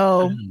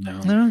 So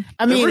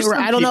I mean,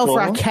 I don't know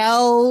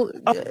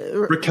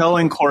if Raquel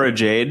and Cora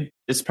Jade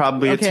is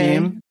probably a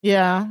team.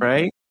 Yeah.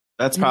 Right.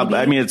 That's probably.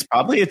 I mean, it's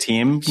probably a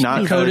team.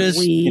 Not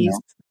Dakota's.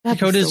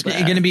 Dakota's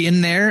going to be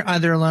in there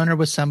either alone or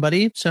with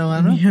somebody. So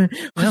I don't know.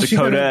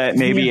 Dakota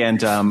maybe,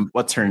 and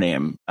what's her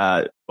name?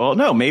 Well,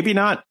 no, maybe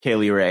not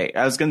Kaylee Ray.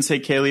 I was going to say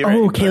Kaylee Ray.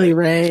 Oh, Kaylee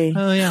Ray.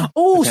 Oh, yeah.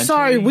 Oh,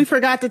 sorry, we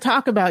forgot to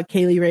talk about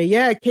Kaylee Ray.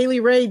 Yeah,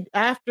 Kaylee Ray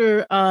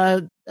after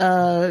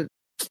the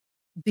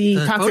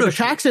Toxic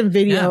Attraction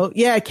video.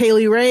 Yeah,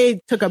 Kaylee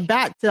Ray took a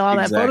back to all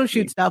that photo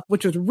shoot stuff,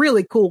 which was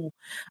really cool.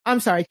 I'm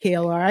sorry,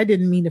 KLR. I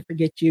didn't mean to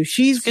forget you.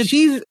 She's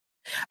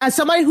as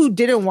somebody who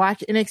didn't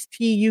watch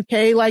NXT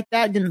UK like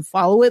that, didn't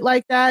follow it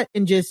like that,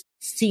 and just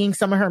seeing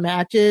some of her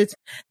matches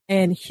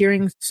and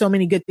hearing so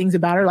many good things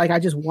about her. Like, I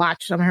just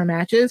watched some of her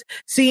matches,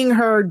 seeing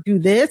her do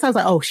this. I was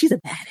like, oh, she's a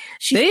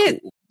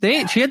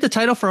badass. She had the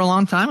title for a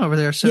long time over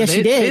there. So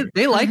she did.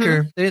 They like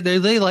her.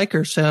 They like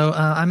her. So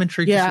I'm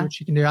intrigued to see what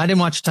she can do. I didn't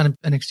watch a ton of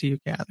NXT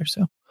UK either.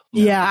 So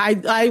yeah,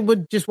 I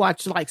would just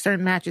watch like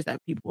certain matches that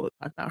people would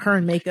talk about, her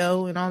and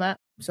Mako and all that.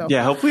 So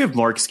yeah, hopefully we have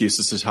more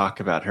excuses to talk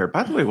about her.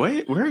 By the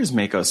way, where is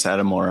Mako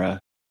Satomura?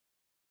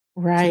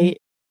 Right.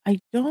 I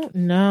don't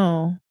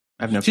know.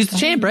 She's the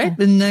champ, right?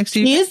 The next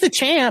she is the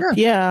champ.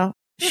 Yeah.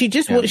 She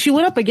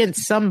went up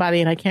against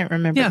somebody and I can't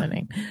remember the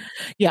name.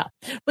 Yeah.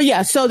 But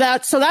yeah, so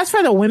that's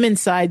for the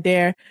women's side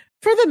there.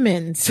 For the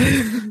men's,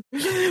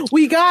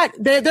 we got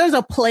there's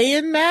a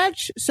play-in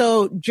match.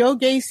 So Joe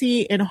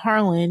Gacy and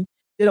Harlan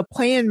did a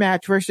play-in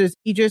match versus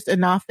Idris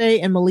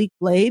Anafe and Malik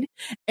Blade.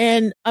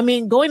 And I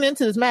mean, going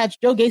into this match,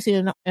 Joe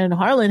Gacy and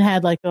Harlan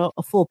had like a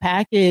full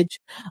package.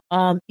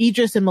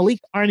 Idris and Malik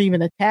aren't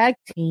even a tag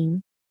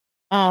team.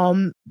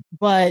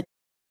 But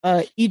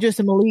Idris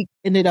and Malik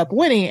ended up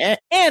winning.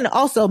 And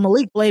also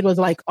Malik Blade was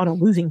like on a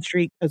losing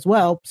streak as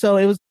well. So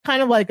it was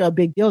kind of like a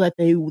big deal that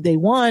they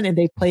won and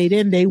they played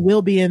in. They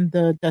will be in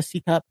the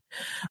Dusty Cup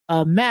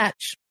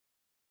match.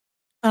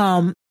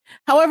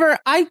 However,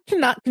 I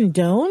cannot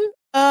condone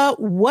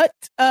what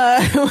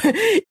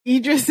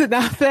Idris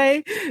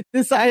Anafe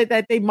decided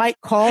that they might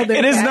call their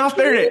It is not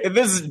fair.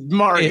 This is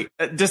Mari.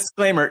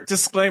 Disclaimer.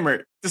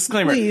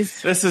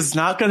 Please. This is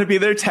not going to be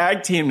their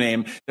tag team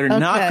name. They're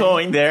not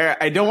going there.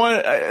 I don't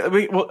want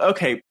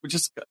to.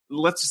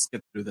 Let's just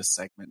get through this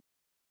segment.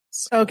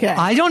 Okay.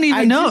 I don't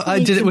even know.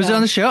 Was it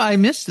on the show? Did I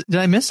miss this?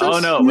 Oh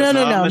no.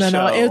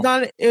 No.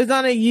 It was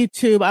on a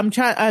YouTube. I'm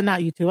trying,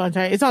 not YouTube. I'm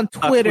trying. It's on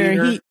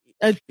Twitter.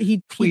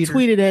 He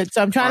tweeted it.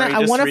 So I'm trying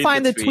I want to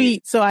find the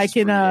tweet so I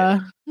can,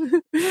 and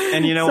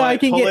you know so what? I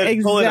can get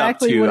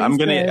exactly what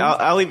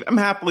I'm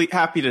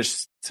happy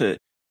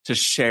to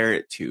share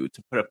it to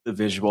put up the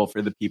visual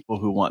for the people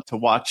who want to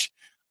watch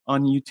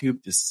on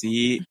YouTube to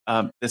see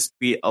this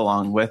tweet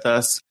along with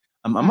us.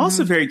 I'm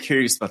also very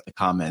curious about the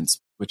comments,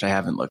 which I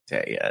haven't looked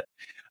at yet.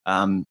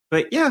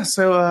 But yeah,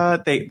 so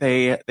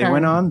they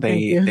went on.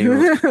 They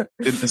did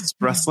this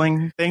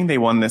wrestling thing. They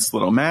won this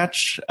little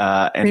match.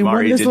 And they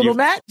Mari, won this little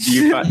match.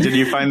 Did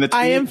you find the tweet?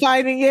 I am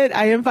finding it.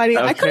 Okay.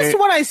 I could have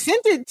sworn I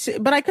sent it,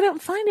 but I couldn't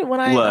find it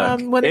when I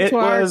went into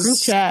our group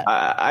chat.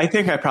 I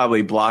think I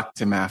probably blocked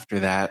him after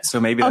that, so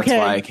maybe that's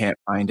why I can't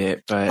find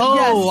it. But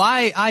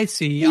I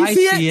see. I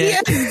see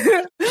it.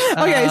 Yeah.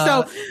 Okay,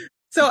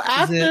 so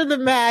after the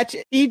match,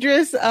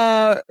 Idris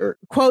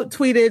quote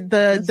tweeted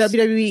the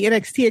WWE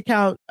NXT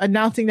account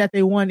announcing that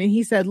they won, and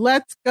he said,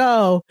 "Let's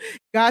go!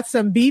 Got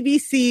some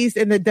BBCs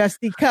in the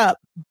Dusty Cup.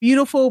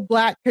 Beautiful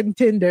black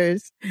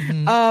contenders."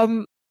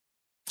 Mm-hmm.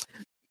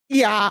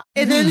 Yeah,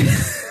 and then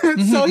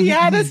so he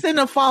had to send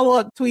a follow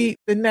up tweet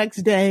the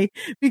next day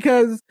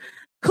because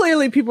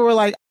clearly people were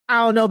like,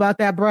 "I don't know about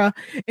that, bruh."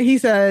 And he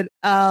said,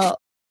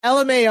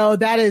 "LMAO,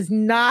 that is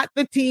not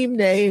the team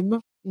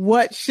name.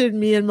 What should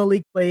me and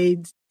Malik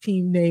Blade's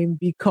team name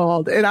be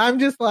called?" And I'm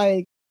just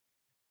like,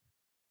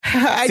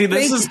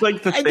 this is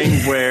like the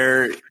thing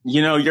where,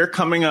 you know, you're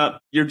coming up,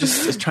 you're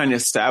just trying to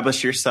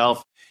establish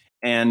yourself,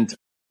 and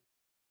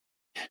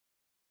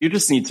you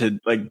just need to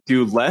like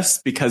do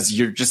less because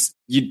you're just,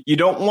 you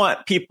don't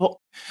want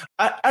people.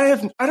 I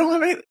don't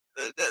have any.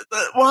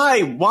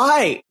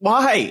 Why?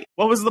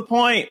 What was the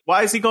point?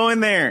 Why is he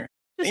going there?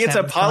 He had to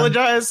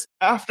apologize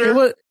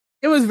after.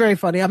 It was very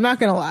funny. I'm not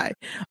going to lie.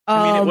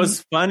 I mean, it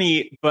was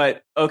funny,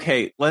 but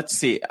okay, let's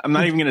see. I'm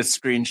not even going to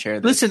screen share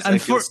this. Listen, I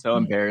feel so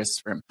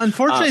embarrassed for him.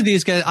 Unfortunately,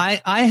 these guys,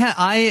 I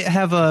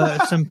have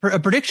a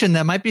prediction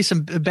that might be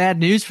some bad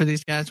news for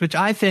these guys, which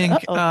I think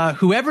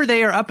whoever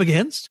they are up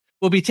against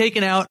will be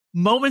taken out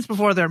moments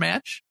before their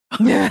match.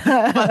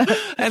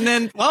 And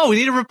then, we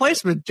need a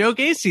replacement. Joe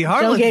Gacy,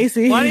 Harlan.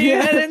 Why don't you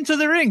head into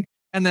the ring?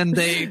 And then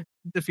they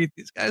defeat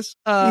these guys.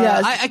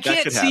 I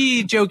can't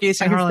see Joe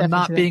Gacy and Harlan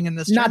not being in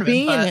this tournament. Not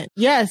being in it.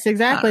 Yes,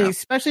 exactly.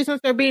 Especially since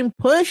they're being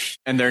pushed.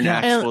 And they're an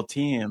actual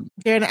team.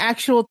 They're an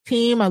actual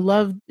team. I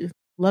love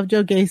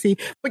Joe Gacy.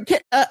 But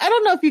I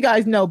don't know if you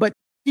guys know, but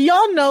do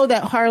y'all know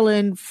that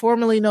Harlan,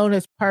 formerly known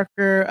as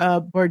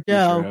Parker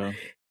Bordeaux,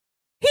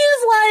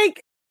 he's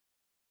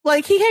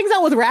like he hangs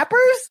out with rappers.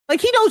 Like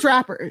he knows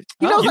rappers.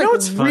 He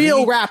knows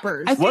real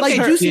rappers. I think like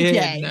Juicy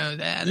J. Know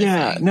that.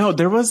 Yeah. No,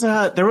 there was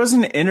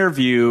an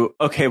interview.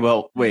 Okay,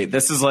 well, wait.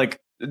 This is like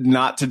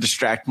not to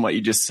distract from what you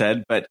just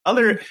said, but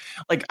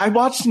I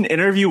watched an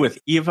interview with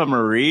Eva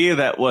Marie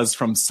that was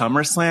from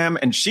SummerSlam,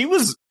 and she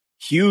was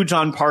huge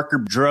on Parker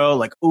Bordeaux.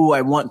 Like, ooh,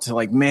 I want to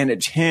like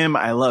manage him.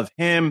 I love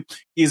him.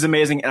 He's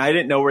amazing. And I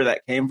didn't know where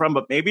that came from,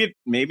 but maybe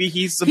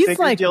he's a bigger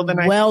like deal than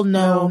well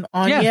known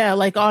on on Yeah.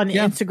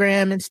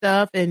 Instagram and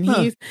stuff.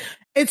 And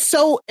it's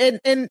so,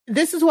 and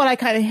this is what I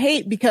kind of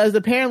hate because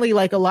apparently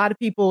like a lot of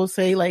people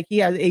say like he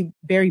has a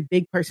very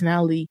big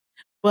personality,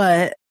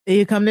 but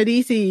you come to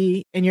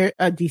DC and you're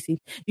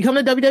you come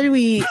to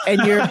WWE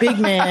and you're a big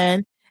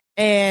man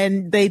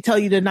and they tell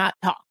you to not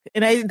talk.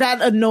 And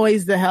that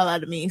annoys the hell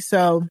out of me.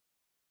 So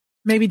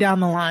maybe down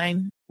the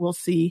line, we'll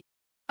see.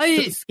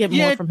 Get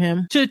more from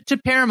him. To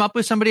pair him up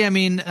with somebody, I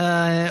mean,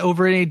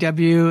 over in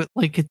AEW,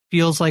 like it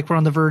feels like we're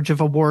on the verge of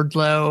a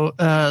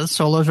Wardlow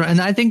solos. And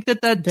I think that's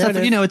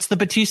it's the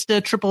Batista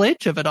Triple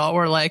H of it all.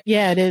 Where like,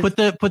 it is. Put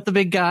the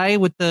big guy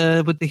with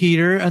the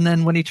heater, and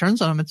then when he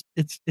turns on him,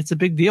 it's a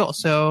big deal.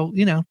 So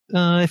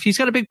if he's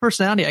got a big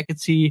personality, I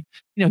could see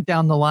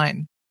down the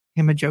line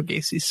him and Joe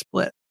Gacy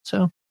split.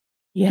 So.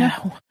 Yeah.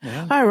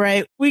 All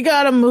right. We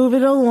got to move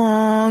it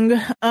along.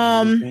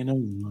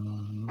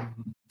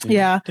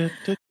 Yeah.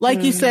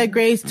 Like you said,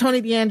 Grace,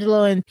 Tony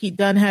D'Angelo and Pete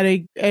Dunne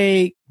had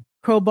a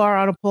crowbar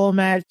on a pole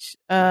match.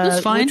 It was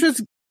fine.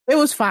 It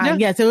was fine. Yeah.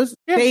 Yes, it was.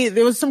 Yeah.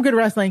 There was some good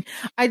wrestling.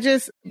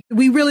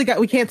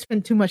 We can't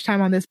spend too much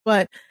time on this,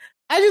 but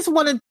I just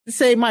wanted to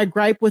say my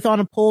gripe with on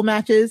a pole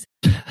matches.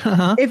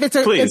 If it's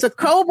a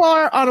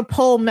crowbar on a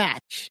pole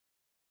match,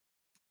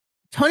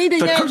 Tony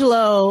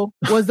D'Angelo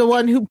was the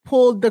one who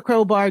pulled the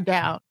crowbar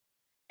down,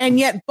 and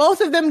yet both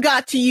of them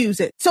got to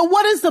use it. So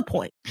what is the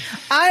point?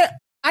 I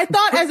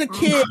thought as a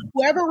kid,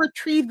 whoever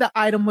retrieved the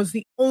item was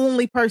the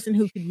only person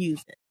who could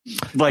use it.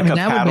 Like a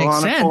paddle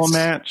on a pole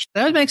match.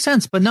 That would make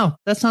sense, but no,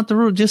 that's not the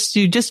rule.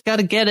 You just got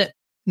to get it,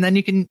 and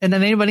then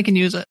anybody can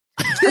use it.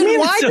 I mean,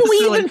 why So do we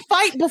silly. even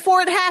fight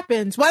before it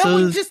happens? Why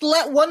don't we just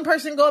let one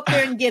person go up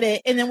there and get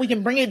it, and then we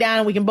can bring it down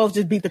and we can both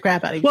just beat the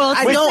crap out of each other?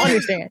 I don't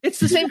understand. It's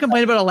the same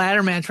complaint about a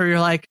ladder match where you're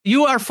like,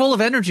 you are full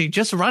of energy.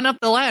 Just run up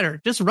the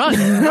ladder. Just run,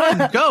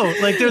 go.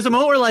 Like there's a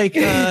moment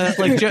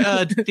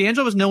where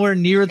D'Angelo was nowhere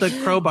near the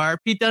crowbar.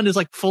 Pete Dunne is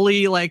like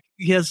fully like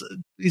he's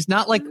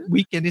not like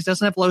weakened. He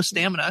doesn't have low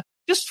stamina.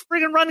 Just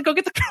friggin' run and go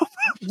get the crowbar.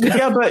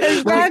 Yeah, but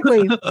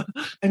exactly.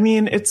 I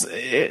mean, that's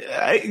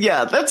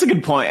a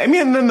good point. I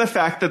mean, and then the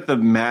fact that the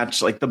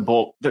match, like the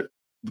bulk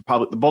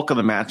of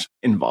the match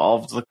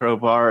involved the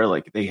crowbar,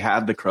 like they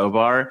had the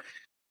crowbar.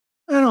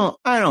 I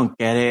don't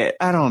get it.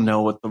 I don't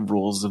know what the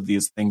rules of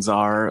these things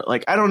are.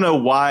 Like, I don't know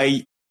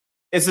why.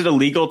 Is it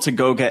illegal to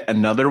go get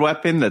another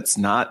weapon that's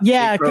not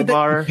a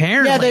crowbar?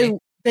 Apparently. Yeah,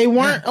 they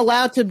weren't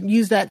allowed to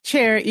use that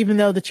chair, even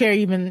though the chair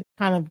even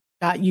kind of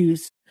got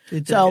used.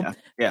 So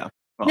yeah.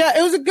 Well, yeah,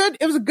 it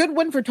was a good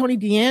win for Tony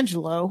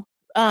D'Angelo.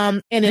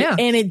 And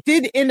it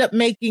did end up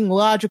making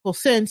logical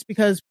sense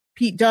because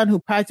Pete Dunne, who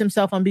prides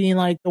himself on being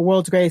like the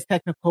world's greatest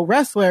technical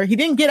wrestler, he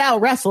didn't get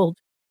out wrestled.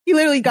 He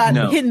literally got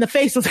hit in the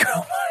face with a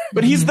crowbar.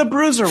 But he's the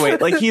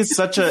bruiserweight. Like he's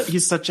such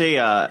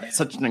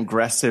an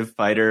aggressive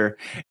fighter.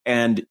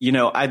 And,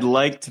 I'd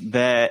liked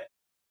that.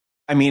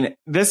 I mean,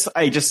 this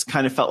I just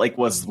kind of felt like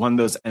was one of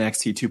those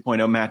NXT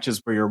 2.0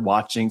 matches where you're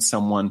watching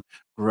someone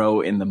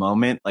grow in the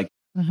moment, like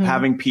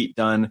having Pete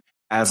Dunne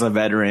as a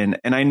veteran.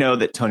 And I know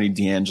that Tony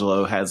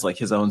D'Angelo has like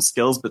his own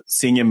skills, but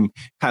seeing him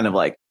kind of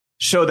like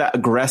show that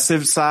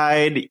aggressive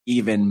side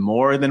even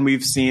more than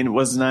we've seen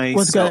was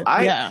nice.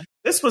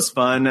 This was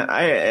fun.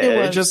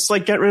 Just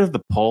like get rid of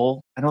the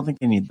pole. I don't think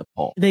they need the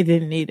pole. They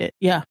didn't need it.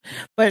 Yeah.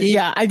 But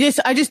I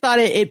just thought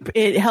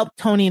it helped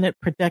Tony and it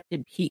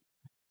protected Pete.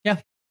 Yeah.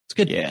 It's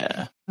good.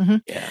 Yeah. Mm-hmm.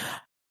 Yeah.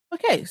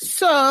 Okay.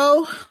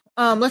 So,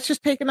 let's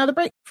just take another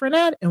break for an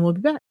ad and we'll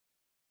be back.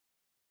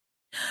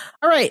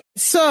 All right.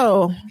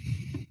 So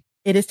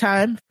it is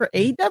time for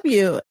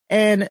AEW.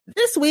 And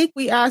this week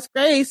we asked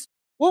Grace,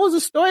 what was the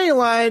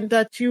storyline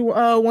that you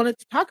wanted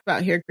to talk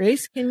about here?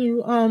 Grace, can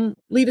you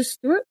lead us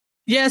through it?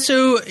 Yeah,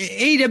 so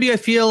AEW, I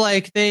feel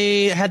like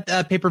they had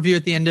a pay-per-view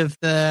at the end of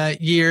the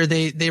year.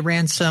 They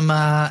ran some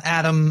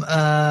Adam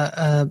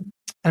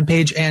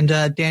Page and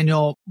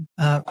Daniel,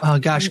 I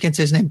can't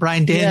say his name,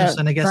 Bryan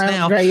Danielson, I guess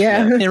now. Right,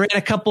 yeah. They ran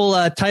a couple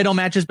title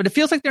matches, but it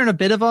feels like they're in a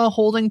bit of a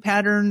holding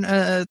pattern.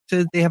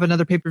 They have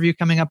another pay-per-view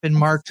coming up in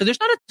March. So there's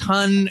not a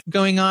ton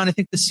going on. I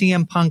think the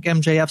CM Punk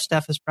MJF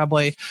stuff is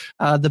probably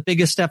the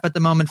biggest step at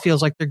the moment.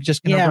 Feels like they're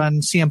just going to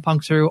run CM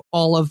Punk through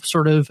all of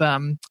sort of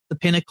the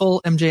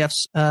pinnacle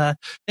MJF's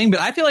thing.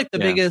 But I feel like the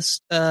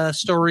biggest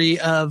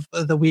story of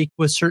the week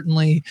was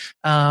certainly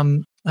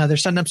they're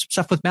setting up some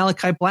stuff with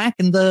Malachi Black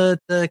and the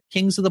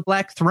Kings of the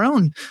Black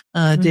Throne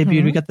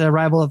debuted. We got the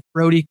arrival of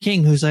Brody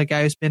King, who's a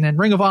guy who's been in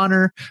Ring of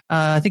Honor.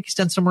 I think he's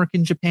done some work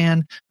in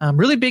Japan.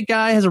 Really big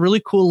guy, has a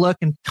really cool look,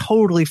 and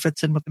totally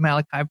fits in with the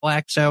Malachi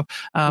Black. So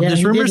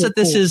there's rumors that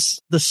this is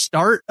the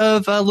start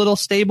of a little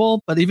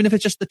stable, but even if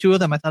it's just the two of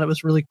them, I thought it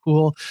was really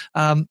cool.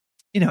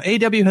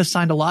 AEW has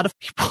signed a lot of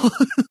people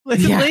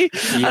lately.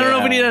 Yeah. I don't know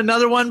if we need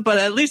another one, but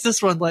at least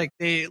this one, like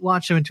they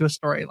launched him into a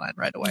storyline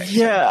right away.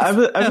 Yeah,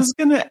 I was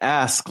going to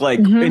ask, like,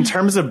 in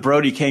terms of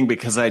Brody King,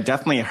 because I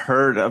definitely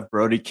heard of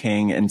Brody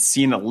King and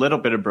seen a little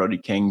bit of Brody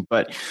King,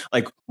 but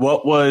like,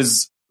 do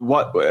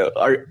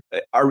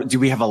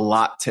we have a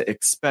lot to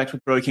expect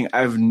with Brody King?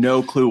 I have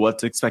no clue what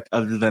to expect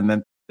other than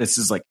that. This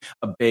is like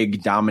a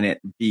big dominant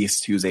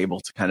beast who's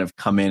able to kind of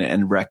come in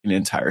and wreck an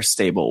entire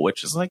stable,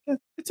 which is like,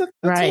 it's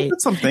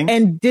something.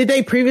 And did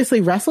they previously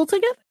wrestle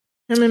together?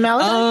 Him and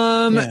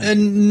Malachi?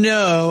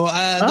 No,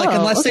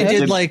 unless they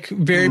did like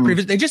very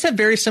previous, they just had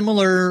very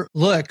similar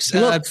looks.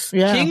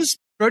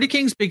 Brody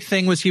King's big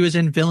thing was he was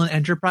in Villain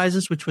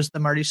Enterprises, which was the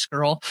Marty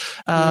Scurll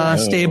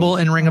stable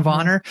in Ring of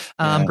Honor.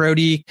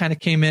 Brody kind of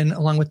came in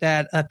along with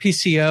that.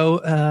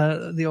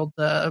 PCO, the old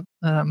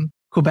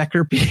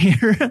Quebecer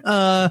Pierre,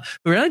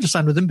 who really just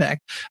signed with Impact,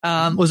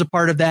 was a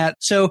part of that.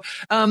 So,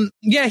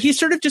 he's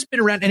sort of just been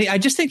around, and I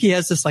just think he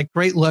has this like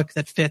great look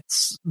that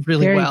fits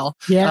really well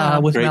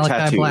with great Malachi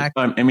tattoo. Black.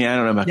 I mean, I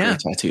don't know about great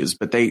tattoos,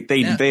 but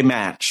they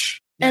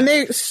match. And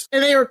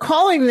they were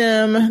calling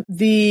them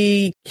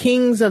the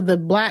Kings of the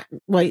Black.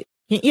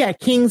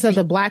 Kings of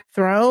the Black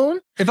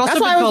Throne. They've also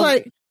been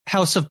called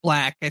House of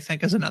Black, I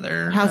think, is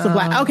another House of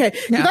Black. Okay,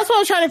 that's what I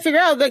was trying to figure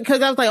out,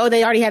 because I was like,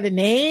 they already had a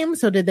name,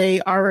 so did they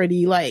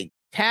already like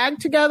tag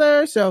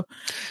together? So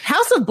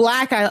House of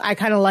Black, I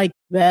kind of like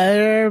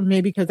better,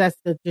 maybe because that's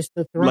just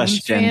the Thrones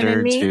less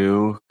gender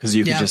too, because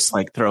you could just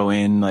like throw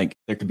in like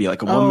there could be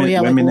like a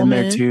women in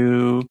there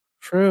too.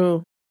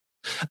 True.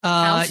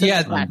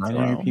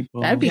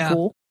 That'd be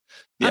cool.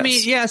 Yes. I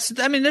mean, yes.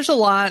 I mean, there's a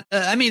lot.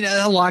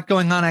 A lot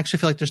going on. I actually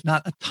feel like there's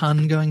not a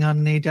ton going on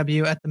in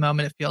AEW at the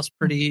moment. It feels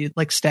pretty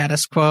like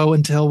status quo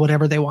until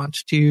whatever they want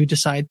to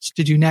decide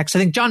to do next. I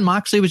think Jon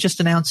Moxley was just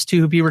announced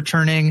to be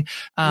returning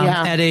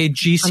at a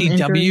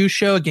GCW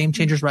show, a Game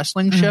Changers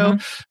Wrestling show,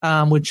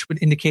 which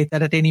would indicate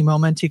that at any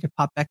moment he could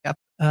pop back up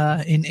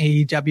in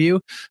AEW.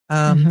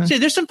 So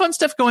there's some fun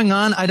stuff going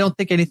on. I don't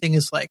think anything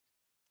is like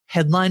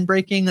headline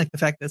breaking, like the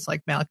fact that it's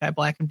like Malachi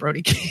Black and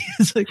Brody King.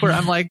 It's like where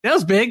I'm like, that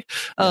was big.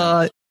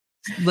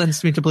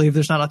 Lends me to believe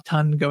there's not a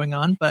ton going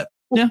on, but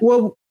yeah.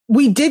 Well,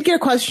 we did get a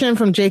question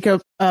from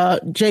Jacob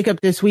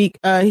this week.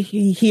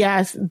 He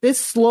asked, this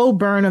slow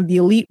burn of the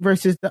Elite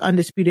versus the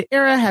Undisputed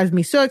Era has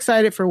me so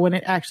excited for when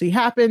it actually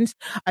happens.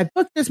 I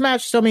booked this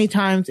match so many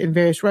times in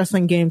various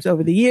wrestling games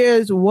over the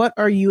years. What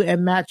are you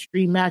and match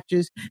dream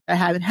matches that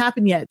haven't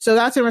happened yet? So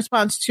that's in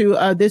response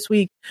to this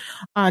week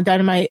on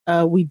Dynamite.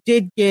 We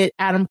did get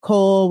Adam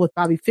Cole with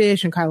Bobby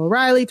Fish and Kyle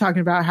O'Reilly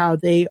talking about how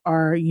they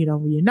are,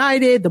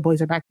 reunited. The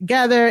boys are back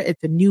together.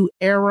 It's a new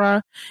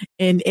era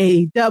in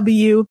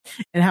AEW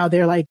and how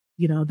they're like,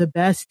 the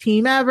best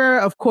team ever.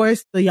 Of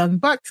course, the Young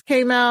Bucks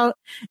came out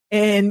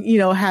and,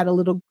 had a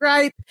little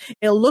gripe.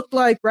 It looked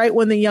like right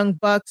when the Young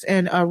Bucks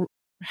and,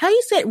 how do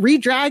you say it?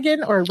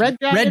 Redragon or Red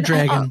Dragon? Red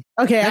Dragon.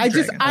 Okay.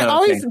 I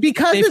always,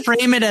 because they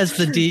frame it as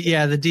the D.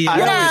 Yeah. The D.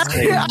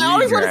 I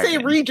always want to say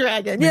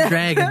Redragon. Yeah.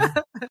 Dragon.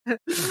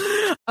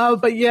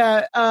 But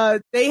yeah,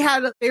 they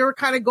were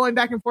kind of going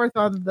back and forth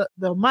on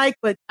the mic,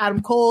 but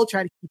Adam Cole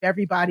tried to keep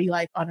everybody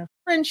like on a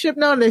friendship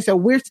note. And they said,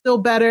 we're still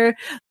better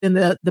than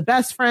the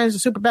best friends, the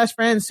super best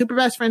friends. Super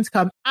best friends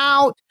come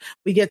out.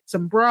 We get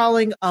some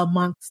brawling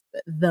amongst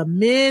the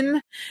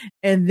men.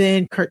 And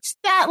then Kurt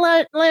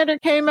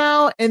Statlander came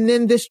out. And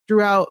then this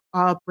drew out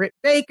Britt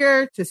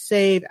Baker to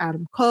save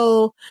Adam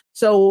Cole.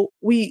 So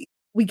we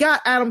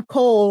got Adam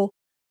Cole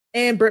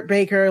and Britt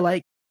Baker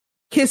like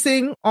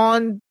kissing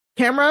on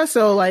camera.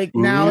 So like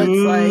now it's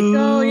like,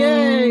 oh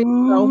yay.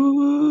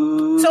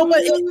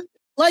 But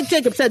like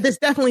Jacob said, this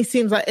definitely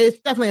seems like it's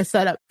definitely a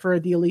setup for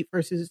the Elite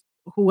versus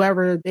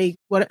whoever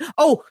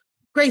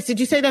Grace, did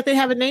you say that they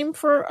have a name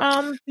for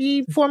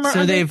the former?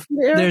 So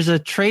there's a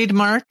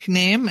trademark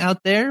name out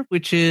there,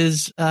 which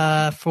is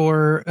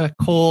for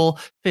Cole,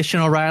 Fish,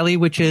 and O'Reilly,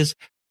 which is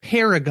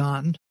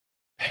Paragon.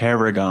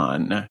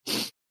 Paragon.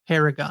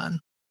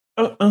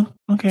 Oh,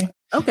 okay.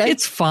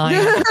 It's fine.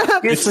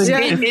 It's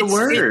a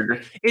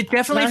word. It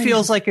definitely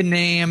feels like a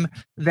name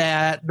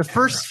that the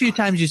first few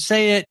times you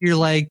say it, you're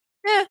like,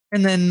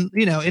 and then,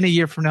 in a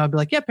year from now, I'd be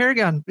like, yeah,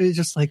 Paragon. It's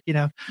just like,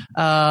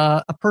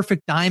 a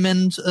perfect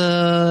diamond,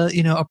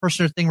 a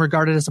person or thing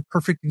regarded as a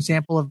perfect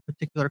example of a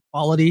particular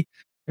quality.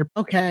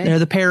 They're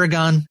the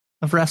Paragon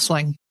of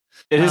wrestling.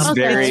 It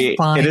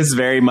is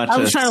very much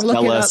a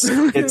Stella.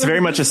 It's very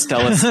much a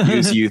Stella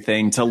use you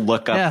thing to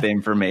look up the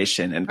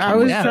information and come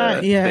with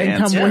the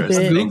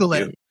answers. Google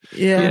it.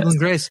 Yeah. Google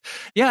Grace.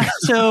 Yeah.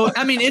 So,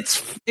 I mean, it's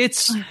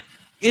fine.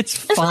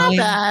 It's not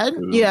bad.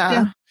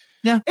 Yeah.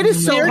 Yeah, it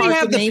is so hard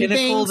have to the name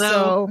Pinnacle things,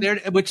 though,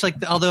 which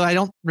although I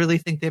don't really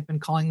think they've been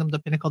calling them the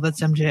Pinnacle.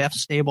 That's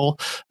MJF's stable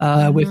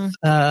with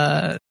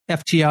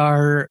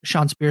FTR,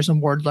 Sean Spears,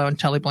 and Wardlow and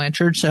Tully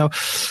Blanchard. So,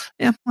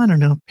 yeah, I don't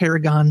know,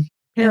 Paragon.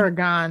 Yeah,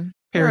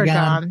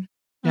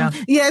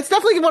 it's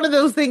definitely one of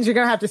those things you're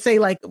gonna have to say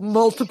like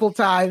multiple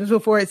times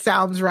before it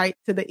sounds right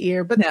to the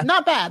ear, but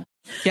not bad.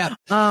 Yeah.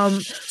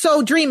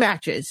 So dream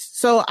matches.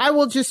 So I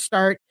will just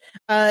start.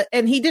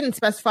 And he didn't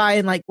specify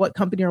in like what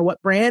company or what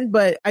brand,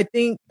 but I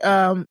think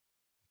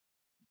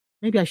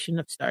maybe I shouldn't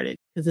have started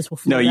because this will.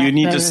 No, you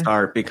need to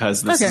start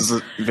because this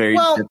is very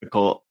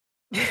difficult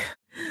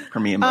for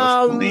me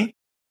emotionally.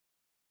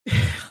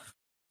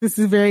 This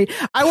is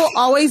I will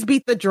always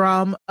beat the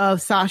drum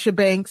of Sasha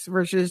Banks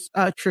versus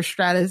Trish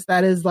Stratus.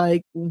 That is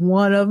like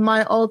one of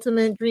my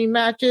ultimate dream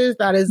matches.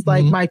 That is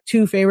like my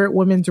two favorite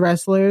women's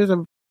wrestlers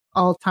of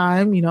all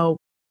time,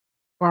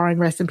 barring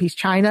rest in peace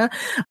China,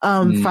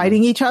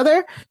 fighting each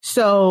other.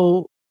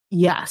 So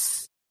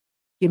yes,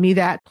 give me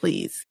that,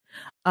 please.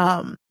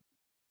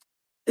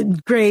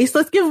 Grace,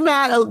 let's give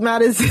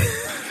Matt is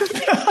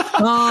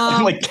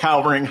I'm like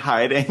cowering,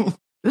 hiding.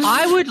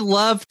 I would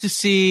love to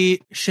see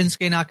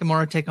Shinsuke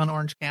Nakamura take on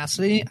Orange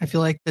Cassidy. I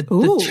feel like the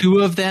two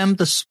of them,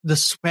 the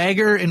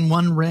swagger in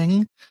one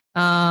ring,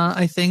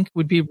 I think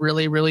would be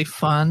really, really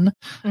fun.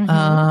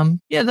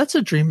 Yeah, that's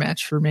a dream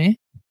match for me.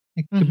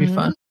 It could be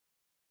fun.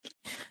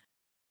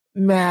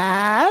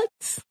 Matt?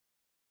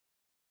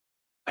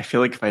 I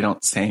feel like if I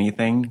don't say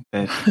anything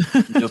that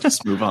you'll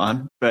just move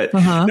on. But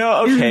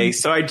no, okay.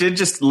 So I did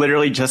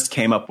literally just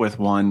came up with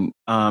one.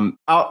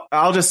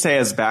 I'll just say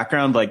as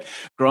background, like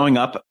growing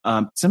up,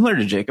 similar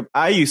to Jacob,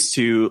 I used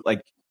to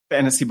like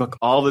fantasy book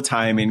all the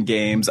time in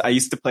games. I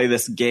used to play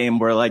this game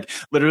where like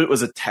literally it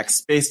was a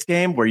text-based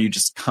game where you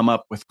just come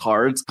up with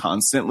cards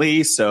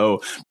constantly.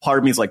 So part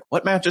of me is like,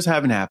 what matches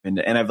haven't happened?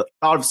 And I've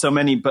thought of so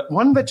many, but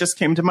one that just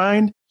came to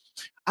mind,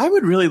 I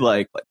would really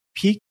like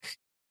peak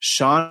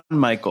Shawn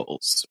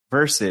Michaels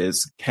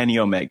versus Kenny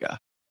Omega.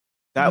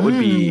 That would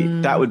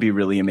be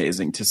really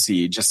amazing to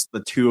see just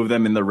the two of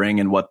them in the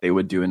ring and what they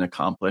would do and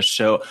accomplish.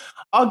 So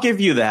I'll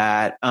give you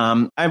that.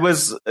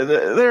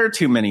 There are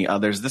too many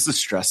others. This is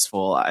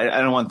stressful. I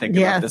don't want to think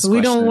about this.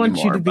 We question don't want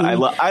anymore, you to be.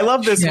 I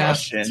love this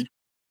question.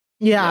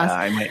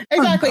 Yeah,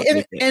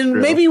 exactly. And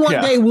maybe one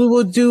day we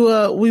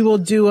will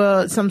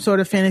do some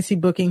sort of fantasy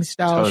booking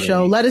style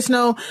show. Let us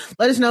know.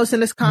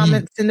 Send us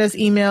comments, send us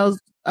emails.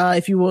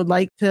 if you would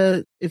like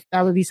to, if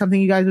that would be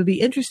something you guys would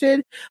be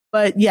interested.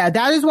 But yeah,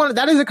 that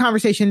is a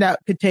conversation that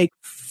could take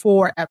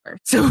forever.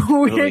 So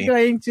we're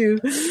going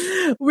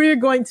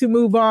to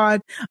move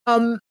on.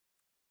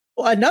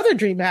 Another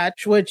dream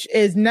match, which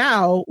is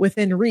now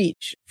within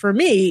reach for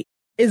me,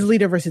 is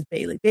Lita versus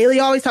Bayley. Bayley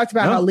always talked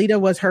about how Lita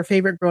was her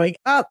favorite growing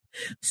up.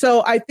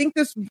 So I think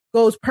this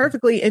goes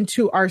perfectly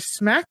into our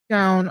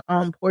SmackDown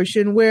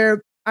portion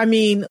where, I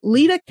mean,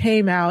 Lita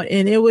came out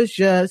and it was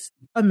just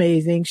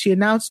amazing. She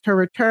announced her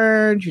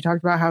return. She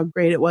talked about how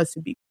great it was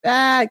to be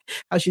back,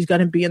 how she's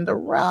going to be in the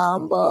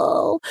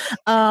Rumble.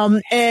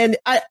 And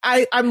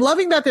I'm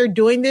loving that they're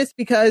doing this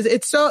because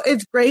it's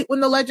great when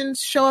the legends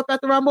show up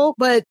at the Rumble,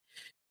 but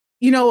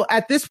you know,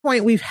 at this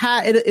point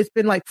it's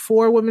been like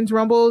 4 women's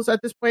Rumbles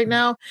at this point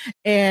now.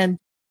 And,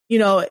 you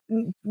know,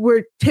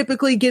 we're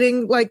typically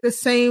getting like the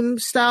same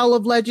style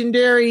of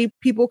legendary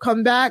people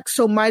come back.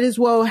 So might as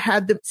well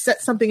have them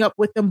set something up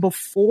with them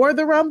before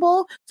the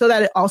Rumble so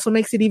that it also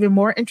makes it even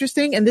more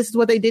interesting. And this is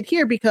what they did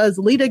here because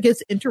Lita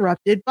gets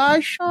interrupted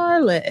by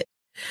Charlotte.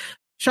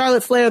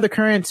 Charlotte Flair, the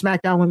current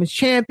SmackDown Women's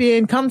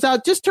Champion, comes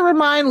out just to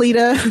remind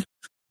Lita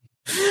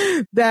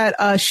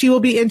that she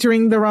will be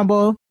entering the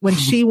Rumble. When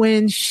she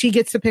wins, she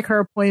gets to pick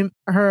her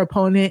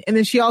opponent. And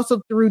then she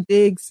also threw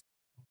digs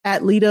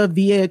at Lita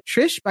via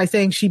Trish by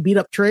saying she beat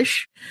up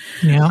Trish.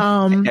 Yeah.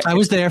 I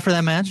was there for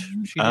that match.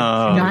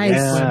 Nice.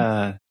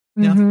 Yeah.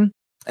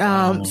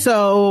 Mm-hmm.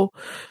 So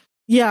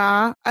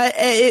yeah,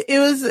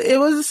 it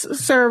was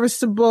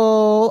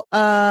serviceable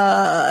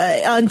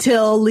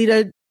until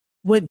Lita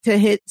went to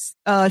hit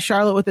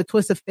Charlotte with a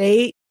twist of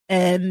fate,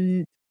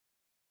 and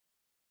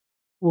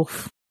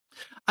oof.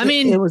 I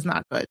mean, it was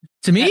not good.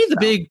 To me,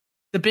 the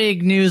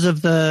big news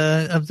of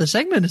the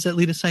segment is that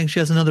Lita's saying she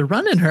has another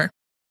run in her.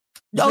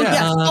 Oh,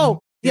 yes.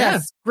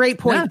 Yes. Great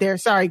point there.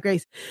 Sorry,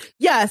 Grace.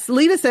 Yes.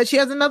 Lita said she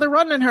has another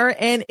run in her,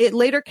 and it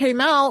later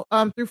came out,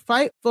 through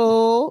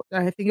Fightful.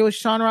 I think it was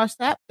Sean Ross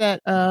Sapp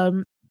that,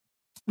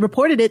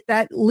 reported it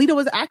that Lita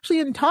was actually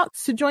in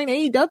talks to join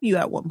AEW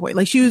at one point.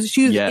 Like she was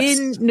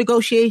in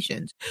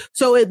negotiations.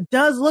 So it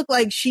does look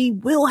like she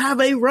will have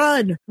a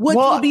run, which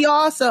will be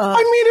awesome. I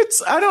mean,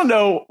 I don't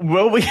know.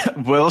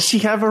 Will she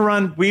have a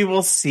run? We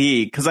will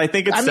see. Cause I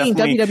think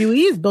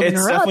WWE is building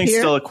her up here. It's definitely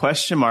still a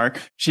question mark.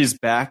 She's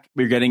back.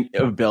 We're getting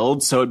a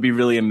build. So it'd be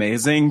really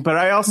amazing. But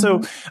I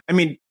also, I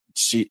mean,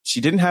 she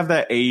didn't have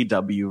that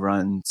AEW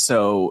run.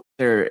 So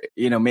there,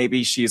 you know,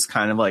 maybe she's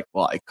kind of like,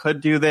 well, I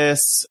could do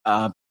this.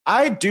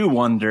 I do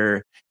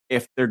wonder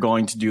if they're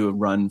going to do a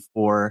run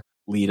for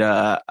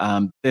Lita.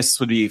 This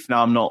would be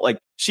phenomenal. Like,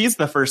 she's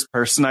the first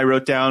person I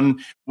wrote down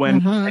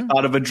when I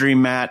thought of a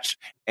dream match,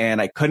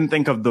 and I couldn't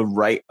think of the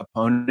right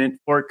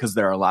opponent for it because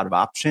there are a lot of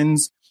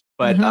options.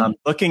 But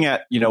looking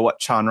at, you know, what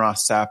Sean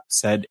Ross Sapp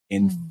said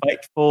in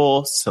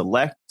Fightful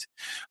Select,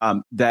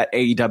 that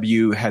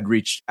AEW had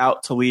reached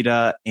out to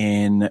Lita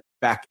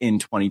back in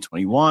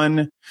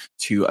 2021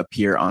 to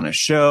appear on a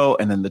show,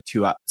 and then the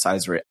two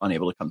sides were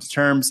unable to come to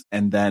terms.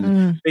 And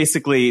then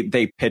basically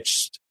they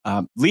pitched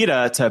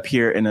Lita to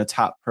appear in a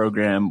top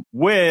program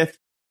with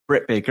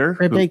Britt Baker,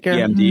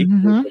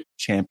 EMD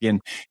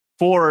champion,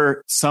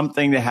 for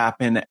something to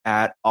happen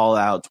at All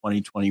Out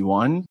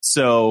 2021.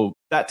 So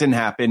that didn't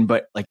happen,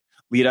 but like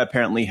Lita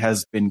apparently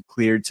has been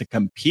cleared to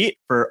compete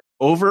for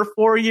over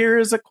 4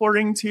 years,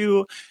 according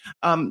to,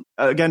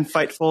 again,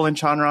 Fightful and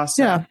Sean Ross.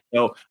 Yeah.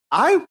 So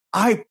I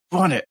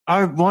want it.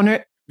 I want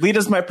it.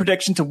 Lita's my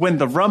prediction to win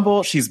the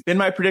Rumble. She's been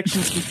my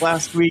prediction since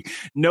last week.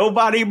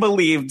 Nobody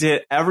believed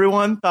it.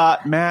 Everyone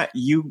thought, Matt,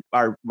 you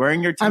are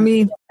wearing your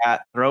team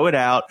hat. Throw it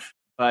out.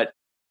 But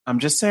I'm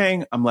just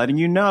saying, I'm letting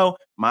you know,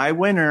 my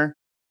winner.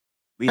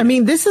 Lita. I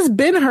mean, this has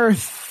been her.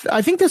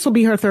 I think this will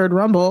be her third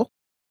Rumble.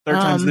 Third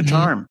time's the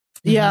charm.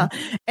 Yeah.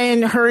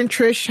 And her and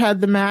Trish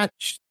had the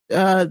match.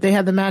 They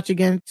had the match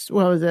against,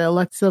 what was it,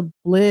 Alexa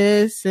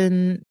Bliss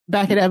and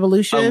back at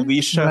Evolution.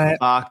 Alicia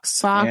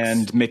Fox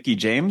and Mickie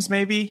James,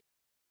 maybe?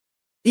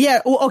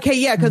 Yeah. Well, okay.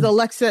 Yeah. Because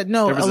Alexa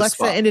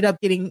ended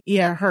up getting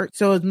hurt.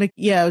 So it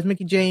was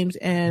Mickie James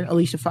and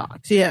Alicia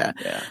Fox. Yeah.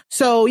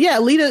 So yeah,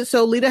 Lita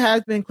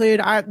has been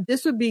cleared.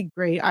 This would be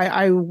great.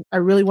 I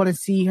really want to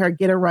see her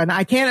get a run.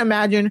 I can't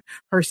imagine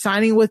her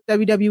signing with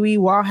WWE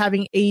while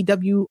having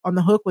AEW on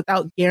the hook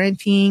without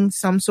guaranteeing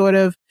some sort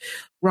of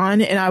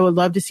run. And I would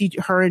love to see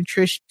her and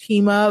Trish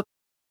team up,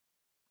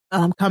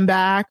 come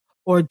back.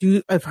 Or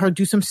do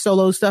some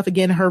solo stuff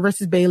again. Her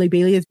versus Bayley.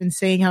 Bayley has been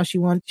saying how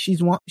she's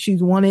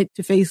wanted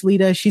to face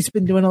Lita. She's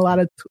been doing a lot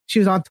of. She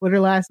was on Twitter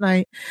last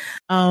night,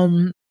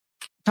 talking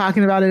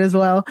about it as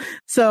well.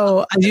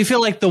 So I do feel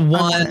like the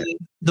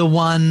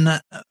one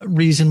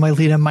reason why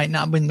Lita might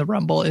not win the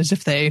Rumble is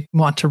if they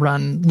want to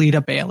run Lita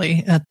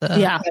Bayley at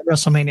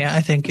WrestleMania. I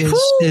think is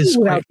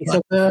that'd be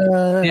so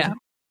good. Yeah.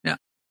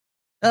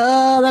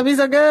 Oh, that'd be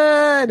so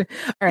good.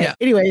 All right. Yeah.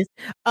 Anyways,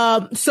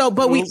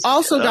 but we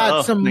also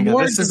got some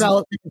more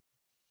development.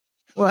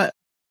 What?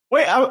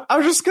 Wait,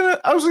 I just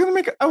want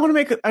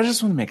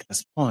to make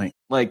this point.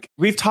 Like,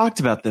 we've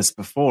talked about this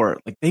before.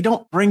 Like, they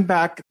don't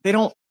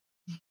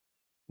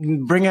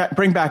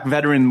bring back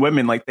veteran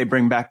women like they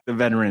bring back the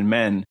veteran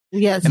men.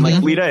 Yes. And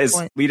like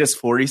Lita's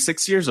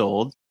 46 years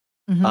old.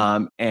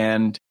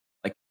 And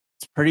like,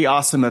 it's pretty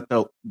awesome that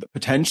they'll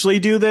potentially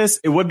do this.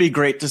 It would be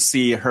great to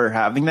see her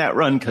having that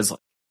run, because like,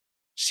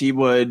 she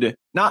would,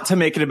 not to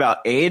make it about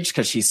age,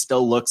 because she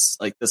still looks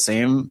like the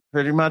same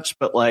pretty much,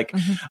 but like,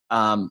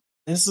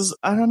 this is,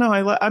 I don't know.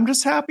 I'm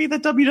just happy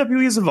that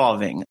WWE is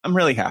evolving. I'm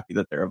really happy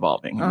that they're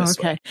evolving. In this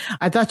way.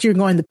 I thought you were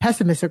going the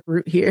pessimistic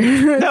route here.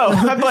 No,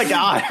 I'm like,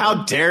 God,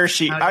 how dare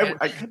she?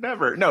 I could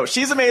never. No,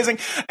 she's amazing.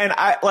 And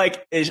I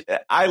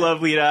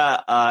love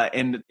Lita.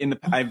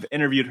 I've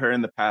interviewed her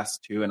in the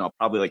past too, and I'll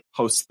probably like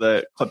post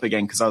the clip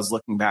again because I was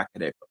looking back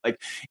at it. But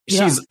like,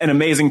 she's an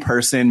amazing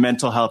person,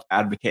 mental health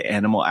advocate,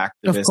 animal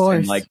activist. Of course.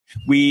 And like,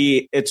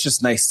 it's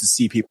just nice to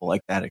see people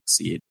like that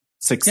succeed.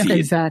 Yeah,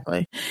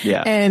 exactly.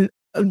 Yeah. And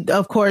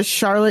of course,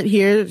 Charlotte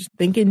here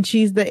thinking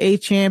she's the A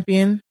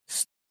champion,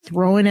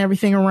 throwing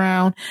everything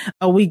around.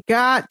 We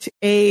got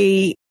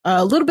a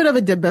little bit of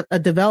a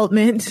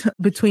development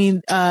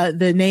between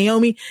the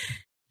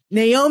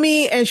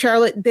Naomi and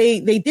Charlotte.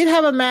 They did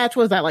have a match.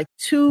 Was that like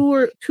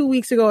 2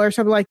 weeks ago or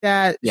something like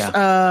that?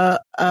 Yeah.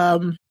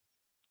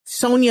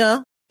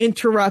 Sonya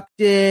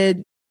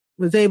interrupted,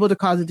 was able to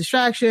cause a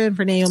distraction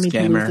for Naomi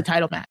to lose the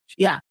title match.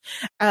 Yeah.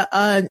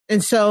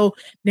 And so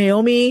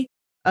Naomi,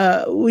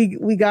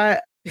 we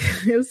got,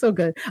 it was so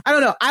good. I don't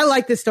know. I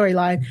like this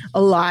storyline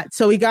a lot.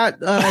 So we got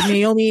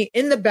Naomi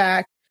in the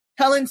back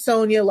telling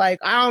Sonya, like,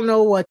 I don't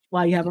know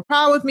why you have a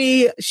problem with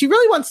me. She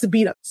really wants to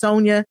beat up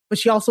Sonya, but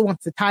she also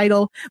wants the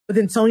title. But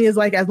then Sonya's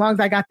like, as long as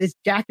I got this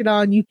jacket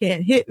on, you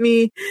can't hit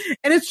me.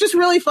 And it's just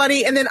really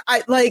funny. And then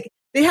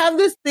they have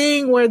this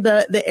thing where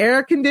the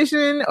air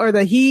condition or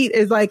the heat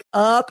is like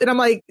up. And I'm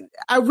like,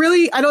 I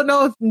don't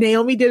know if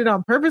Naomi did it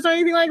on purpose or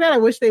anything like that. I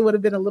wish they would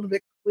have been a little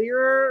bit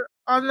clearer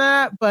on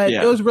that, but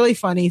it was really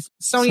funny.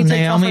 Sonya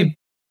Naomi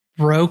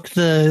broke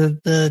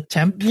the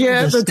temp.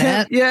 Yeah, the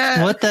temp.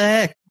 Yeah. What the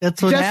heck?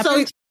 That's what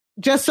happened.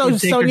 Just so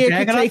Sonya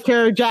could take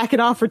her jacket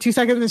off for 2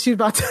 seconds, and she's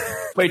about to.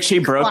 Wait, she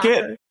broke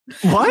it?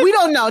 What? We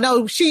don't know.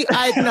 No,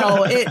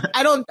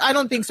 I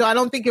don't think so. I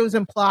don't think it was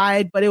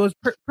implied, but it was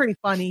pretty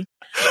funny.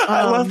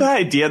 I love the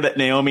idea that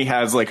Naomi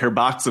has like her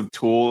box of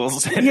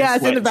tools. And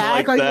it's in the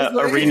back, like the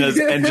arena's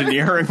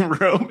engineering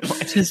room.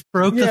 Just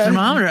broke the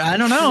thermometer. I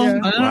don't know.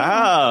 Yeah.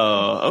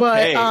 Wow.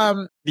 Okay.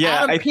 But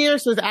Adam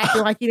Pearce was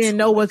acting like he didn't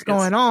know what's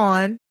going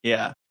on.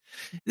 Yeah.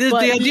 The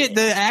idea,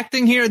 the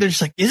acting here, they're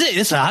just like,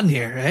 it's hot in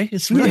here, right?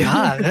 It's really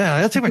hot. Yeah,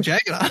 I'll take my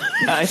jacket off.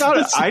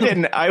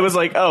 I was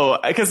like, oh,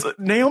 because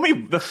Naomi, I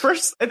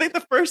think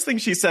the first thing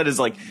she said is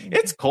like,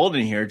 it's cold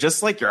in here,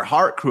 just like your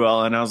heart,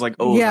 Cruella. And I was like,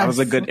 oh, that was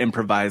a good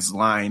improvised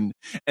line.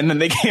 And then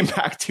they came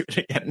back to it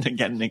again and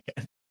again and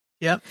again.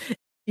 Yep.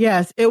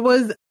 Yes, it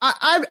was.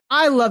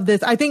 I love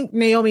this. I think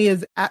Naomi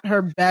is at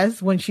her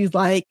best when she's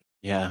like,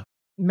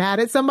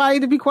 mad at somebody,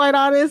 to be quite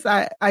honest.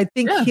 I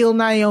think heel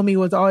Naomi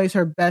was always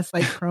her best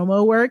like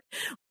promo work,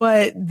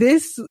 but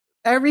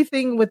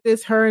everything with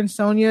this her and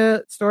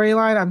Sonya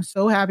storyline, I'm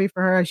so happy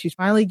for her. She's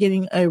finally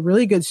getting a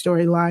really good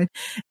storyline,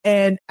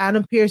 and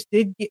Adam Pearce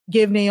did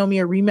give Naomi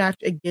a rematch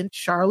against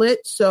Charlotte.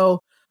 So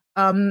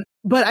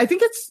but I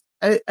think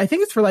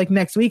it's for like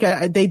next week.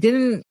 They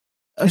didn't.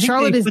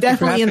 Charlotte is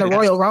definitely in the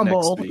Royal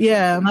Rumble.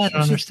 Yeah. I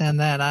don't understand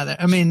that either.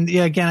 I mean,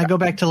 again, I go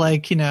back to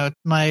like,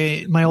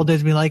 my old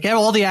days being like,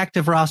 all the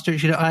active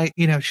rosters,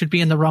 should be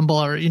in the Rumble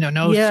or, but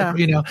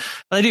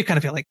I do kind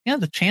of feel like,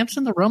 the champs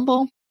in the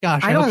Rumble.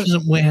 Gosh, I hope she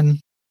doesn't win.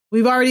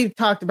 We've already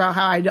talked about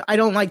how I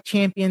don't like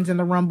champions in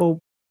the Rumble,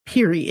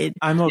 period.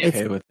 I'm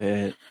okay with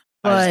it.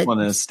 But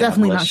it's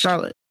definitely not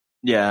Charlotte.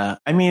 Yeah.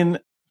 I mean,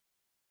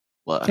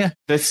 look,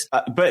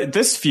 but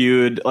this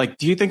feud, like,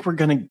 do you think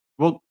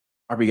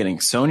are we getting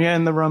Sonya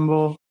in the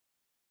Rumble?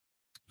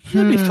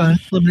 That'd be fun.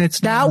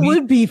 That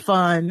would be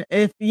fun.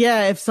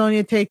 If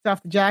Sonya takes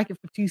off the jacket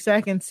for 2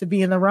 seconds to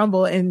be in the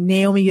Rumble and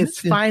Naomi is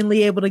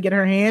finally able to get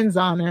her hands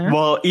on her.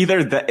 Well,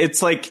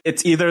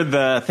 it's either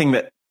the thing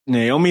that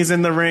Naomi's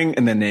in the ring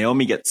and then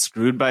Naomi gets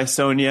screwed by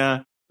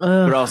Sonya,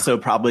 but also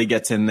probably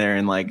gets in there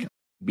and like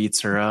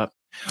beats her up,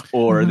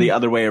 or the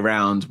other way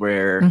around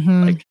where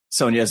like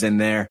Sonya's in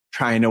there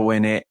trying to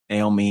win it,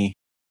 Naomi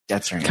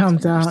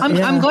comes out.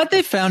 I'm glad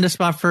they found a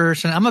spot for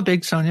her. I'm a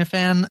big Sonya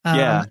fan. Me too.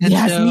 I've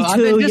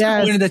been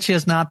disappointed that she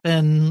has not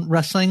been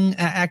wrestling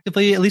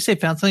actively. At least they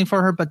found something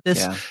for her, but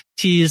this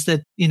tease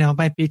that,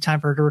 might be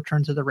time for her to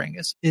return to the ring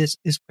is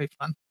quite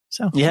fun.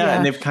 So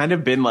and they've kind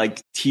of been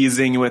like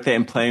teasing with it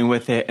and playing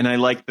with it, and I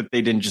like that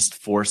they didn't just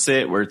force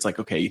it where it's like,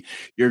 okay,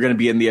 you're going to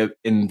be in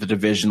the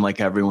division like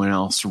everyone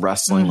else,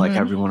 wrestling like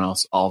everyone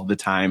else all the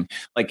time.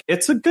 Like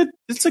it's a good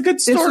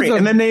story.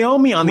 And then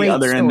Naomi on the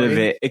other end of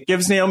it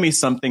gives Naomi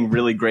something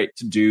really great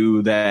to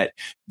do that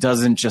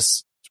doesn't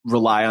just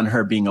rely on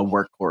her being a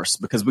workhorse,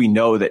 because we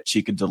know that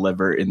she could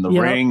deliver in the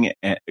ring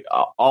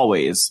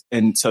always.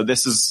 And so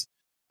this is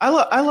I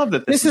love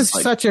that this is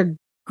like, such a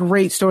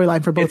great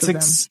storyline for both of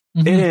them.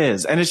 It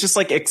is. And it's just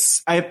like,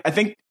 I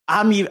think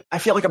I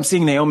feel like I'm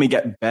seeing Naomi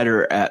get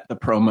better at the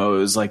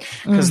promos, like,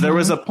 because there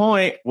was a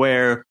point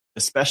where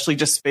especially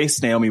just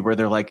face Naomi, where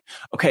they're like,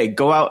 okay,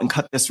 go out and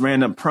cut this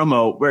random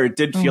promo, where it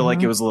did feel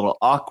like it was a little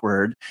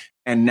awkward.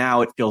 And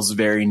now it feels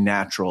very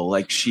natural.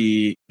 Like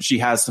she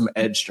has some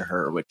edge to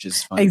her, which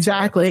is fun.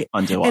 Exactly.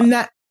 Fun to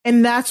watch.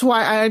 And that's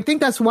why I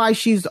think that's why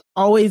she's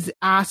always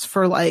asked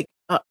for like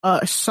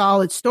a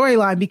solid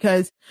storyline,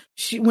 because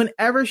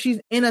whenever she's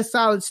in a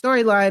solid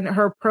storyline,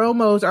 her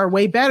promos are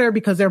way better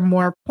because they're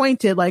more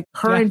pointed. Like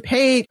her and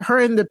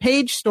the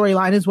Paige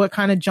storyline is what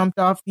kind of jumped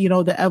off,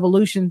 the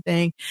Evolution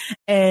thing.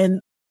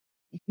 And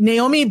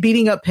Naomi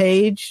beating up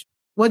Paige,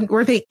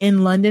 weren't they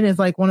in London, is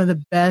like one of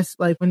the best,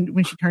 like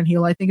when she turned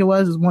heel, I think it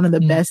was one of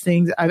the best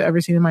things I've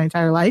ever seen in my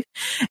entire life.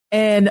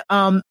 And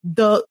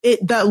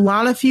that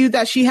Lana feud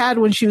that she had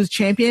when she was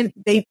champion,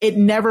 it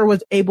never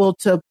was able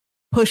to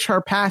push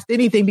her past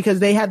anything because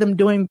they had them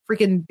doing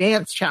freaking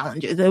dance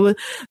challenges. It was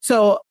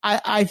so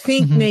I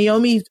think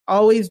Naomi's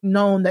always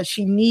known that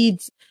she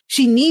needs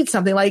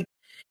something, like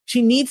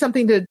she needs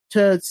something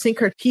to sink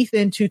her teeth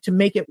into to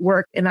make it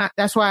work. And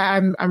that's why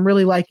I'm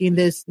really liking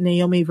this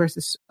Naomi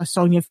versus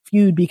Sonya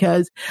feud,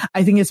 because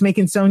I think it's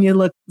making Sonya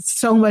look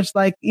so much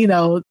like,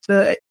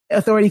 the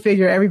authority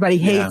figure everybody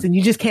hates, and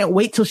you just can't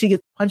wait till she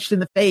gets punched in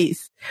the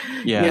face.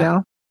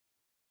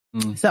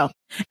 So,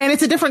 and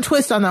it's a different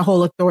twist on the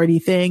whole authority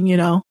thing,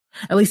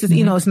 at least it's,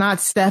 it's not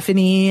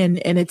Stephanie,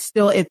 and it's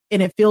still, it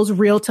feels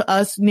real to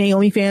us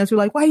Naomi fans who are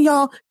like, why do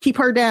y'all keep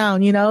her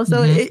down?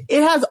 So it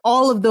has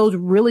all of those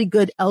really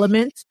good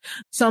elements.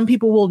 Some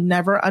people will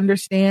never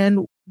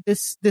understand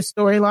this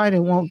storyline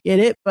and won't get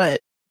it, but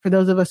for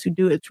those of us who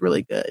do, it's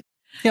really good.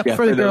 Yep. Yeah,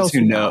 for the girls who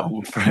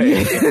know.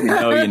 Right.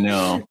 You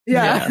know.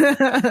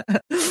 Yeah.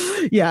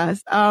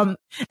 Yes. And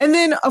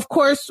then of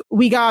course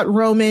we got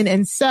Roman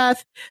and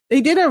Seth.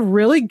 They did a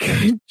really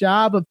good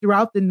job of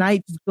throughout the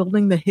night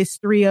building the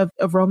history of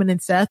Roman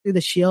and Seth through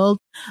the Shield.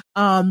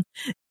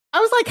 I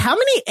was like, how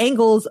many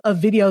angles of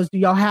videos do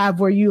y'all have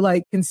where you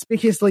like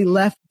conspicuously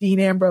left Dean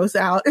Ambrose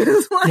out? It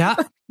was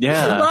like,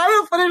 yeah. A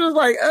lot of footage was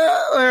like,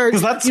 or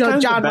that's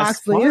John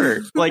Moxley.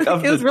 Like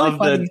of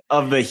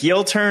the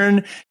heel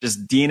turn,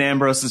 just Dean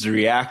Ambrose's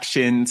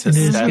reaction to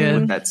Seth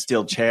with that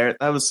steel chair.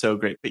 That was so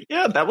great. But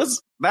yeah, that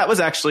was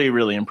actually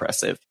really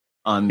impressive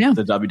on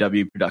the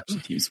WWE production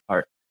team's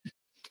part.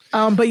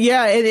 But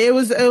yeah, it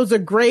was a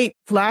great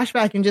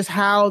flashback in just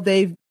how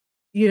they've,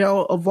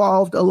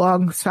 evolved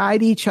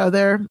alongside each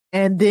other.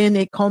 And then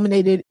it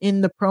culminated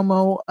in the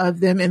promo of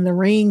them in the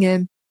ring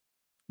and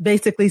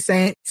basically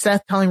saying,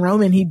 Seth telling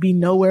Roman he'd be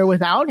nowhere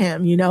without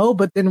him,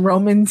 but then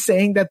Roman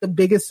saying that the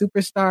biggest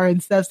superstar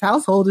in Seth's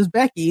household is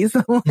Becky.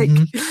 So like,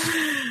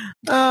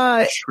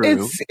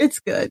 it's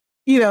good.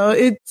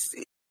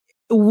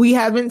 We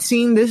haven't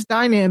seen this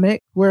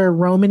dynamic where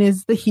Roman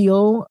is the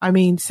heel. I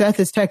mean, Seth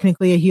is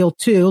technically a heel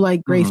too.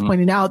 Like Grace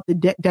pointed out,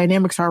 the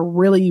dynamics are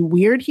really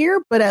weird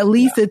here, but at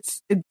least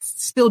it's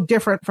still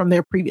different from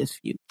their previous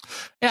feud.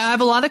 Yeah, I have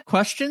a lot of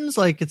questions.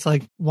 Like, it's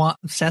like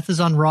Seth is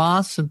on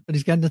Raw, but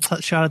he's getting a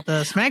shot at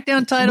the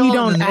SmackDown title. We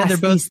don't ask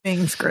these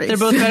things, Grace. They're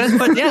both better,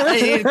 but yeah,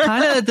 it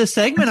kind of the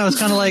segment. I was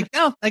kind of like,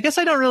 no, I guess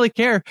I don't really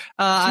care.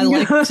 I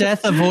like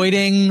Seth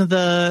avoiding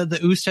the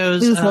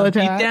Usos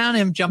beat down,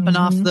 him jumping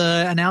off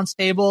the announce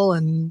table,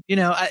 and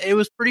it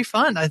was pretty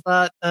fun. I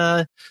thought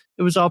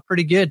it was all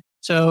pretty good.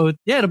 So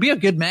yeah, it'll be a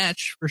good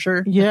match for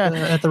sure. Yeah,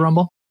 at the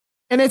Rumble.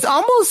 And it's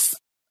almost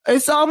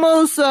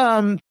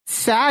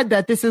sad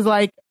that this is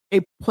like a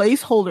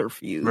placeholder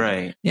feud,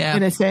 right? Yeah,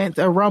 in a sense,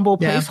 a Rumble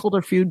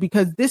placeholder feud,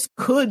 because this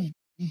could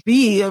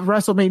be a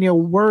WrestleMania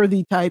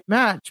worthy type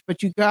match, but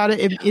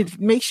it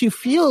makes you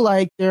feel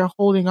like they're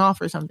holding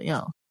off or something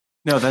else.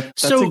 No,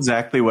 that's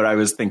exactly what I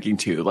was thinking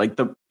too. Like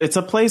it's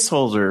a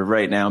placeholder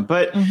right now,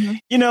 but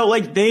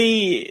like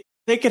they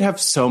could have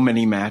so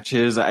many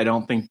matches. I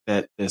don't think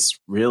that this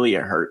really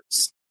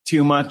hurts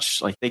too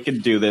much. Like they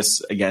could do this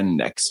again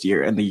next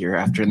year and the year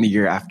after and the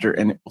year after,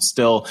 and it will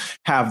still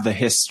have the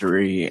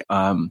history,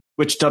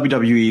 which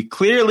WWE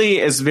clearly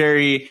is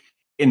very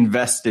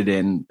invested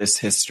in this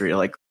history,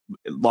 like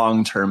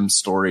long-term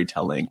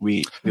storytelling.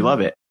 We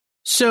love it.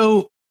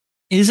 So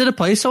is it a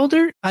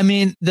placeholder? I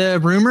mean, the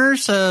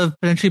rumors of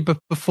potentially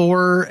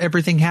before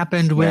everything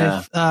happened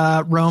with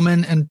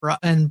Roman and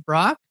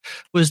Brock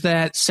was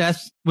that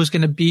Seth was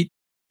going to beat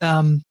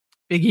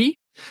Big E.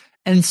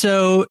 And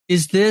so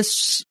is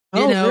this,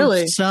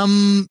 really?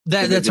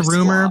 That's a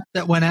rumor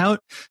that went out.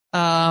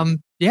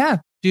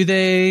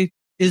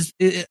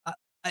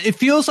 It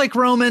feels like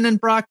Roman and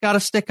Brock got to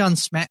stick on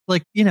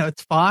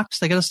it's Fox.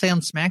 They got to stay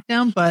on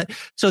SmackDown, but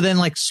so then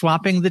like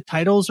swapping the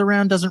titles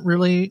around doesn't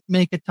really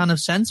make a ton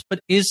of sense. But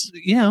is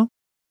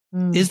this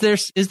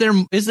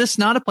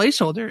not a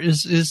placeholder?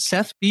 Is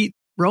Seth beat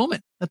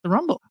Roman at the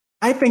Rumble?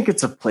 I think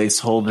it's a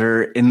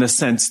placeholder in the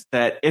sense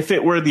that if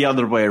it were the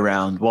other way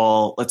around,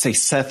 well, let's say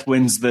Seth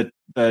wins the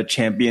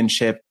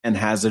championship and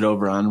has it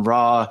over on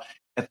Raw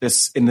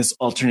in this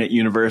alternate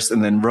universe,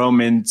 and then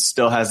Roman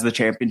still has the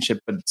championship,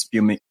 but it's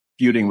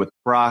feuding with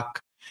Brock.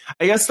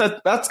 I guess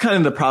that's kind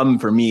of the problem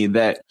for me,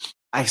 that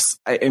I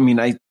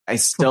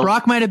still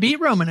Brock might have beat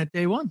Roman at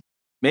day one.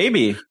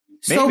 Maybe.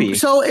 Maybe.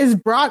 So is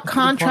Brock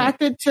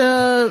contracted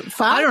to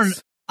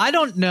Fox? I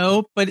don't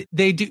know, but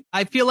they do.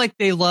 I feel like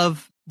they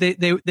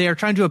are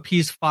trying to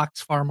appease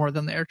Fox far more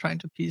than they are trying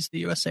to appease the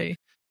USA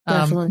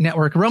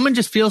network. Roman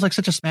just feels like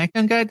such a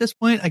SmackDown guy at this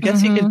point. I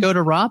guess he could go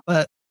to Raw,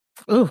 but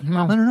no.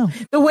 I don't know.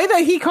 The way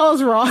that he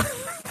calls Raw,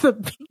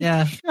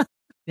 yeah,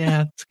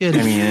 it's good.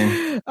 I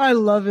mean, I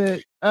love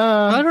it.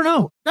 I don't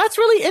know. That's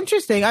really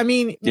interesting. I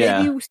mean,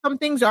 maybe some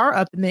things are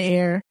up in the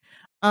air.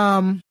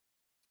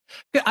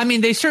 I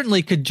mean, they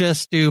certainly could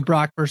just do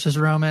Brock versus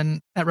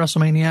Roman at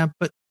WrestleMania,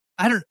 but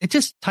it's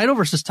just title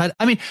versus title.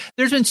 I mean,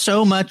 there's been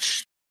so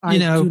much, I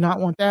do not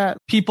want that.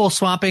 People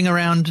swapping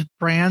around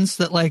brands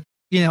that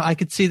I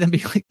could see them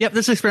being like, yep,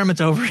 this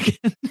experiment's over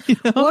again.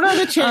 What are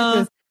the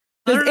chances?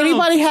 Does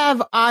anybody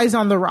have eyes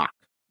on The Rock?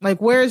 Like,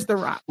 where's The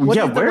Rock?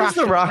 Where's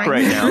The Rock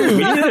right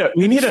now?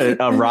 We need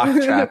a Rock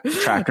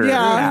tracker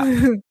app.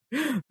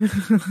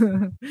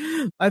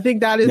 I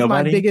think that is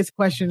my biggest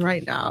question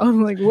right now.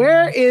 Like,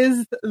 where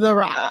is The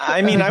Rock?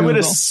 I mean, I would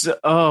have.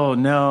 Oh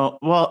no.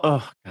 Well,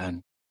 oh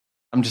god.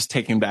 I'm just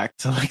taking back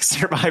to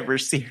Survivor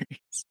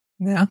Series.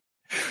 Yeah.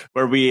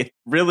 Where we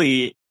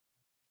really.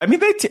 I mean,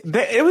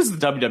 it was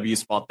the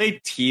WWE's fault. They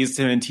teased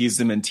him and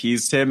teased him and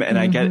teased him, and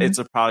I get it's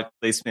a product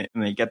placement,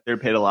 and they get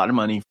paid a lot of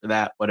money for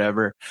that,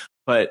 whatever.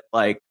 But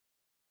are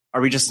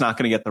we just not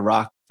going to get The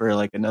Rock for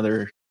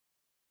another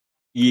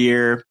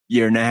year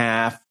and a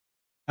half,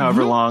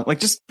 however long?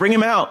 Just bring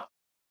him out.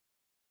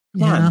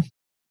 Come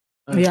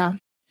on. Yeah.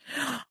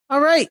 All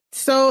right.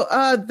 So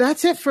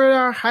that's it for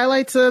our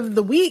highlights of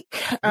the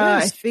week.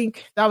 I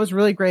think that was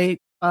really great.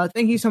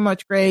 Thank you so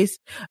much, Grace.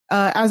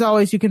 As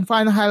always, you can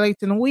find the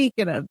highlights in a week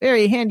in a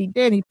very handy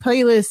dandy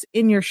playlist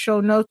in your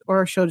show notes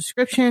or show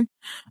description.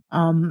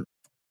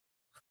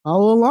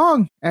 Follow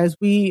along as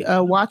we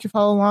watch and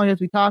follow along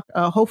as we talk.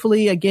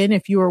 Hopefully, again,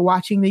 if you were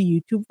watching the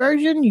YouTube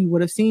version, you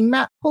would have seen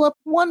Matt pull up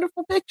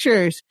wonderful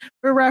pictures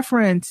for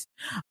reference.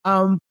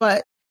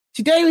 But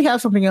today we have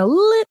something a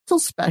little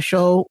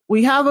special.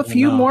 We have a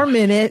few more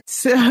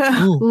minutes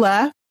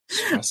left.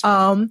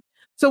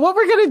 So what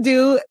we're going to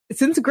do,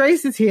 since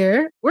Grace is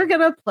here, we're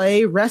going to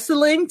play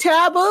Wrestling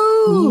Taboo.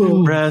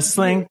 Ooh.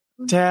 Wrestling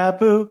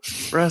Taboo.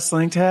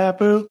 Wrestling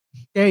Taboo.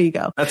 There you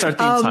go. That's our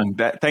theme song.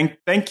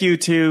 Thank you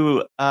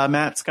to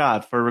Matt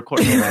Scott for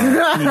recording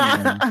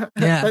that.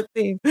 That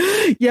theme.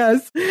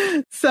 Yes.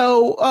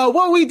 So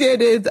what we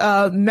did is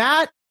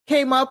Matt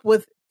came up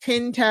with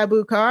 10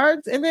 taboo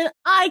cards, and then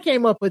I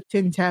came up with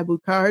 10 taboo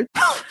cards.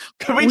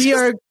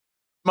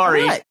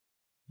 Mari, what?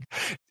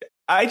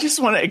 I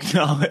just want to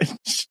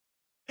acknowledge,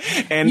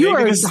 and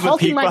maybe this is the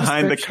peek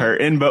behind the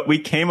curtain, but we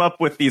came up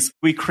with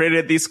we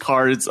created these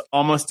cards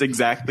almost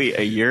exactly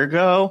a year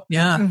ago.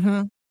 Yeah.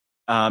 Mm-hmm.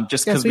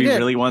 Just because we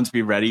really want to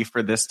be ready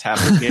for this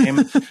taboo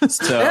game.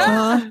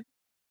 So,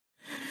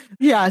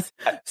 yes.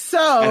 So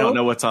I don't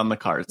know what's on the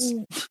cards.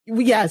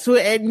 Yes.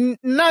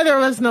 Neither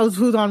of us knows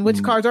who's on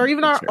which cards or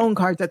even our own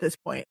cards at this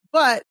point,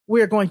 but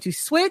we're going to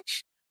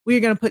switch. We're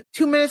going to put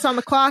 2 minutes on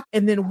the clock,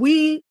 and then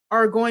we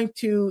are going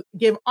to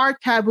give our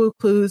taboo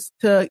clues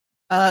to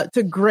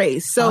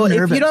Grace. So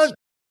if you don't,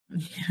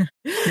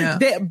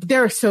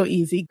 they're so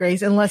easy,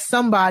 Grace, unless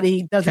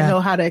somebody doesn't know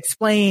how to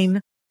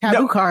explain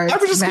taboo cards. I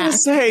was just going to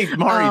say,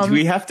 Mari, do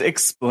we have to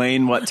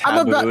explain what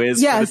taboo is?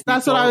 Yes,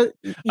 that's what I.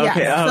 Yes.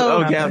 Okay.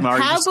 So,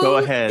 Mari, just go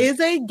ahead. Is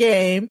a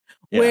game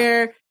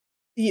where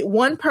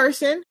one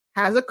person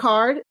has a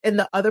card and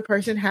the other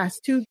person has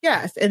to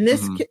guess. In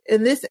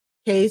this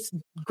case,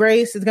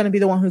 Grace is going to be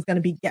the one who's going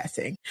to be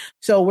guessing.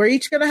 So we're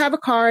each going to have a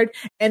card,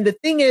 and the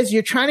thing is,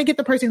 you're trying to get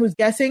the person who's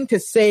guessing to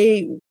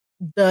say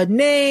the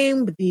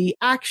name, the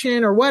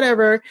action, or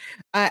whatever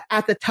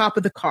at the top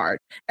of the card.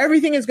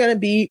 Everything is going to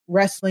be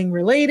wrestling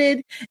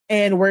related,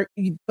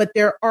 but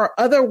there are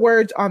other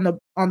words on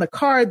the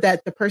card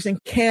that the person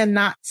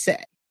cannot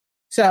say.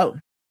 So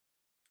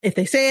if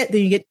they say it,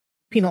 then you get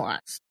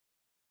penalized.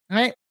 All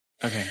right.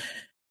 Okay.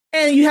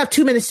 And you have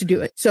 2 minutes to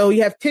do it. So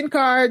you have 10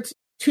 cards,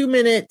 2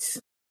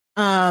 minutes,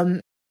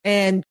 and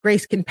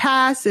Grace can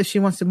pass if she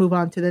wants to move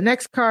on to the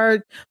next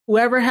card.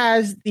 Whoever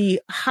has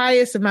the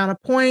highest amount of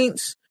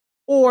points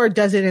or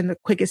does it in the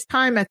quickest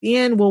time at the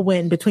end will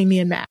win between me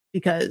and Matt,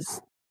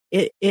 because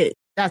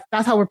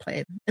that's how we're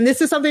playing. And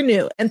this is something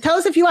new. And tell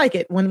us if you like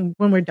it when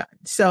we're done.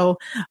 So,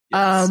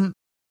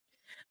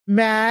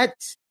 Matt,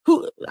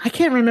 I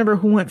can't remember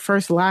who went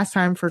first last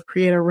time for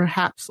Create a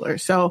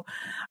RHAPsler. So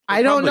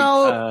I don't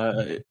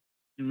know.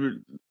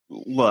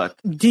 Look,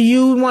 do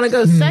you want to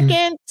go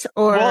second,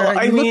 or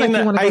I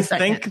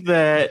think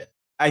that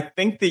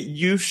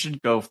you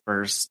should go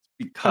first,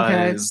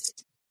 because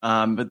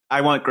but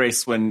I want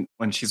Grace when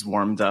she's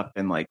warmed up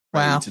and ready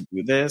to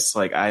do this.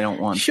 I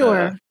don't want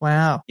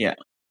Wow. Yeah.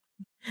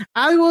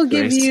 I will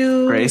give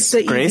you the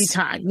easy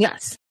time.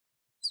 Yes.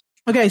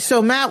 Okay,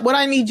 so Matt, what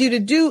I need you to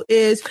do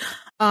is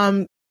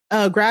grab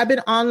an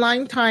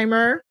online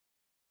timer.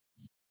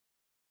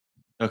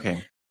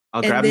 Okay.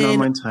 I'll grab an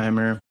online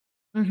timer.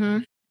 Mm-hmm.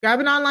 Grab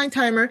an online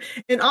timer.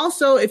 And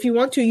also, if you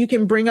want to, you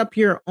can bring up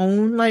your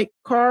own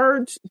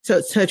cards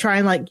to try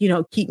and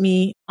keep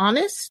me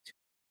honest.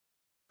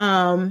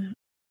 to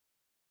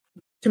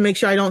make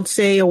sure I don't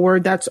say a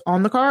word that's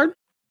on the card.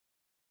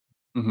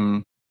 Mm-hmm.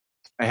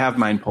 I have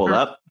mine pulled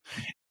up,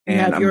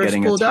 and I'm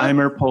getting a pulled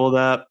timer pulled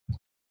up.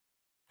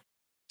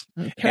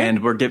 Okay. And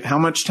how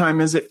much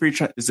time is it for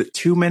each? Is it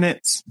 2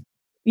 minutes?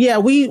 Yeah,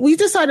 we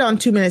decided on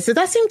 2 minutes. Does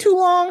that seem too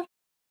long?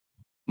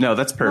 No,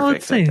 that's perfect.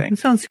 Let's see. I think It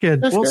sounds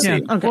good. That's we'll good. see.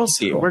 Yeah. Okay, We'll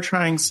see. cool. We're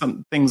trying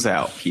some things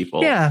out,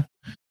 people. Yeah.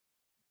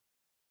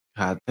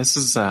 God, this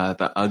is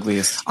the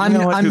ugliest. I'm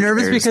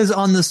nervous cares? because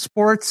on the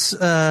sports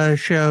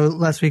show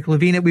last week,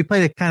 Lavina, we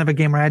played a kind of a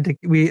game where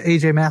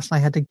AJ Mass and I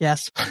had to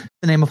guess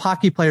the name of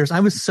hockey players. I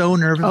was so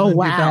nervous it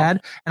would be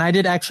bad, and I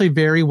did actually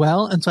very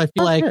well. And so I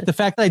feel like the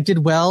fact that I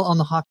did well on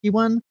the hockey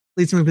one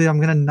leads me to believe I'm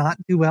going to not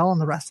do well on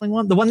the wrestling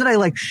one, the one that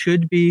I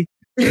should be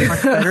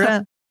much better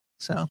at.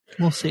 So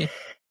we'll see.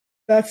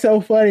 That's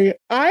so funny.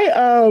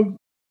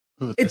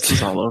 This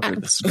is all over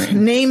the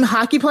screen. Name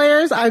hockey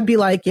players. I'd be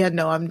like, yeah,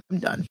 no, I'm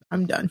done.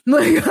 I'm done.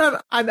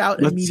 I'm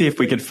out. Let's see if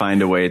we could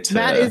find a way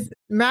to.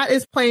 Matt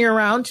is playing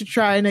around to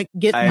try and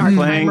get. I'm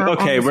playing.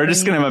 Okay, we're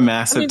just gonna have a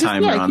massive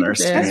timer on our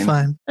screen. That's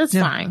fine. That's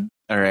fine.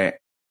 All right.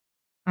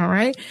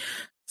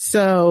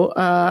 So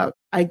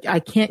I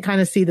can't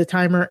kind of see the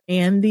timer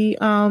and the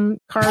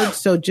card.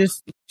 So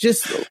just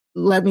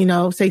let me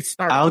know. Say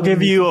start. I'll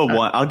give you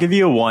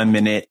a 1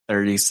 minute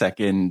 30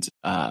 second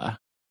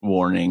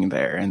warning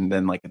there, and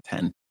then a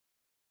 10.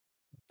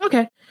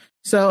 Okay.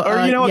 So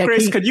or you know what,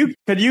 Grace, could you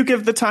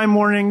give the time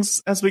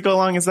warnings as we go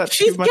along? Is that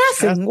she's too much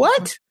guessing?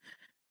 What?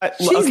 Okay,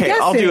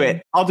 guessing.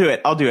 I'll do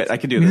it. I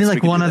can do this. We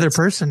need one other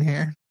person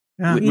here.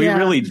 Yeah. We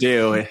really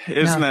do.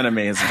 Isn't that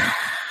amazing?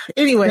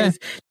 Anyways,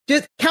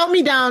 just count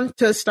me down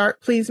to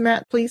start, please,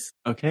 Matt, please.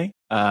 Okay.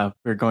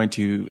 We're going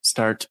to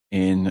start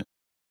in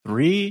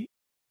 3,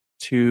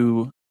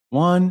 2,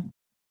 1.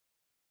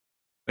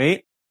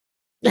 Wait,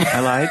 I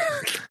lied.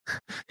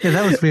 Yeah,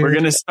 that was weird. We're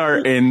going to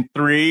start in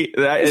 3.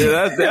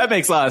 That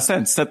makes a lot of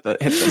sense. Hit the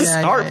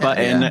start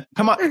button. Yeah.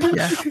 Come on. Yeah. What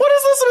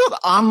is this about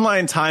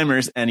online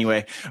timers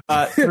anyway?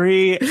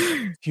 3,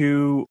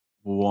 2,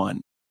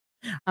 1.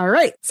 All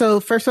right. So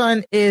first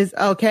one is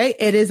okay.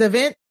 It is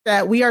event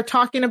that we are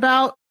talking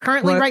about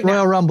currently right now.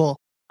 Royal Rumble.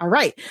 All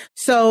right.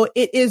 So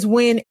it is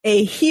when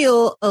a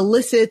heel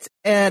elicits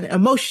an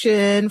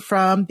emotion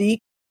from the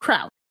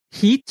crowd.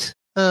 Heat.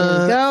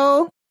 There you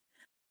go.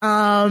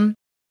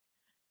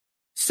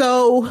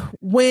 So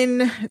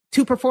when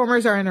two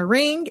performers are in a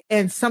ring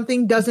and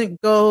something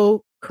doesn't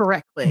go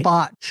correctly.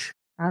 Botch.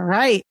 All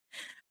right.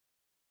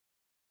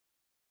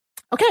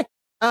 Okay.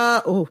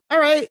 All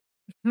right.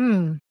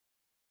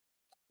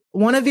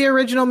 One of the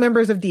original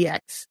members of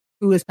DX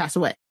who has passed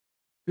away.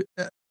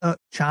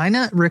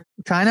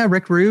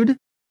 Rick Rude.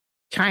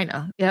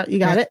 China. Yeah, you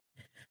got it.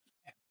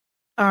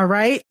 All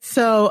right.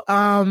 So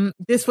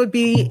this would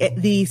be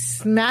the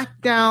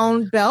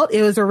SmackDown belt.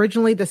 It was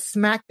originally the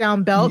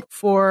SmackDown belt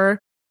for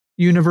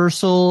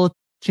Universal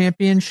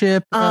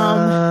Championship.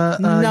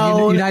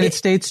 No, United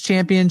States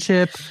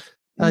Championship.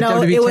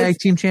 WWE Tag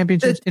Team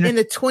Championships in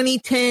the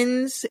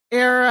 2010s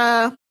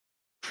era.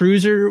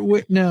 Cruiser.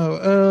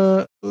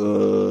 No.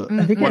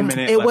 I think 1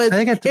 minute.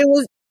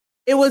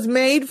 It was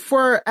made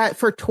for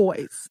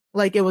toys.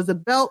 Like it was a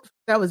belt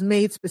that was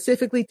made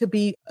specifically to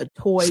be a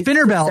toy.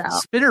 Spinner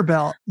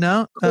belt.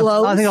 No.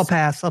 I think I'll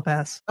pass.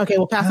 Okay,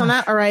 we'll pass on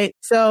that. All right.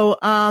 So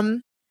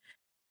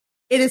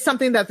it is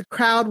something that the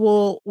crowd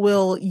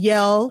will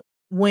yell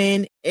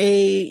when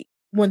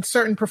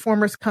certain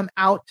performers come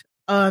out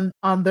on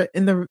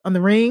the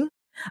ring.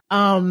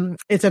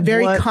 It's a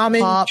very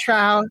common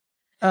trial.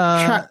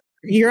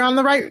 You're on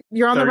the right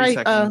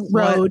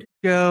road.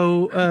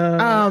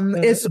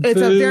 It's a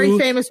very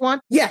famous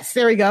one. Yes,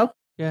 there we go.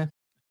 Yeah.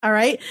 All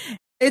right.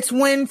 It's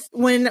when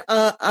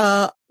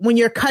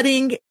you're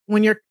cutting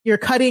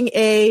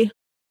a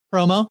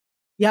promo.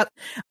 Yep.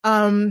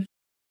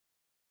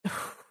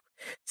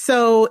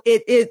 So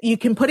you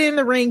can put it in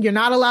the ring. You're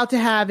not allowed to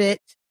have it.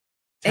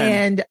 10.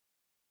 And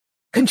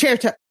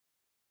concerto.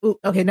 Ooh,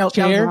 okay, no,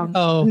 chair. That was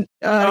wrong.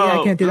 Yeah,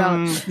 I can't do that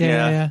one.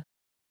 Yeah.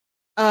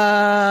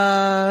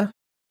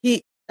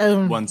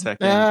 1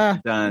 second.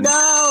 Done.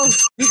 No.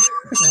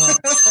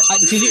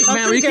 Did you,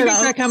 Matt, we can keep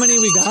track how many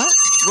we got?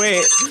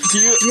 Wait, do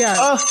you? Yeah.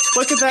 Oh,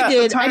 look at that.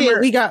 I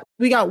did.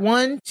 We got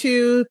 1,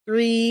 2,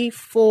 3,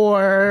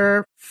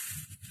 4,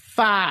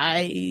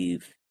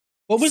 5.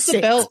 What was 6.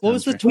 The belt? What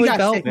was the toy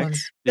belt one?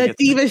 The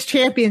Divas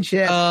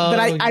Championship. But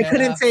I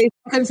couldn't say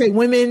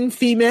women,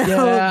 female,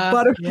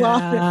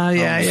 butterfly.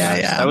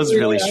 Yeah. That was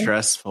really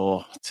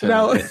stressful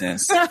to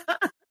witness. That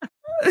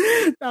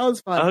was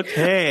fun.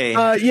 Okay.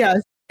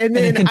 Yes. And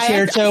then I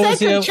said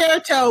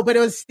concerto, but it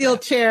was steel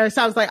chair.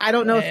 So I was like, I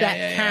don't know if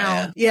that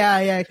counts.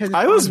 Yeah. Because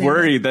I was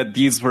worried that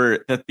these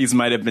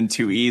might have been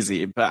too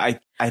easy,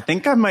 but I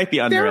think I might be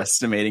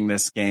underestimating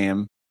this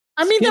game.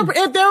 I mean,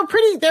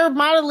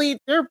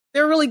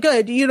 they're really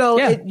good. You know,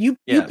 you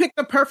picked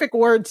the perfect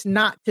words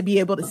not to be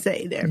able to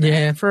say there. Man.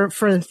 Yeah. For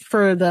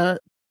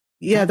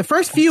the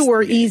first few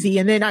were easy,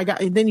 and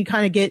then you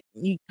kind of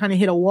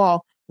hit a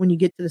wall when you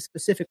get to the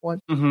specific one.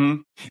 Mm-hmm.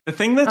 The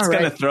thing that's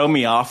going to throw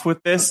me off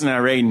with this, and I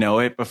already know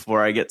it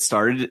before I get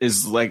started,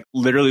 is like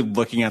literally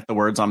looking at the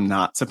words I'm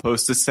not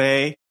supposed to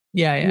say.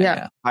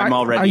 Yeah. I'm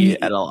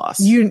already at a loss.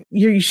 You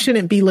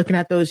shouldn't be looking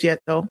at those yet,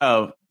 though.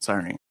 Oh,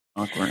 sorry.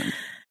 Awkward.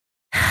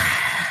 All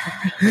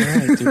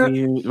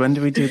right, when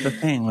do we do the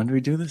thing? When do we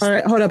do this? All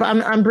right, hold up.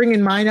 I'm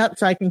bringing mine up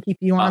so I can keep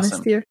you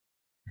honest here.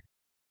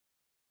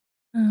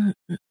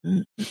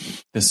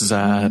 This is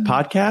a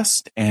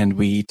podcast, and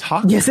we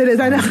talk. Yes, it is.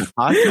 I know.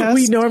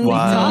 We normally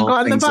talk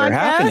on the podcast. Things are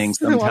happening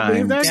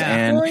sometimes,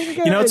 and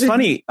it's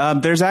funny.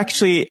 There's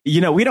actually, we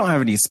don't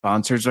have any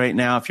sponsors right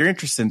now. If you're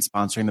interested in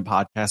sponsoring the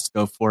podcast,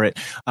 go for it.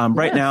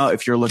 Right now,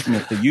 if you're looking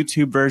at the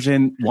YouTube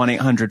version,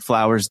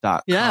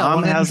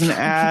 1-800-Flowers.com has an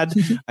ad.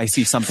 I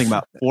see something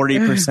about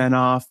 40%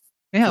 off.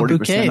 Yeah,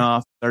 40%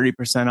 off,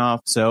 30% off.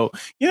 So,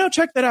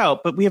 check that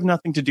out. But we have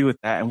nothing to do with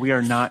that, and we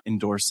are not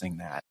endorsing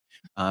that.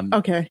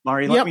 Okay.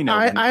 Mari, let me know.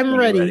 I'm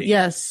ready.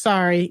 Yes.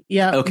 Sorry.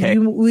 Yeah. Okay.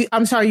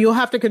 I'm sorry. You'll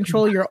have to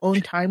control your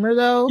own timer,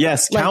 though.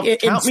 Yes. Count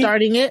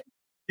starting it.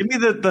 Give me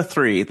the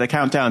 3, the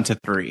countdown to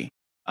 3.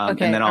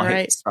 Okay. And then I'll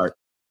hit start.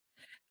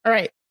 All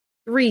right.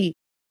 3,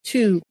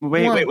 2,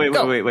 wait. 1, wait.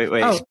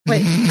 Oh,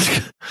 wait.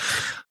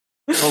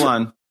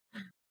 Hold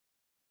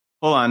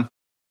on.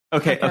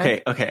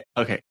 Okay.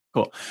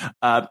 Cool.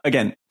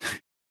 Again.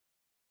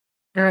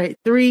 All right.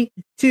 3,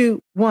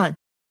 2, 1.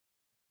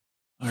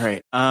 All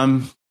right.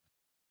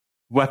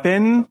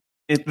 Weapon.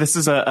 This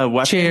is a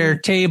weapon. Chair,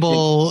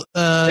 table.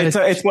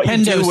 It's what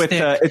you do with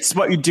it's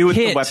what you do with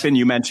the weapon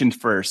you mentioned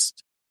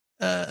first.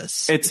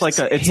 It's like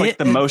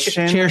the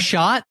motion. Chair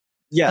shot.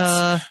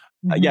 Yes.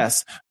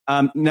 Yes.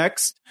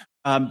 Next.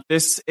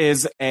 This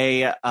is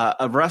a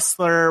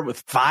wrestler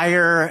with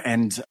fire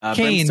and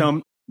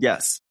brimstone.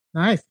 Yes.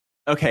 Nice.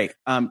 Okay.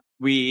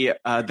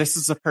 This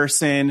is a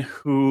person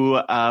who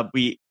ninth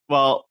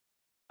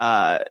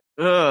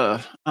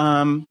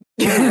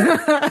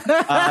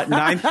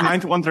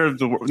 1/3 of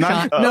the world.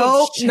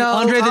 No.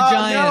 Andre the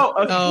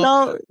Giant.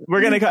 No.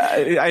 We're gonna.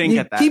 I didn't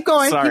get that. Keep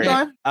going. Sorry. Keep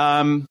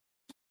going.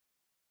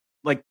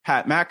 Like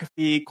Pat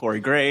McAfee, Corey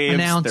Graves,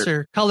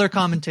 announcer, color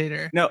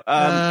commentator. No,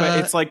 but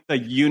it's like the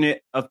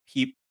unit of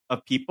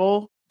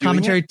people.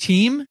 Commentary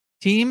team,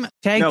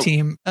 tag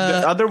team.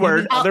 Other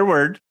words.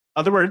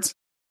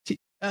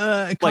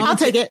 I'll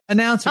take it.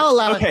 Announcer. I'll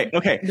allow it.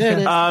 Okay.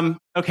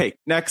 Okay.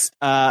 Next.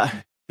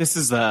 This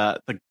is the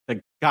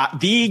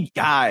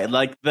guy,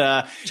 like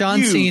the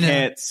John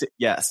Cena.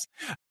 Yes.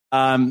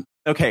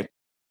 Okay.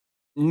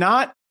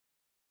 Not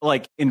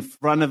like in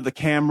front of the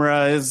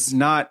cameras,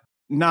 not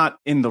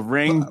in the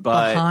ring,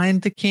 but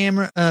behind the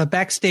camera,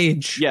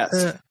 backstage.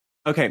 Yes.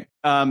 Okay.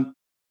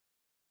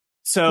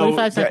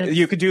 So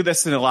you could do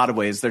this in a lot of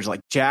ways. There's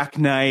like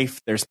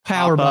jackknife. There's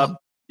power up.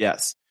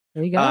 Yes.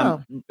 There you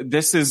go.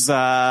 This is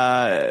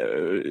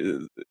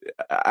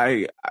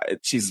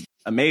she's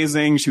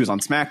amazing. She was on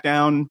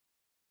SmackDown.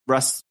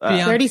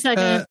 30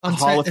 seconds.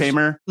 Hall of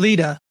Famer.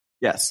 Lita.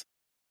 Yes.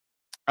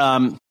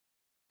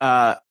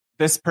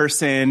 This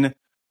person.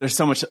 There's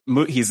so much.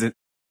 He's a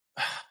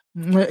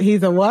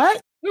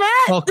what? Matt?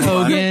 Hulk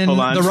Hogan. Hold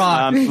on. The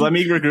Rock. Let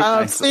me regroup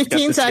myself.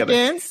 15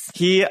 seconds.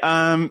 He you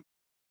gotta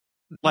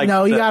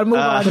move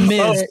on. The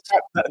Miz.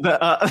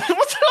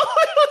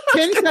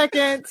 10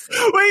 seconds.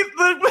 Wait,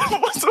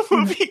 what's the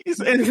movie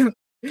he's in?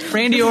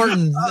 Randy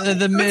Orton.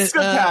 The Miz.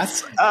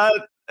 Pass.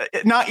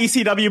 Not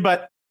ECW,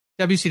 but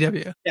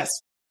WCW.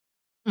 Yes.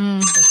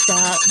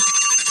 Stop.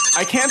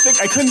 I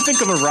couldn't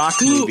think of a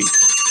Rock movie.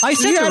 I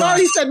said you had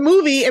already said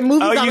movie, and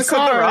movie's on the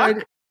card. The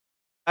Rock?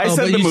 I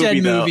said the movie,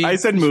 though. I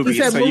said movie,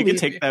 so movie. You can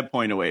take that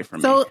point away from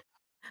me. So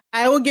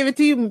I will give it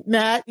to you,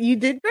 Matt. You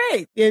did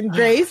great. And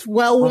Grace,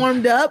 well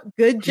warmed up.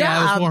 Good job. Yeah,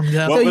 I was warmed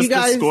up. What was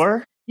the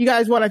score? You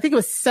guys won. I think it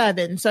was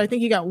 7. So I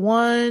think you got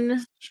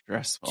 1,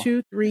 stressful.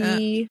 2,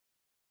 3,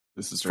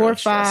 this is 4,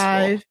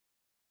 5.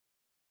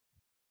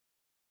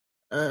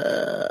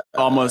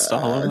 Almost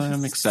all of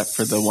them, except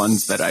for the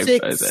ones that I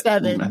 6,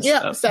 7.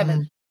 Yeah,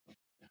 7.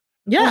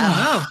 Yeah.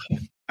 Wow.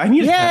 I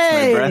need to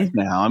catch my breath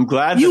now. I'm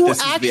glad that this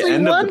is the end of the podcast. You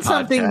actually won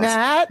something,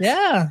 Matt.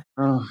 Yeah.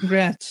 Oh,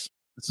 congrats.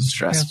 This is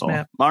stressful.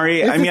 Congrats,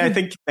 Mari, I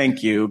think,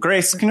 thank you.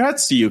 Grace,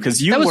 congrats to you,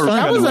 because you were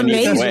going to win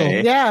either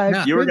way.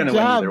 Yeah. You were going to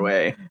win either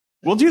way.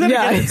 We'll do that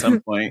again at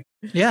some point.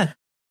 Yeah.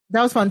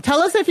 That was fun.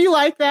 Tell us if you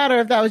like that or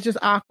if that was just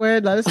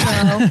awkward. Let us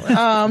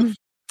know.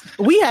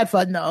 We had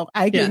fun, though.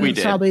 We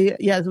did.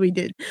 Yes, we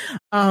did.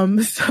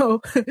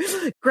 So,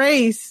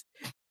 Grace,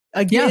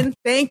 again,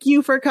 thank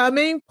you for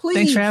coming. Please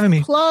thanks for having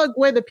me. Plug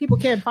where the people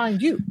can find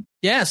you.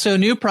 Yeah, so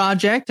new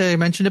project. I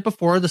mentioned it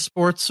before, the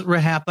Sports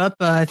RHAPup.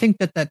 I think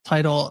that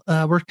title,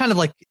 we're kind of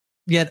like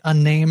yet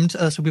unnamed,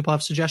 so people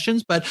have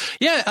suggestions. But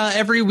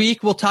every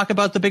week we'll talk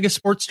about the biggest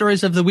sports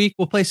stories of the week.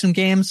 We'll play some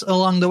games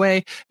along the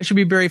way. It should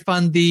be very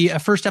fun. The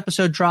first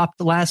episode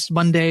dropped last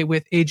Monday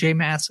with AJ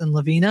Mass and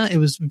Lavina. It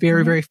was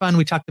very, very fun.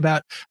 We talked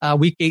about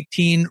week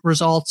 18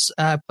 results,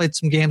 played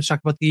some games,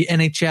 talked about the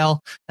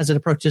NHL as it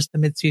approaches the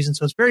midseason.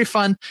 So it's very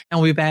fun.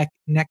 And we'll be back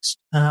next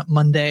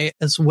Monday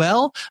as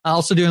well.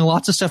 Also doing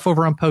lots of stuff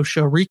over on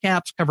post-show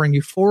recaps, covering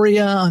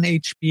Euphoria on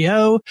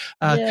HBO,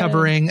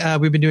 covering,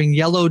 we've been doing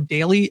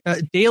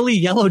Daily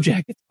Yellow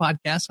Jackets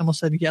podcast. I almost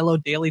said Yellow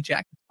Daily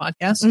Jackets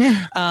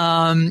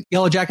podcast.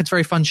 Yellow Jackets,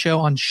 very fun show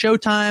on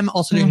Showtime.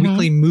 Also doing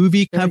weekly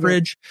movie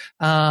coverage.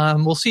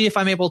 We'll see if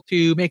I'm able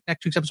to make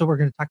next week's episode. We're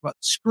going to talk about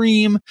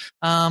Scream.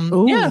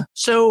 Scream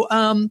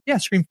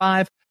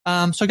 5.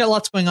 So I got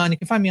lots going on. You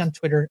can find me on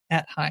Twitter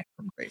at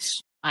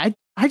 @HiFromGrace. I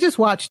just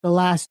watched The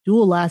Last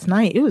Duel last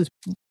night. It was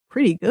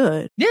pretty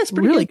good. Yeah, it's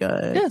pretty really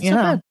good. good.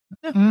 Yeah,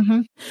 it's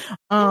so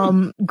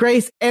good.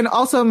 Grace, and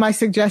also my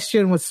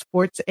suggestion was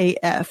Sports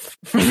AF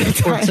for the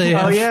Sports title.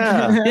 AF. Oh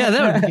yeah. Yeah,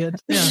 that would be good.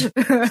 Yeah.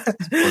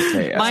 Sports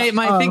AF.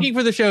 My thinking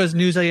for the show is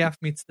News AF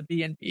meets the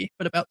BNB,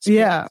 but about sports.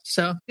 Yeah.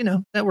 So,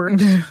 that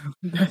works.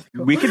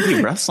 Cool. We could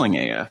be Wrestling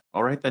AF.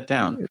 I'll write that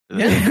down.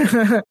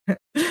 Yeah.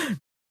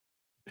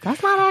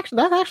 That's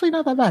actually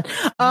not that bad.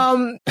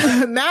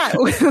 Matt,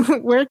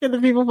 where can the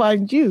people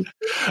find you?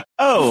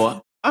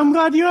 Oh, I'm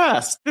glad you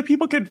asked. The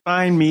people could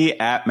find me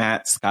at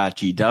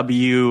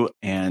MattScottGW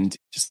and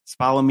just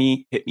follow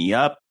me, hit me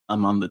up.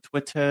 I'm on the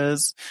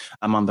Twitters.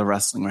 I'm on the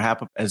Wrestling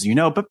RHAPup, as you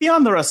know, but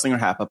beyond the Wrestling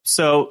RHAPup.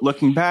 So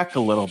looking back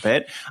a little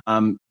bit,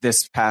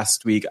 this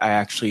past week, I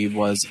actually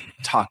was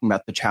talking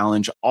about the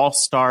Challenge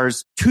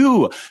All-Stars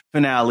 2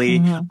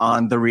 finale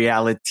on the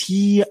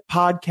Reality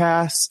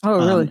podcast. Oh,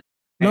 really?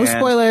 No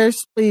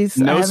spoilers, please.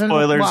 No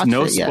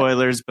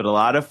spoilers, but a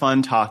lot of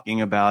fun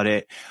talking about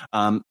it.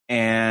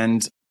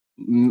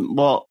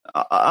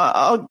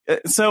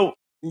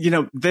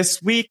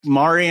 This week,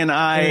 Mari and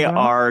I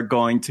are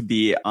going to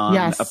be on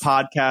a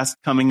podcast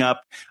coming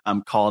up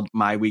called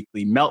My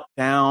Weekly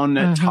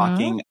Meltdown,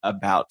 talking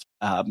about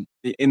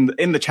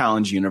in the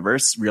Challenge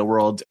universe, Real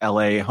World,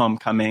 LA,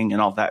 Homecoming,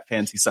 and all that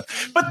fancy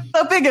stuff. But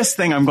the biggest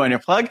thing I'm going to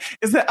plug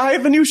is that I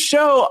have a new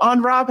show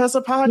on Rob Has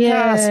a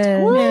Podcast.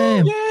 Yay. Woo,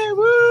 yeah,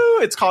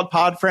 woo. It's called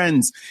Pod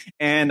Friends,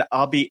 and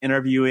I'll be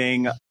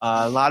interviewing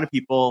a lot of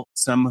people,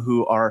 some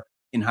who are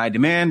in high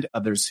demand,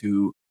 others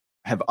who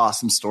have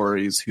awesome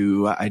stories,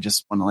 who I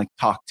just want to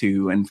talk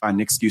to and find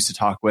an excuse to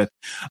talk with.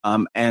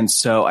 And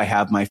so I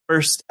have my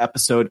first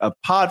episode of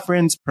Pod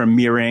Friends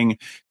premiering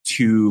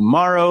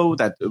tomorrow.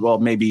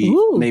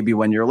 Maybe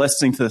when you're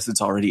listening to this,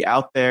 it's already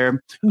out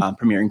there.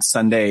 Premiering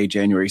Sunday,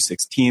 January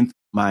 16th.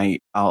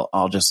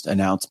 I'll just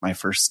announce my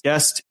first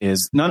guest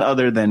is none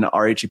other than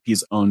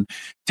RHAP's own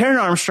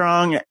Taryn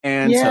Armstrong.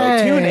 And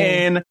so tune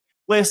in.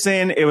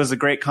 Listen, it was a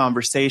great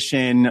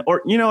conversation.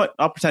 Or, you know what?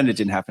 I'll pretend it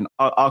didn't happen.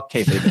 I'll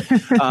kayfabe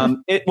it.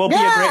 It will be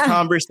a great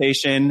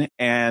conversation,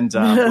 and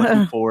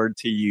looking forward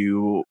to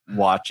you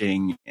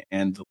watching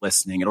and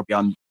listening. It'll be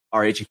on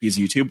RHAP's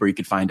YouTube, where you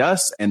can find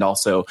us, and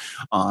also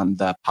on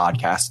the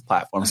podcast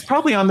platforms,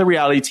 probably on the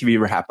Reality TV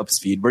RHAPup's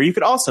feed, where you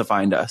could also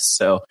find us.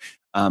 So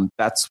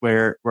that's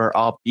where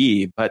I'll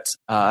be. But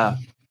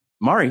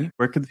Mari,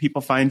 where could the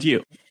people find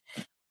you?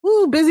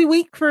 Ooh, busy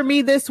week for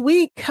me this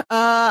week.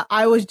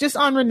 I was just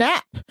on RHAP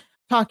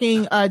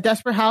talking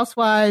Desperate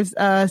Housewives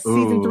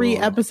season 3,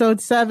 episode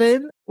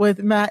 7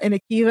 with Matt and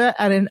Akiva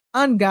at an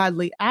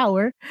ungodly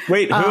hour.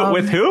 Wait,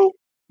 with who?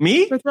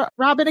 Me? With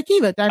Rob and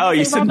Akiva. Oh,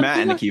 you said Matt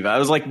and Akiva. I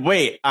was like,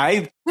 wait,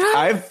 I've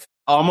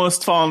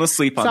almost fallen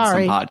asleep on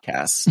some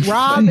podcasts.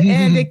 Rob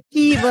and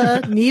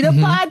Akiva need a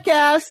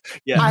podcast.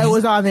 Yes. I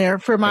was on there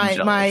for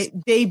my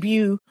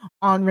debut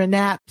on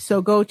RHAP,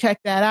 so go check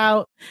that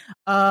out.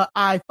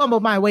 I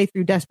fumbled my way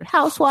through Desperate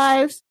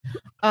Housewives,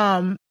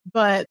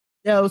 but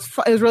it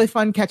was really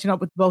fun catching up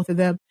with both of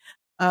them.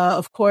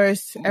 Of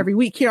course, every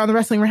week here on the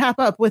Wrestling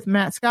RHAPup with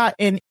Matt Scott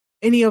and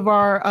any of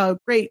our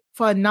great,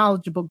 fun,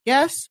 knowledgeable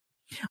guests.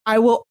 I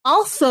will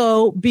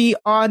also be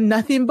on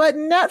Nothing But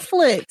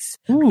Netflix.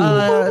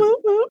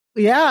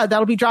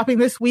 That'll be dropping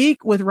this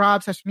week with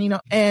Rob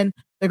Sassanino and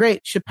the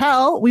great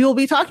Chappelle. We will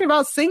be talking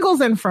about Singles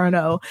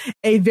Inferno,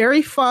 a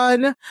very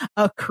fun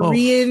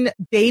Korean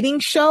dating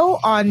show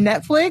on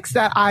Netflix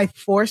that I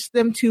forced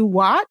them to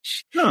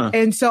watch.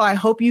 And so I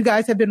hope you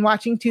guys have been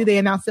watching too. They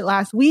announced it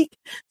last week.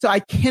 So I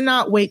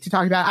cannot wait to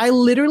talk about it. I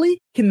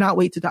literally cannot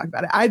wait to talk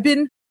about it. I've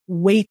been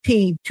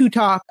waiting to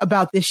talk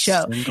about this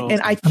show, and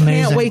I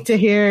can't wait to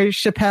hear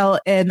Chappelle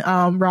and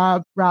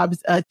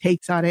Rob's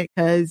takes on it,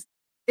 because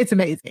it's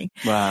amazing.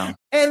 Wow.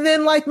 And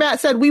then, like Matt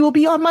said, we will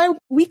be on My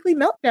Weekly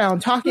Meltdown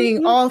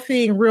talking all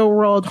thing Real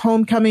World,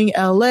 Homecoming,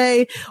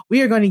 LA.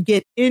 We are going to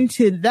get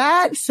into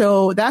that,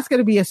 so that's going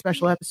to be a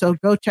special episode.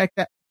 Go check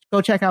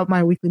out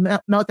My Weekly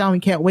Meltdown. We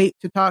can't wait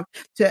to talk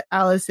to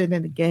Allison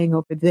and the gang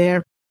over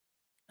there.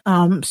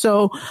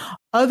 So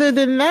other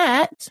than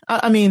that,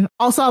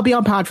 also I'll be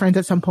on Pod Friends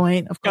at some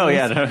point, of course. Oh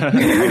yeah.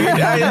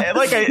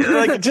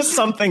 Just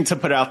something to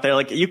put out there.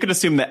 Like, you could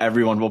assume that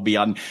everyone will be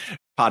on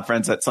Pod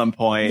Friends at some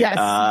point. Yes.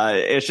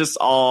 It's just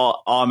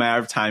all a matter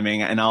of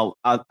timing, and I'll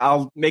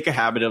make a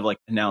habit of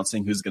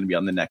announcing who's going to be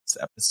on the next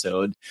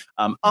episode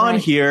on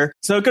here.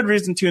 So a good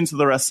reason to tune into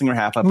the Wrestling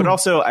RHAPup. But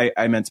also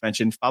I meant to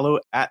mention, follow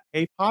at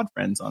Pod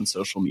Friends on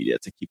social media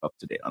to keep up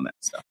to date on that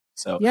stuff.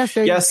 So you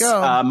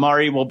go.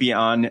 Mari will be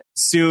on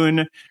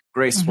soon.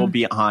 Grace will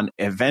be on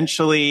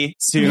eventually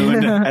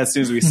soon, as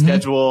soon as we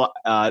schedule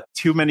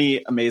too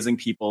many amazing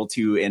people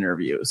to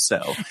interview.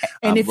 So,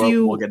 and if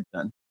we'll get it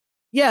done.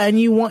 Yeah, and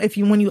want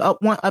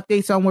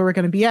updates on where we're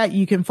going to be at,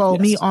 you can follow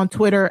me on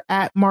Twitter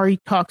at Mari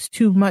Talks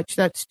Too Much.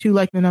 That's 2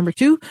 like the number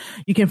 2.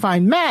 You can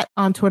find Matt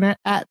on Twitter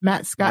at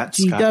Matt Scott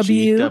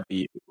GW.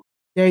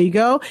 There you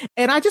go.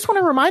 And I just want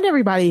to remind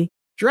everybody,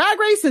 Drag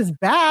Race is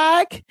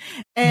back.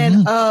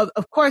 And,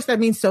 of course, that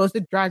means so is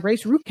the Drag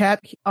Race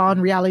RHAPup on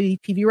reality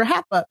TV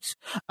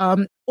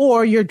RHAPups,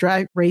 or your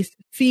Drag Race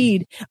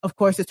feed. Of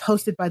course, it's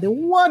hosted by the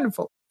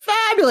wonderful,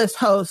 fabulous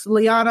hosts,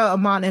 Liana,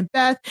 Aman, and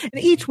Beth.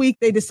 And each week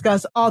they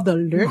discuss all the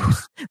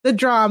lurks, the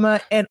drama,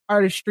 and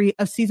artistry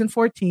of season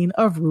 14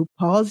 of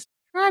RuPaul's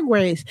Drag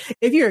Race.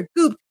 If you're a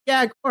goop,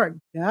 gag, or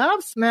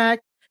gobsmack,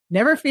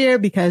 never fear,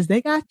 because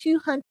they got you,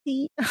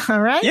 hunty. All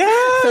right?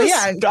 Yes! So,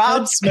 yeah.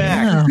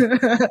 Gobsmacked.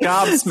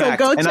 Gobsmacked.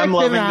 So and I'm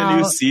loving the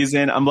new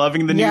season. I'm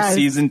loving the new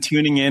season,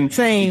 tuning in.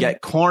 Same. You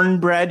get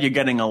cornbread. You're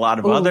getting a lot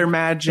of other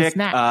magic.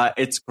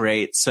 It's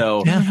great.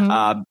 So,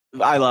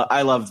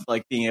 I love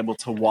like being able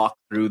to walk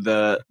through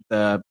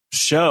the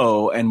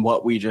show and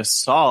what we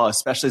just saw,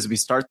 especially as we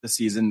start the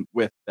season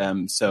with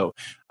them. So,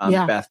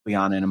 Beth,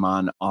 Leon, and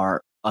Aman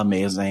are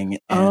amazing.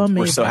 And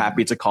we're so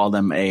happy to call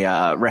them a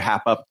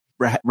RHAPup.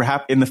 They're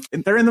in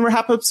the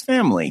RHAPups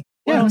family.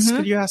 What else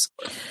could you ask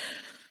for?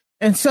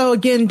 And so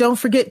again, don't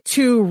forget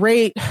to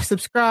rate,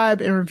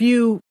 subscribe, and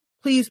review.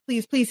 Please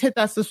hit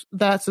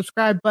that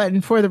subscribe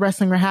button for the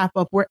Wrestling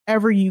RHAPup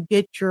wherever you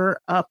get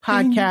your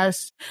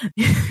podcasts.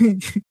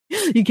 You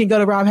can go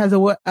to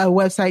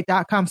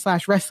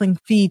robhasawebsite.com/wrestling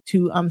feed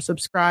to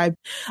subscribe.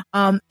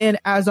 And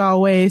as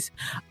always,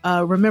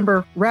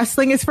 remember,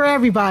 wrestling is for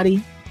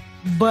everybody,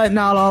 but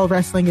not all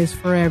wrestling is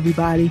for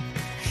everybody.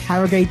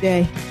 Have a great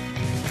day.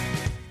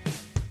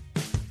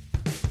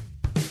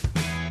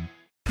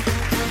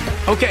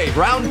 Okay,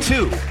 round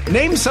 2.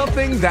 Name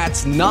something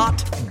that's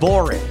not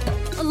boring.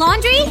 A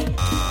laundry?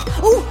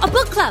 Ooh, a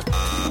book club.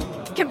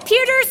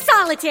 Computer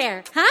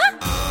solitaire,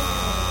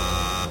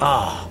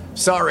 huh?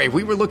 Sorry,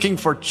 we were looking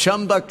for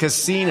Chumba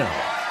Casino.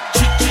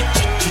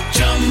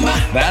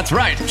 That's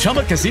right.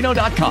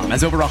 ChumbaCasino.com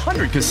has over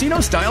 100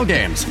 casino-style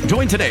games.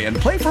 Join today and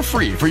play for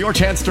free for your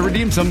chance to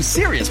redeem some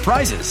serious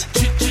prizes.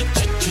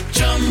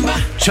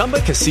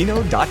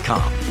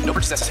 ChumbaCasino.com. No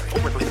purchase necessary.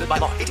 Void where prohibited by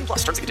law.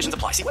 18+ terms and conditions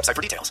apply. See website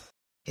for details.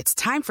 It's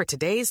time for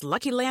today's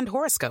Lucky Land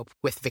horoscope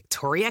with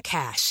Victoria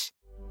Cash.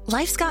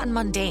 Life's gotten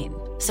mundane,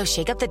 so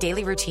shake up the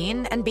daily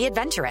routine and be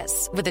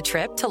adventurous with a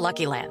trip to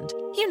Lucky Land.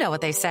 You know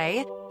what they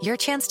say, your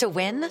chance to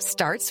win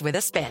starts with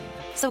a spin.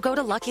 So go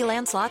to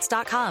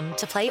LuckyLandSlots.com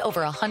to play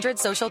over 100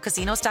 social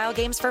casino-style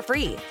games for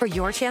free for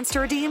your chance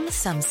to redeem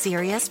some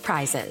serious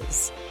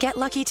prizes. Get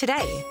lucky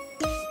today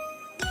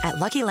at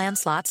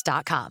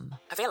LuckyLandSlots.com.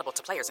 Available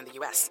to players in the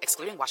U.S.,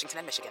 excluding Washington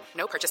and Michigan.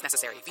 No purchase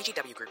necessary.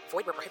 VGW Group.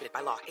 Void where prohibited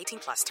by law.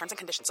 18+. Terms and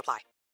conditions apply.